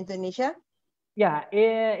reach Indonesia? Yeah,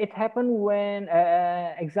 it happened when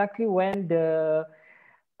exactly when the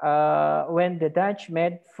Dutch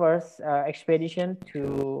made first expedition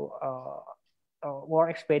to war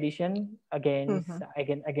expedition against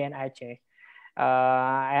again Aceh.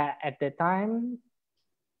 At the time,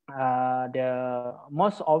 the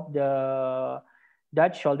most of the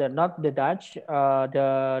Dutch soldier, not the Dutch,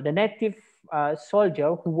 the native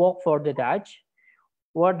soldier who worked for the Dutch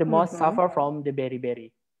were the most suffer from the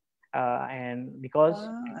beriberi. And because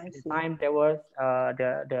at the time there was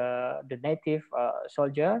the native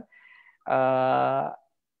soldier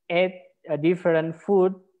ate a different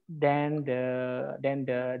food than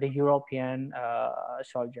the European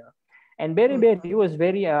soldier, and beriberi was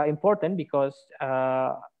very important because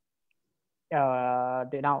the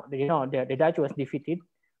Dutch was defeated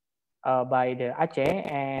by the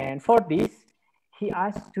Aceh, and for this he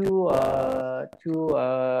asked to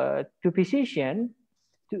physician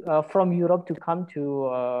from Europe to come to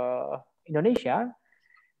Indonesia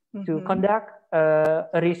to conduct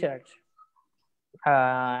a research.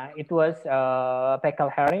 It was Peckel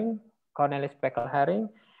Haring, Cornelis Peckel Haring,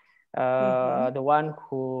 the one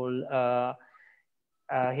who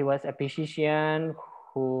he was a physician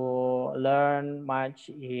who learned much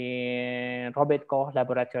in Robert Koch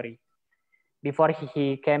laboratory before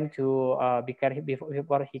he came to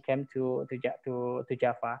before he came to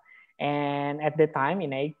Java. And at the time, in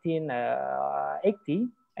 1880,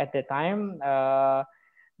 at the time,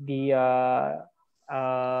 the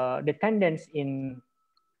tendency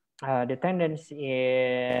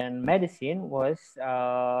in medicine was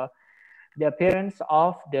the appearance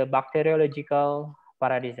of the bacteriological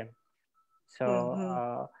paradigm.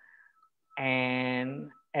 So, and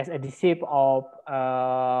as a disciple of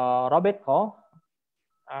Robert Koch,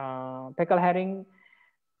 Peckel Haring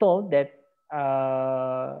told that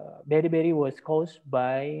beriberi was caused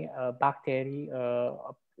by a bacteria,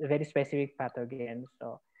 a very specific pathogen.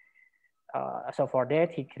 So for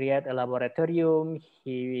that, he created a laboratorium.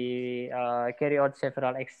 He carried out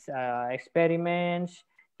several experiments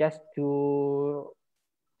just to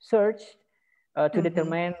search to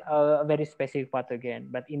determine a very specific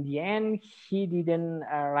pathogen. But in the end, he didn't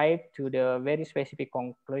arrive to the very specific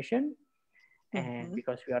conclusion. And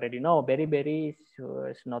because we already know beriberi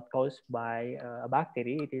is not caused by a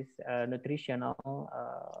bacteria, it is nutritional.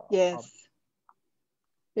 Yes.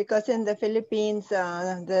 Because in the Philippines,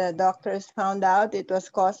 the doctors found out it was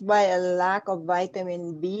caused by a lack of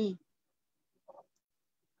vitamin B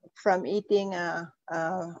from eating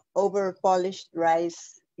over polished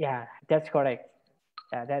rice. Yeah, that's correct.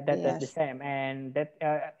 That's the same. And that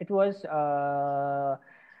it was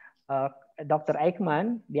Dr.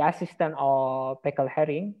 Eichmann, the assistant of Peckel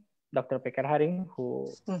Haring, Dr. Peckel Haring,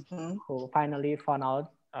 who finally found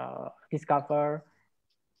out, discovered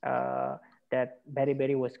that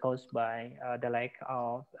beriberi was caused by the lack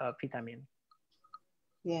of vitamin.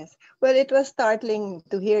 Yes. Well, it was startling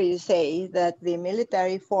to hear you say that the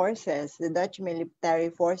military forces, the Dutch military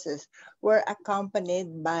forces, were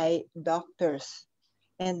accompanied by doctors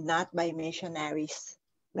and not by missionaries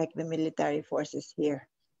like the military forces here.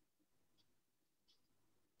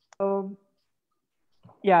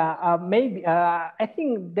 Maybe I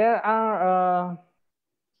think there are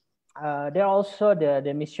also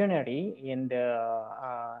the missionary in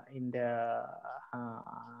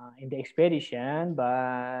the expedition,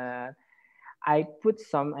 but I put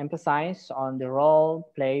some emphasis on the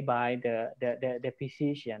role played by the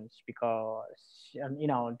physicians, because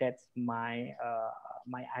that's my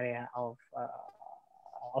my area of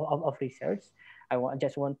research.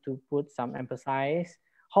 Just want to put some emphasis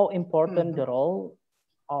how important the role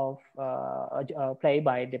of played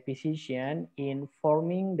by the physician in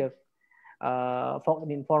forming the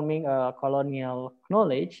colonial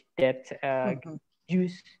knowledge that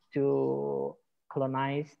used to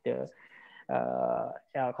colonize the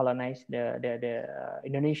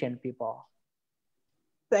Indonesian people.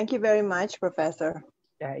 Thank you very much, Professor.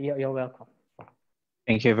 You're welcome.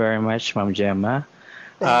 Thank you very much, Ma'am Gemma.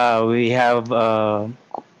 We have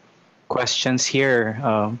questions here.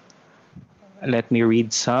 Let me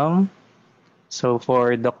read some. So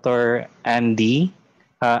for Dr. Andy,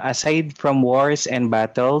 Aside from wars and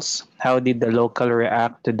battles, how did the local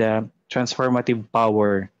react to the transformative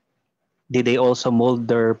power? Did they also mold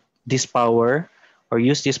this power or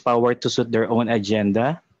use this power to suit their own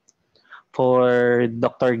agenda? For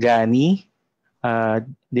Dr. Gani,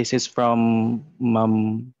 this is from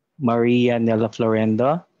Maria Nella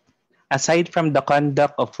Florendo. Aside from the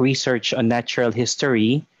conduct of research on natural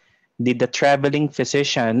history, did the traveling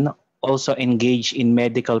physician also engage in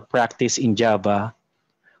medical practice in Java?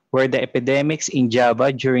 Were the epidemics in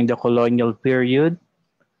Java during the colonial period?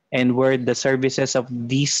 And were the services of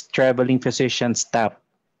these traveling physicians stopped?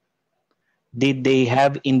 Did they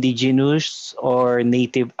have indigenous or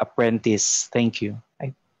native apprentice? Thank you.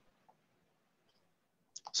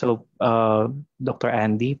 So, Dr.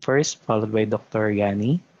 Andy first, followed by Dr.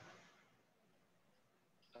 Yani.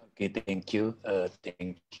 Okay, thank you.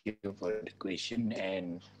 Thank you for the question.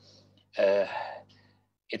 And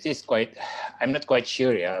it is quite, I'm not quite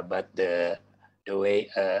sure, yeah, but the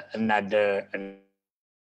way another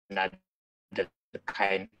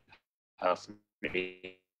kind of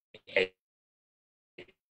reaction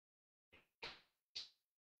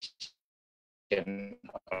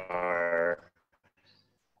or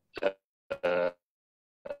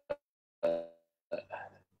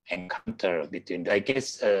encounter between, I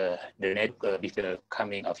guess, the with the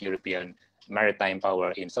coming of European maritime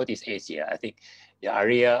power in Southeast Asia. I think the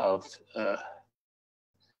area of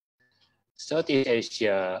Southeast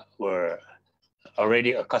Asia were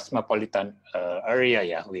already a cosmopolitan area,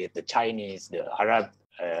 yeah, with the Chinese, the Arab,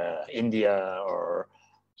 India, or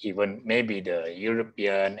even maybe the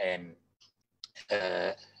European,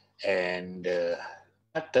 and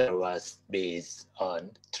matter was based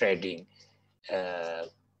on trading,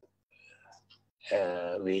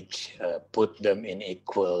 which put them in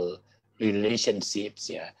equal relationships,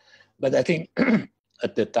 yeah. But I think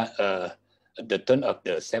at the turn of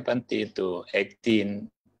the 17th to 18th,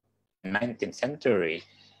 19th century,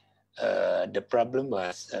 the problem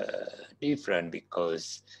was different,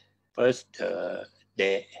 because first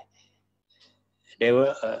there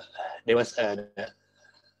was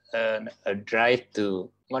a drive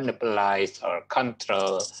to monopolize or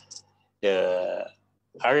control the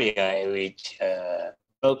area which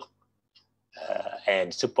broke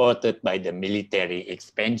and supported by the military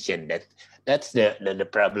expansion. That's the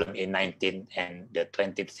problem in 19th and the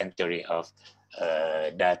 20th century of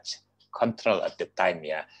Dutch control at the time.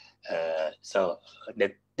 Yeah, so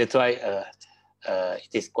that's why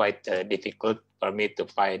it is quite difficult for me to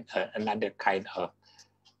find another kind of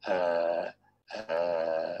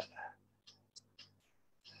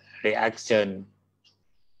reaction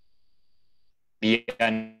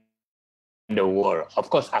beyond the war. Of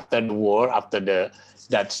course, after the war, after the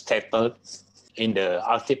Dutch settled in the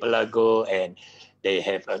Archipelago, and they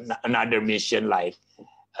have another mission like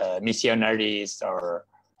missionaries or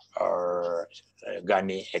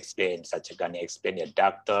Ghani explained, such a Ghani explained, a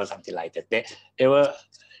doctor, something like that. They were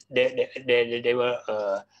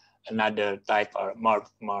another type or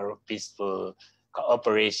more peaceful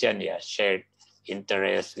cooperation, yeah, shared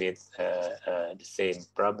interest with the same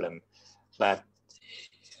problem. But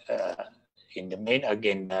in the main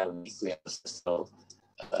agenda, we also saw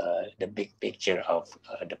the big picture of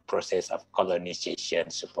the process of colonization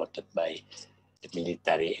supported by the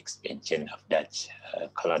military expansion of Dutch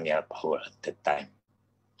colonial power at the time.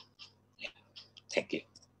 Yeah. Thank you.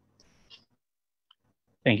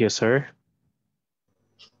 Thank you, sir.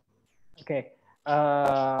 Okay.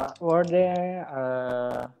 Were there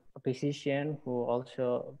a physician who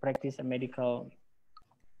also practiced a medical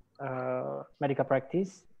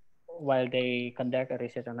practice while they conduct a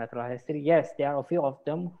research on natural history? Yes, there are a few of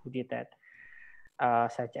them who did that,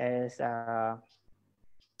 such as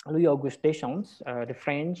Louis Auguste Deschamps, the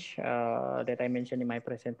French that I mentioned in my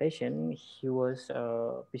presentation. He was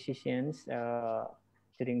a physician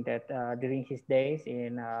during his days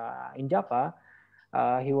in Java.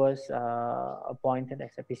 He was appointed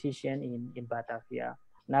as a physician in Batavia.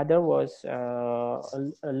 Another was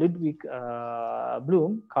Ludwig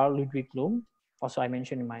Bloom, Carl Ludwig Bloom. Also, I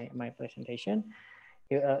mentioned in my presentation.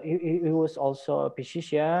 He was also a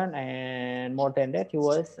physician, and more than that, he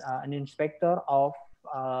was an inspector of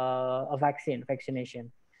a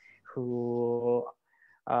vaccination, who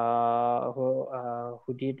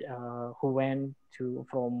went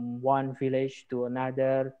from one village to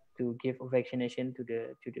another to give vaccination to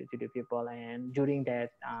the people. And during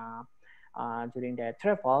that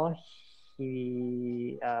travel,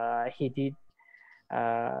 he did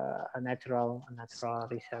a natural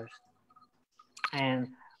research. And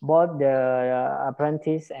both the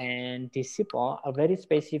apprentice and disciple, a very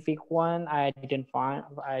specific one, I didn't find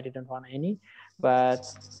any, But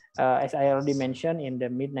as I already mentioned, in the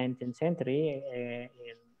mid-19th century,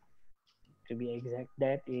 to be exact,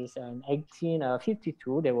 that is in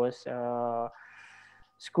 1852, there was a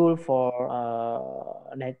school for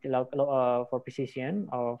physician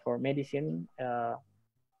or for medicine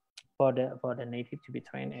for the native to be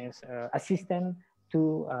trained as assistant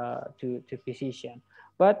to physician.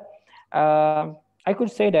 But I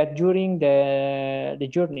could say that during the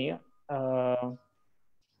journey,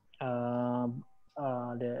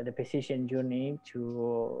 the physician journey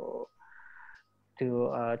to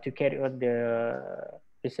carry out the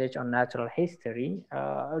research on natural history,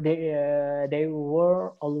 they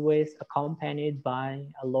were always accompanied by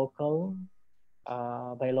a local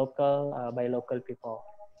people.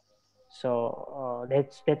 So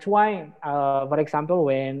that's why, for example,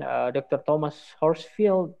 when Dr. Thomas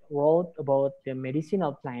Horsfield wrote about the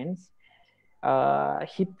medicinal plants,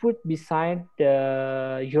 he put beside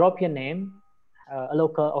the European name a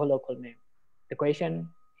local name. The question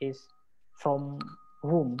is, from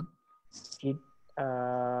whom did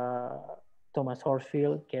Thomas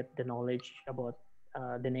Horsfield get the knowledge about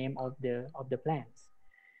the name of the plants,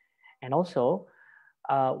 and also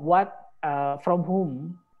from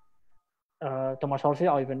whom Thomas Horsfield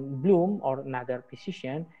or even Bloom or another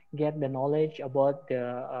physician get the knowledge about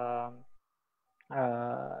the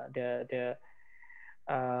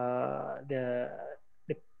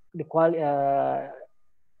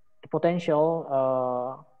potential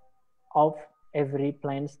of every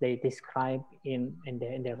plants they describe in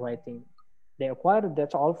their writing. They acquired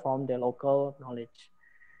that's all from the local knowledge.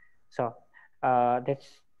 So I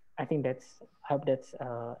think I hope that's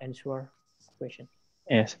answer question.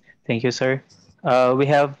 Yes, thank you, sir. We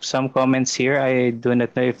have some comments here. I do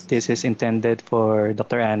not know if this is intended for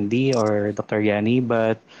Dr. Andy or Dr. Yani,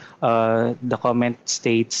 but the comment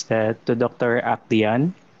states that to Dr.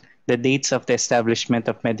 Akdian, the dates of the establishment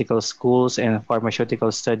of medical schools and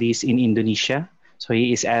pharmaceutical studies in Indonesia. So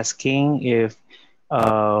he is asking if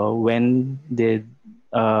when did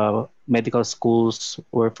medical schools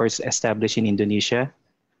were first established in Indonesia.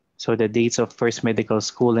 So the dates of first medical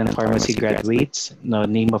school and pharmacy graduates, the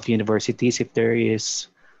name of universities, if there is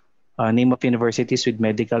a name of universities with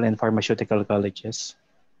medical and pharmaceutical colleges.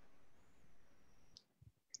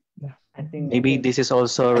 I think maybe this is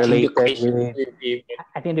also related with.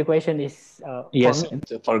 I think the question is yes,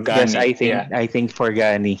 for Ghani. Yes, I think for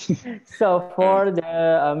Ghani. So for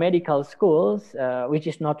the medical schools, which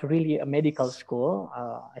is not really a medical school,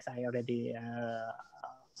 as I already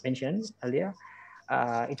mentioned earlier.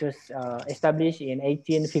 It was established in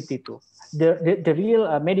 1852. The real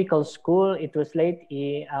medical school, it was late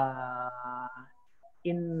in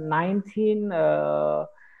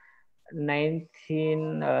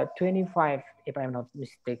 1925, if I'm not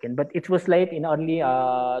mistaken. But it was late in early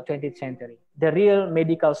 20th century. The real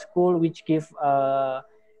medical school, which give a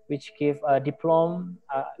diploma,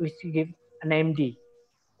 which give an MD.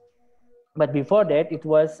 But before that, it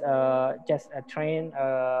was just a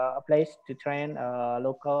place to train a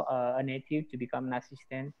native to become an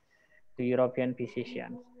assistant to European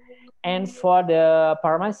physicians. And for the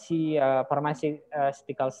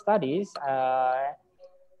pharmaceutical studies,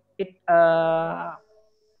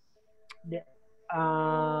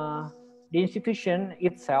 the institution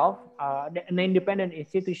itself, an independent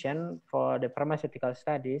institution for the pharmaceutical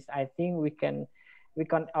studies, I think we can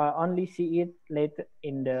only see it later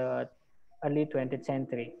in the early 20th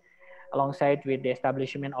century, alongside with the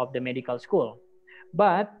establishment of the medical school.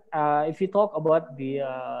 But if you talk about the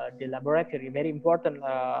laboratory, very important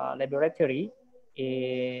laboratory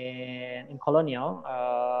in colonial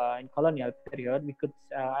period,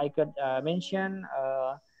 I could mention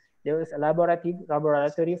there was a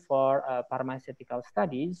laboratory for pharmaceutical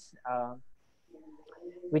studies,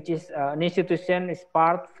 which is an institution is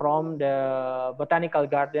part from the botanical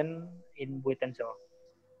garden in Buitenzo.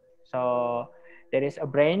 So there is a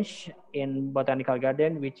branch in botanical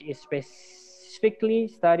garden which is specifically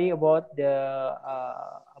study about the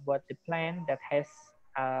plant that has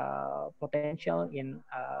potential in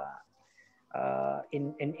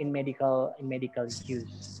medical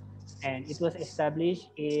use, and it was established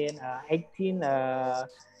in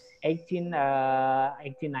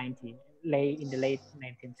 1890, in the late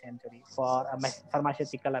 19th century, for a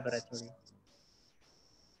pharmaceutical laboratory.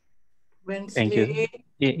 Thank you.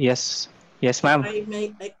 Yes, ma'am.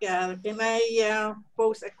 Can I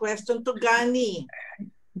pose a question to Ghani?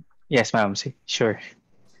 Yes, ma'am. Sure.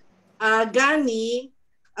 Ghani,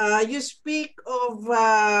 you speak of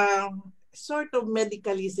sort of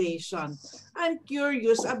medicalization. I'm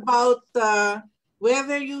curious about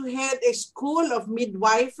whether you had a school of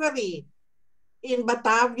midwifery in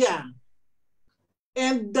Batavia.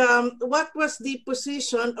 And what was the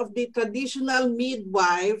position of the traditional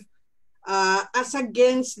midwife as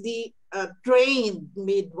against the trained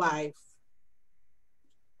midwife?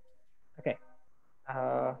 Okay.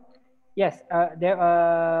 Yes,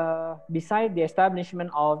 beside the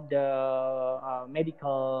establishment of the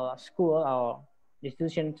medical school or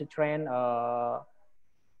institution to train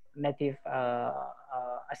native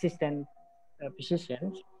assistant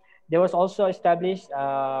physicians, there was also established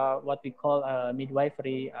what we call a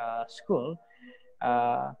midwifery school,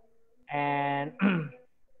 and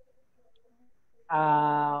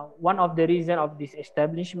one of the reasons of this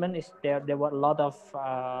establishment is there were a lot of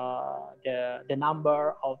the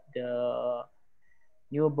number of the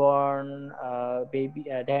newborn baby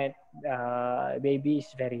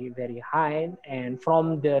is very high, and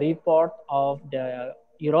from the report of the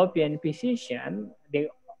European physician, they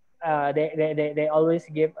always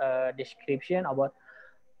give a description about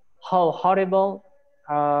how horrible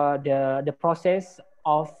the process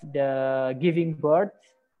of the giving birth,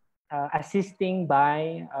 assisting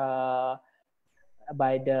by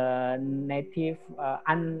the native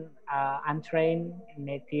untrained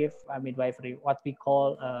native midwifery, what we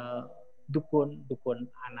call dukun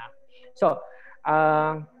anak. So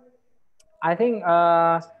I think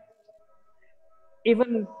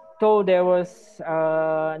even though there was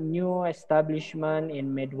a new establishment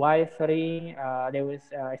in midwifery, there was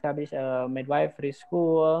established a midwifery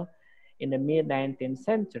school in the mid-19th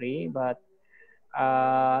century, but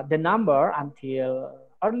the number until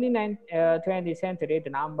early 20th century,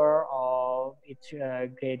 the number of its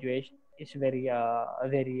graduation is very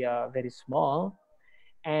small,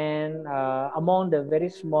 and among the very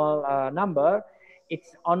small number,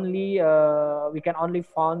 it's only we can only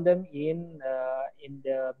find them in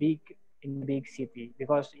the big city,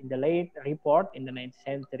 because in the late report in the 19th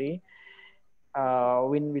century,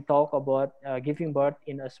 when we talk about giving birth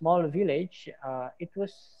in a small village, it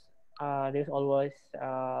was there's always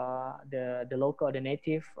the local, the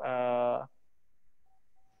native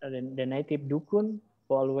dukun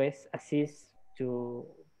who always assist to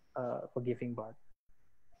for giving birth.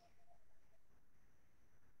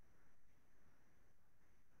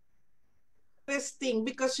 Interesting,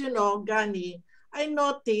 because Gani, I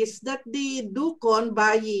noticed that the Dukon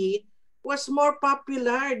Bayi was more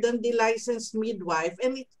popular than the licensed midwife,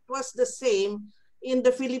 and it was the same in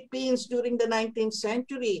the Philippines during the 19th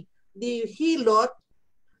century. The hilot,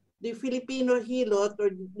 the Filipino hilot,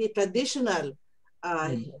 or the traditional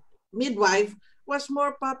midwife, was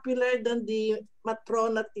more popular than the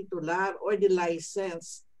matrona titular or the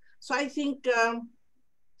license. So I think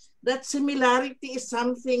that similarity is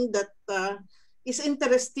something that is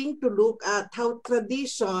interesting to look at, how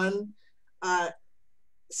tradition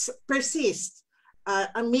persists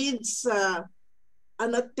amidst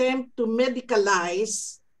an attempt to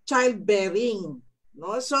medicalize childbearing.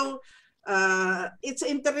 No? So it's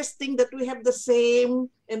interesting that we have the same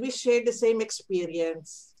and we share the same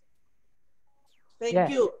experience. Thank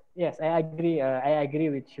you. Yes, I agree. I agree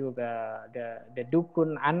with you. The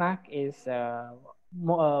dukun anak is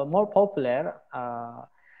more popular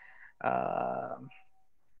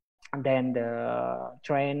than the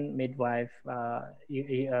trained midwife,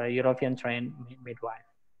 European trained midwife.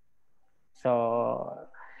 So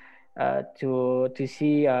to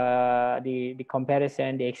see the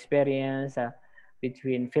comparison, the experience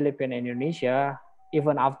between Philippines and Indonesia,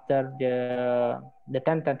 even after the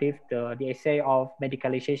tentative, the essay of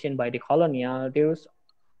medicalization by the colonial,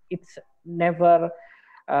 it's never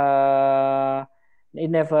it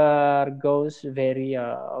never goes very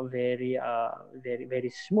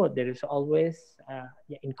smooth. There is always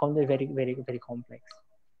encounter very complex.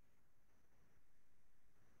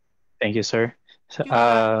 Thank you, sir. So,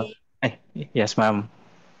 yes, ma'am.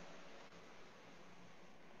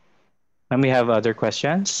 Let me have other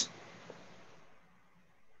questions.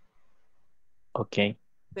 Okay.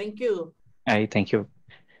 Thank you. Thank you.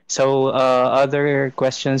 So other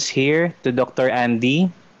questions here to Dr. Andy.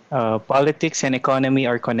 Politics and economy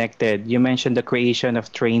are connected. You mentioned the creation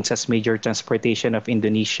of trains as major transportation of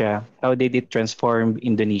Indonesia. How did it transform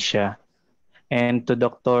Indonesia? And to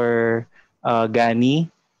Dr.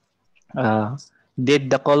 Gani, did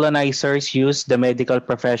the colonizers use the medical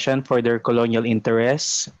profession for their colonial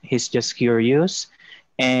interests? He's just curious.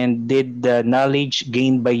 And did the knowledge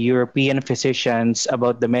gained by European physicians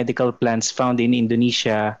about the medical plants found in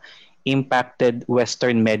Indonesia impacted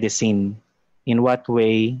Western medicine? In what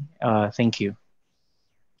way? Thank you.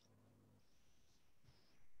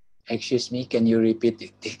 Excuse me, can you repeat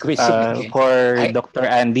the question again? For Dr.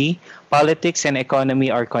 Andy, politics and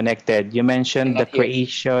economy are connected. You mentioned the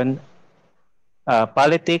creation.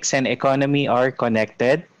 Politics and economy are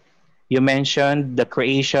connected. You mentioned the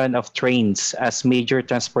creation of trains as major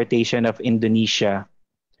transportation of Indonesia.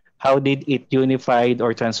 How did it unify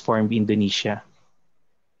or transform Indonesia?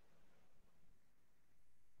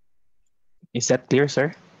 Is that clear,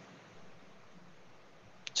 sir?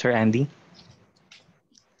 Sir Andy?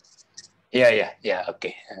 Yeah.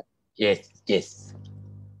 Okay. Yes.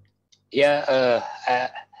 Yeah.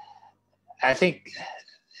 I think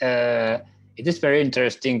it is very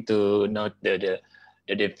interesting to note the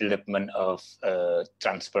development of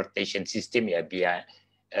transportation system.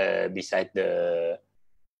 Beside the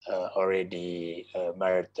already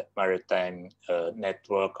maritime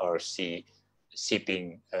network or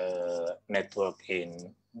shipping network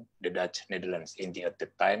in the Dutch Netherlands India at the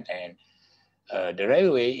time, and the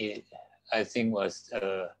railway, I think, was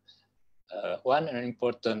one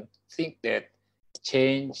important thing that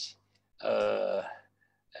changed the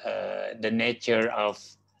nature of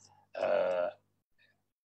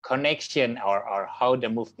connection or how the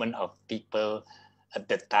movement of people at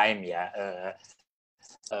the time.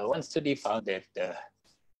 One study found that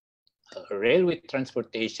railway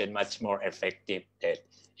transportation much more effective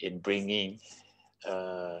in bringing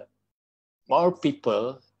more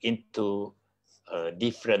people into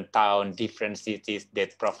different towns, different cities,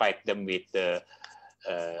 that provide them with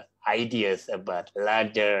ideas about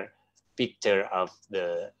larger picture of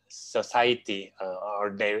the society or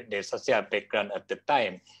their social background at the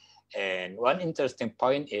time. And one interesting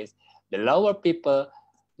point is the lower people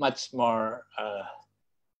much more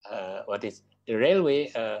the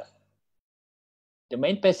railway. The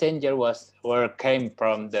main passenger came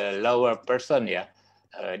from the lower person.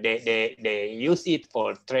 They use it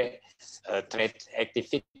for trade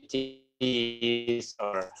activities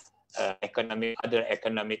or other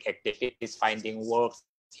economic activities, finding work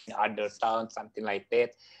in other towns, something like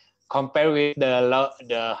that. Compared with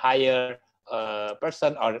the higher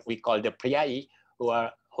person, or we call the priai,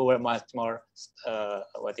 who were much more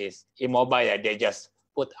immobile. They just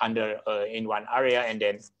put under in one area, and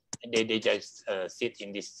then they just sit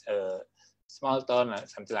in this small town or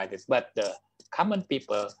something like this. But the common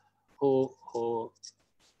people who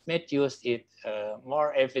made use it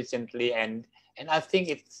more efficiently, and I think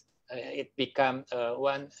it became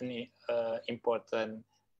one important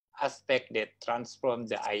aspect that transformed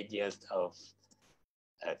the ideas of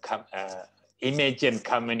imagined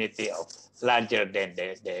community of larger than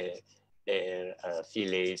their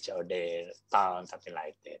village or their town, something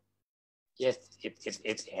like that. Yes,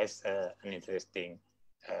 it has an interesting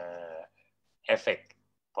effect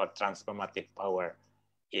for transformative power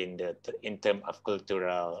in terms of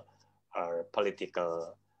cultural or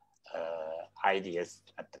political ideas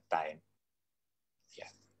at the time. Yeah.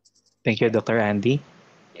 Thank you, Dr. Andy.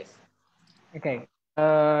 Yes. Okay.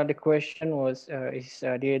 The question was,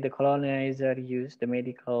 did the colonizer use the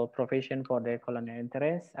medical profession for their colonial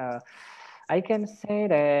interests? I can say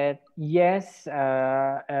that yes,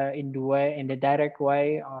 in the direct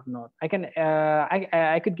way or not. I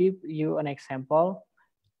could give you an example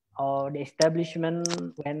of the establishment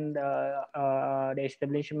the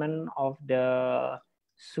establishment of the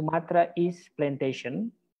Sumatra East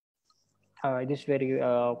plantation. It is very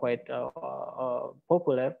quite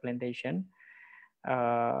popular plantation.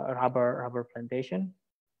 Rubber plantation.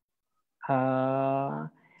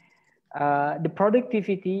 The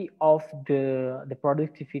productivity of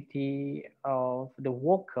the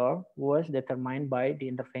worker was determined by the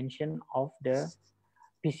intervention of the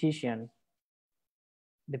physician.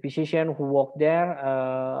 The physician who worked there,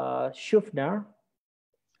 Schufner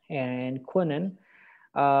and Kunen,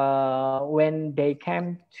 when they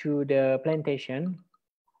came to the plantation,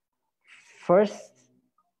 first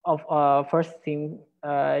thing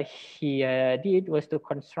he did was to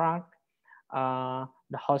construct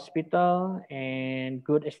the hospital and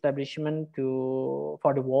good establishment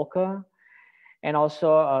for the worker, and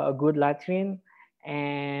also a good latrine,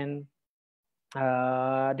 and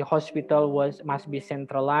the hospital must be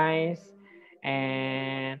centralized,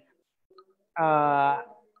 and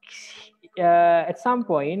at some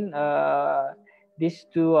point these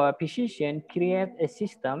two physicians create a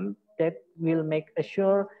system that will make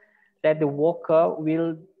sure that the worker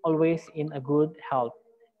will always in a good health,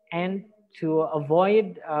 and to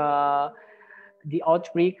avoid the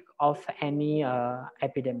outbreak of any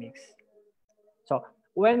epidemics. So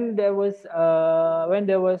when there was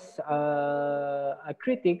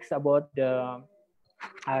critics about the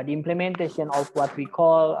implementation of what we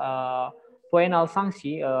call penal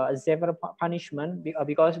sanksi, severe punishment,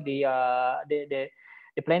 because the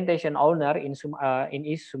plantation owner in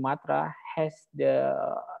East Sumatra has the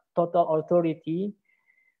total authority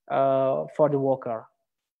for the worker.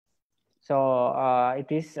 So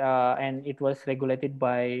it is, and it was regulated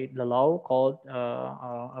by the law called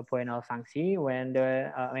Penal Sanksi when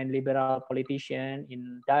when liberal politician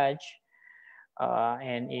in Dutch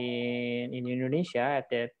and in Indonesia at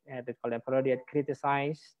the colonial period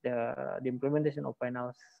criticized the implementation of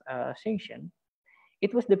penal sanction.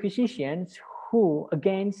 It was the physicians who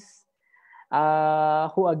against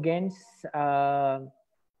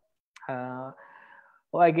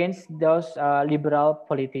those liberal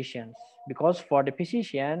politicians, because for the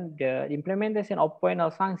physician, the implementation of penal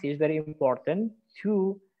sanction is very important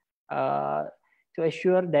to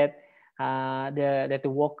assure that the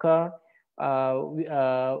worker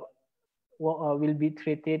will be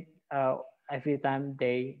treated every time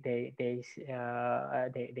they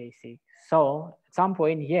sick. So at some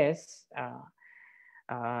point, yes,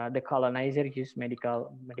 the colonizer used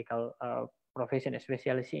medical profession,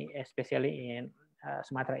 especially in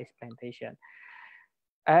Sumatra East plantation.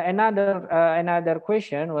 Another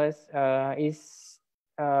question was is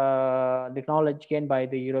the knowledge gained by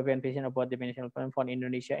the European patient about the medicinal plant for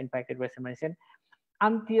Indonesia impacted Western medicine.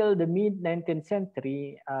 Until the mid-19th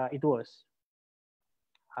century, it was.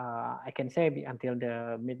 I can say until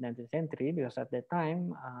the mid-19th century, because at that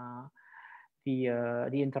time, the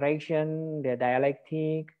interaction, the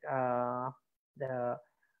dialectic,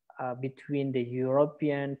 between the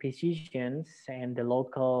European physicians and the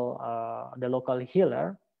local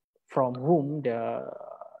healer, from whom the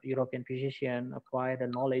European physician acquired the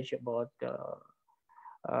knowledge about the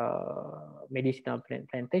medicinal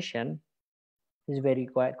plantation, is very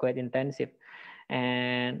quite intensive.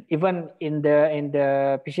 And even in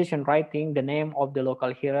the physician writing, the name of the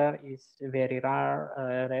local healer is very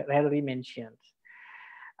rarely mentioned.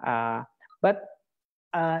 But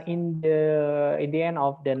in the end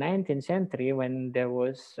of the 19th century, when there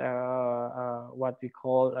was what we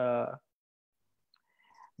call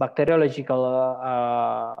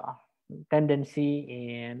bacteriological tendency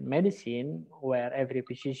in medicine, where every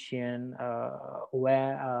physician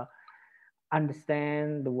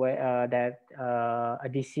understand the way that a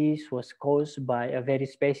disease was caused by a very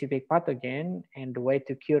specific pathogen, and the way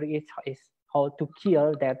to cure it is how to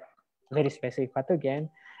kill that very specific pathogen.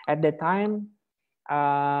 At the time,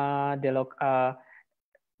 the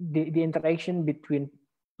interaction between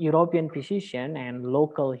European physician and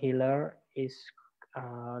local healer is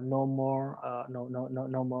no more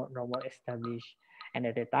established. And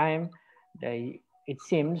at the time, it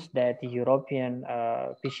seems that the European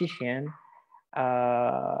physician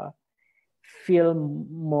feel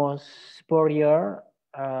more superior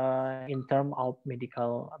in terms of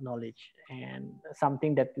medical knowledge, and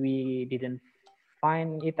something that we didn't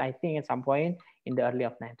find it, I think, at some point in the early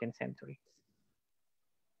of 19th century.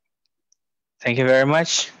 Thank you very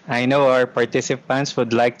much. I know our participants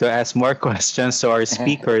would like to ask more questions to our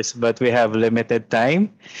speakers, but we have limited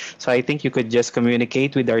time. So I think you could just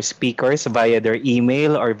communicate with our speakers via their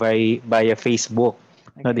email or via Facebook.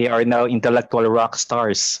 Okay. They are now intellectual rock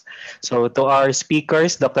stars. So to our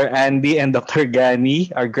speakers, Dr. Andy and Dr.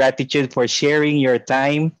 Gani, our gratitude for sharing your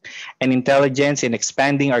time and intelligence in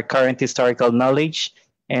expanding our current historical knowledge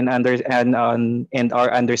and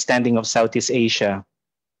our understanding of Southeast Asia.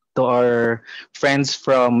 To our friends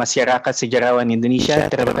from Masyarakat Sejarah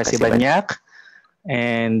Indonesia, terima kasih banyak.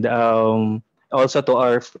 And also to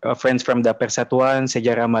our friends from the Persatuan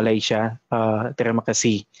Sejarah Malaysia, terima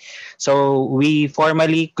kasih. So we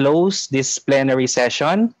formally close this plenary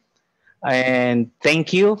session, and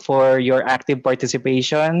thank you for your active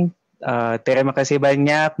participation. Terima kasih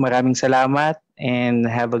banyak, maraming salamat, and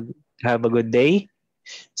have a good day.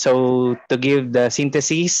 So to give the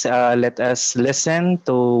synthesis, let us listen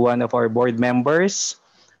to one of our board members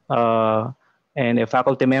and a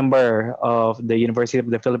faculty member of the University of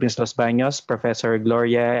the Philippines, Los Baños, Professor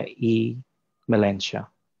Gloria E. Melencio.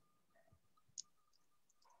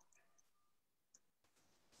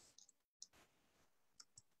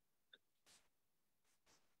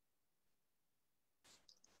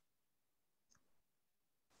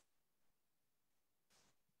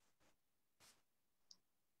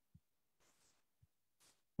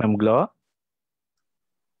 Ma'am Glo?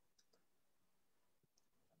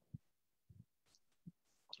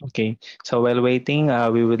 Okay, so while waiting,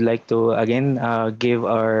 we would like to again give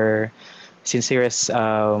our sincerest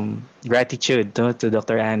gratitude to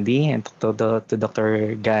Dr. Andy and to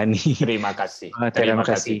Dr. Gani. Terima kasih. Terima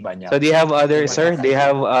kasih banyak. So do you have other, sir? Do you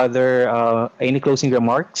have other any closing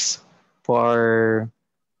remarks for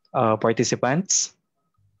participants?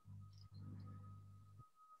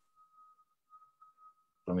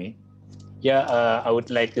 For me? Yeah, I would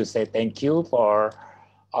like to say thank you for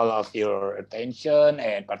all of your attention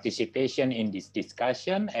and participation in this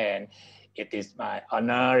discussion. And it is my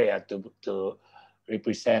honor to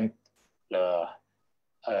represent the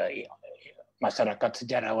Masyarakat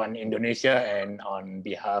Sejarawan Indonesia, and on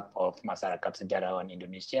behalf of Masyarakat Sejarawan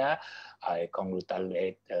Indonesia, I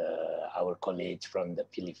congratulate our colleagues from the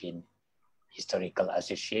Philippine Historical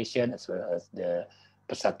Association as well as the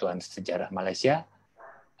Persatuan Sejarah Malaysia.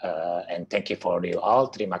 And thank you for you all.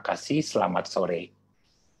 Terima kasih. Selamat sore.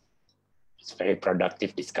 It's very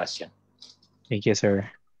productive discussion. Thank you, sir.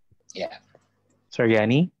 Yeah. Sir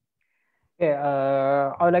Yani?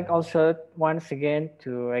 Yeah, I would like also once again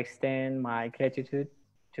to extend my gratitude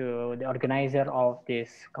to the organizer of this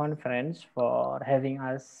conference for having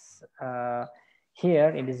us here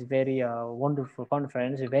in this very wonderful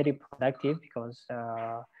conference, very productive, because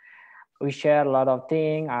we share a lot of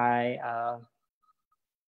things. I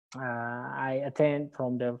attend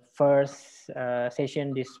from the first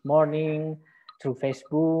session this morning through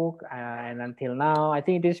Facebook and until now. I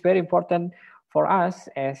think it is very important for us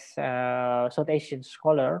as South Asian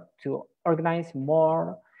scholar to organize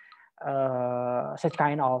more such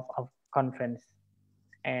kind of conference,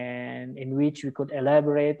 and in which we could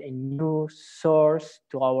elaborate a new source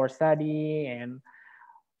to our study, and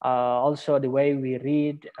also the way we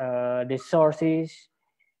read the sources.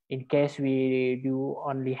 In case we do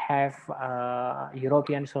only have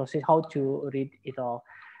European sources, how to read it all.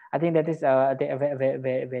 I think that is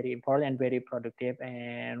very important and very productive.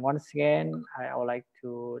 And once again, I would like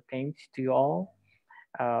to thank to you all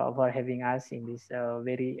for having us in this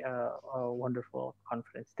very wonderful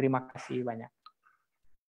conference. Terima kasih banyak.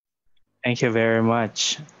 Thank you very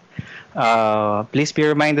much. Please be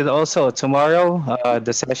reminded also, tomorrow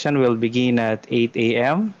the session will begin at 8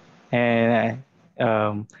 a.m. and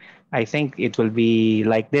I think it will be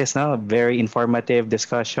like this, no? Very informative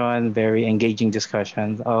discussion, very engaging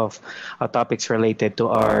discussion of topics related to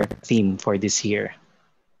our theme for this year.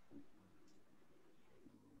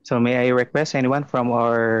 So may I request anyone from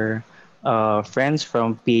our friends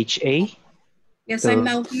from PHA? Yes, I'm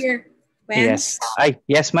now here. Yes.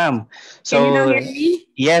 Yes, ma'am. So, can you now hear me?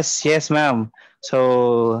 Yes, ma'am.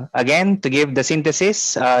 So again, to give the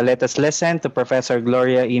synthesis, let us listen to Professor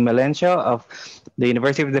Gloria E. Melencio of the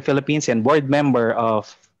University of the Philippines and board member of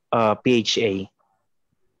PHA.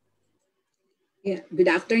 Yeah. Good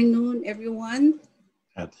afternoon, everyone.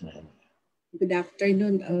 Good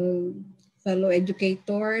afternoon, fellow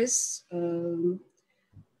educators,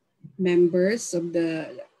 members of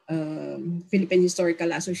the Philippine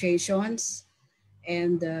Historical Associations,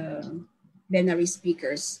 and plenary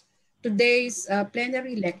speakers. Today's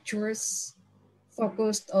plenary lectures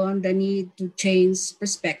focused on the need to change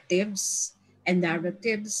perspectives and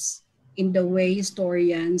narratives in the way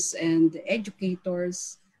historians and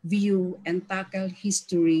educators view and tackle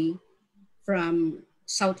history from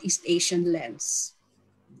Southeast Asian lens.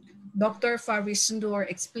 Dr. Faris Nur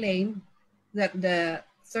explained that the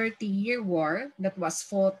 30-year war that was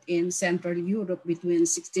fought in Central Europe between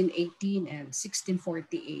 1618 and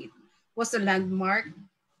 1648 was a landmark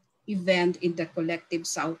event in the collective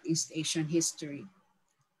Southeast Asian history.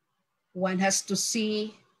 One has to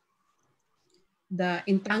see the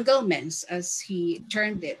entanglements, as he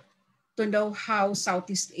termed it, to know how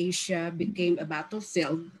Southeast Asia became a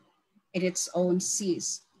battlefield in its own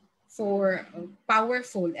seas for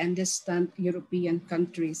powerful and distant European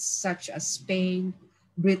countries such as Spain,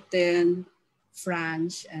 Britain,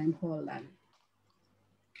 France, and Holland.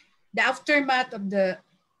 The aftermath of the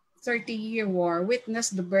 30-year war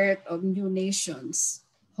witnessed the birth of new nations.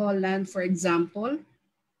 Holland, for example,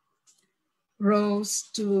 rose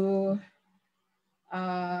to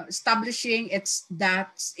establishing its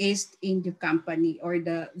Dutch East India Company, or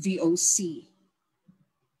the VOC,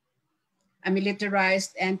 a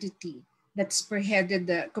militarized entity that spearheaded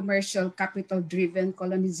the commercial capital-driven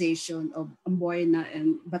colonization of Amboina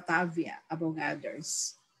and Batavia, among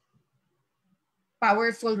others.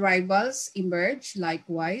 Powerful rivals emerged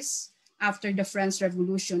likewise after the French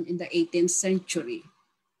Revolution in the 18th century.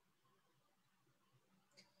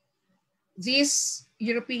 These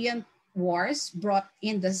European wars brought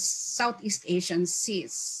in the Southeast Asian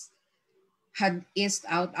seas had eased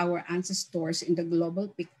out our ancestors in the global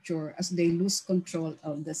picture as they lose control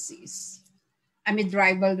of the seas. Amid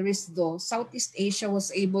rivalries, though, Southeast Asia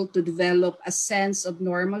was able to develop a sense of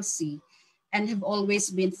normalcy and have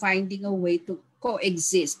always been finding a way to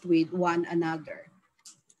coexist with one another.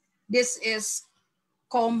 This is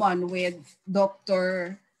common with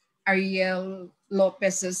Dr. Ariel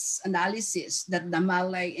Lopez's analysis that the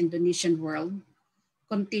Malay Indonesian world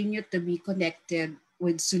continued to be connected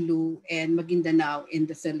with Sulu and Maguindanao in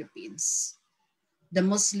the Philippines. The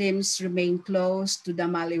Muslims remain close to the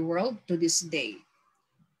Malay world to this day.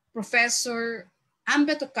 Professor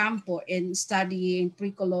Ambeto Campo, in studying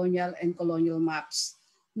pre-colonial and colonial maps,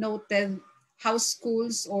 noted how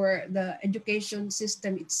schools or the education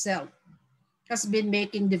system itself has been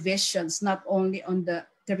making divisions not only on the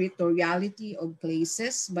territoriality of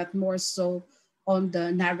places, but more so on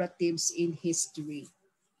the narratives in history.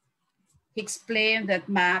 He explained that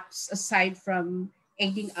maps, aside from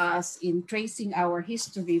aiding us in tracing our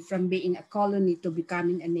history from being a colony to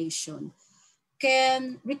becoming a nation,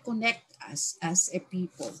 can reconnect us as a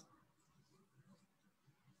people.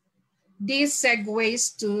 This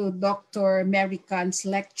segues to Dr. Merican's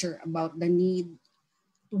lecture about the need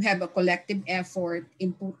to have a collective effort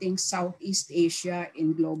in putting Southeast Asia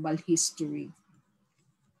in global history.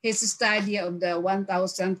 His study of the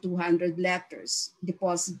 1,200 letters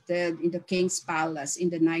deposited in the King's Palace in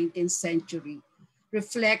the 19th century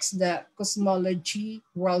reflects the cosmology,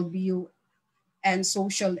 worldview, and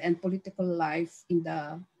social and political life in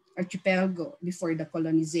the archipelago before the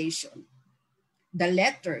colonization. The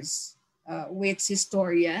letters, which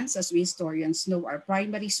historians, as we historians know, are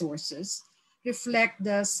primary sources, reflect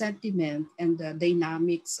the sentiment and the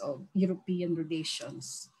dynamics of European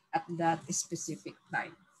relations at that specific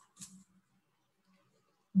time.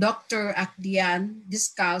 Dr. Akdian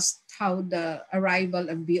discussed how the arrival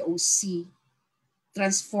of VOC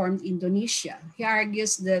transformed Indonesia. He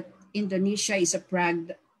argues that Indonesia is a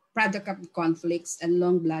product of conflicts and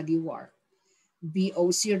long bloody war.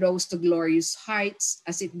 VOC rose to glorious heights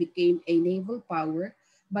as it became a naval power,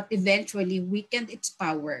 but eventually weakened its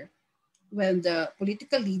power when the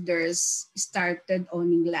political leaders started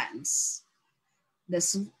owning lands. The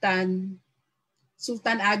Sultan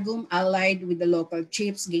Agum allied with the local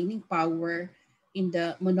chiefs, gaining power in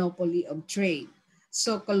the monopoly of trade.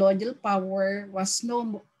 So colonial power was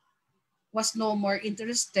no more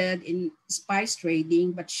interested in spice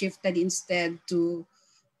trading, but shifted instead to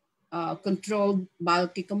control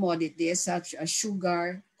bulky commodities such as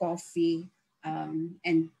sugar, coffee,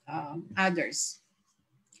 and others.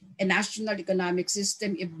 A national economic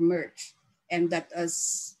system emerged, and that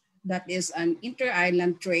is an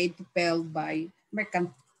inter-island trade propelled by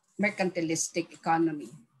mercantilistic economy.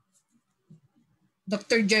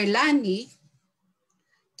 Dr. Jailani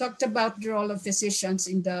talked about the role of physicians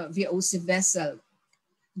in the VOC vessel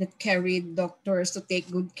that carried doctors to take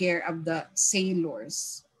good care of the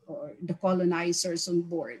sailors or the colonizers on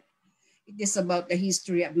board. It is about the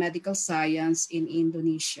history of medical science in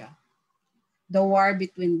Indonesia. The war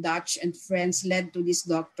between Dutch and French led to these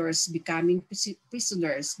doctors becoming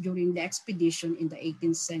prisoners during the expedition in the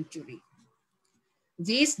 18th century.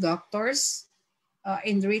 These doctors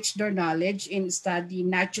enriched their knowledge in studying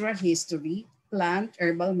natural history, plant,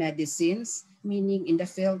 herbal medicines, meaning in the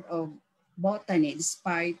field of botany,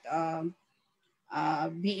 despite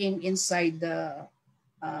being inside the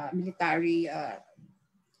military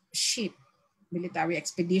ship, military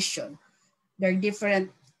expedition. Their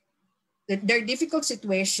difficult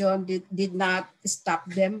situation did not stop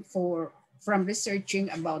them from researching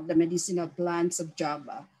about the medicinal plants of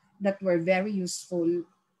Java that were very useful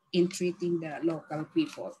in treating the local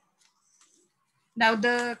people. Now,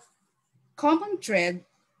 the common thread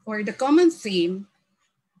or the common theme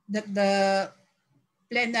that the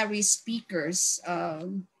plenary speakers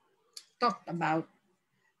talked about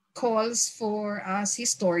calls for us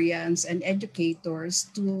historians and educators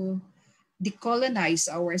to decolonize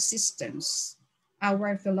our systems,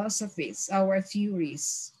 our philosophies, our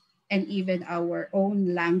theories, and even our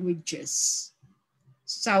own languages.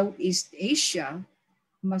 Southeast Asia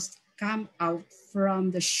must come out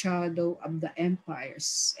from the shadow of the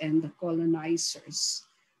empires and the colonizers.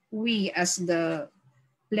 We, as the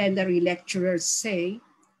plenary lecturers say,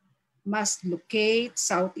 must locate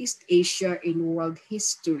Southeast Asia in world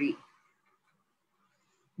history.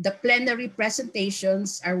 The plenary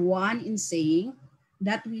presentations are one in saying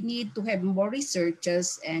that we need to have more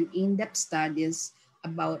researches and in-depth studies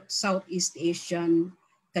about Southeast Asian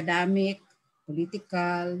academic,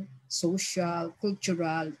 political, social,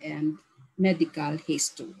 cultural, and medical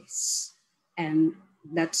histories. And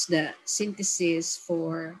that's the synthesis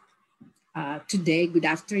for today. Good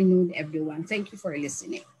afternoon, everyone. Thank you for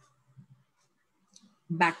listening.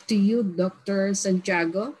 Back to you, Dr.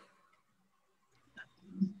 Santiago.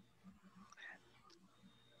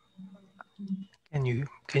 Can you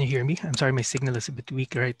hear me? I'm sorry, my signal is a bit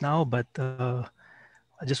weak right now, but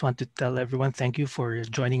I just want to tell everyone thank you for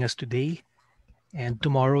joining us today. And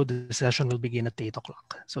tomorrow the session will begin at 8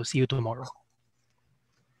 o'clock. So see you tomorrow.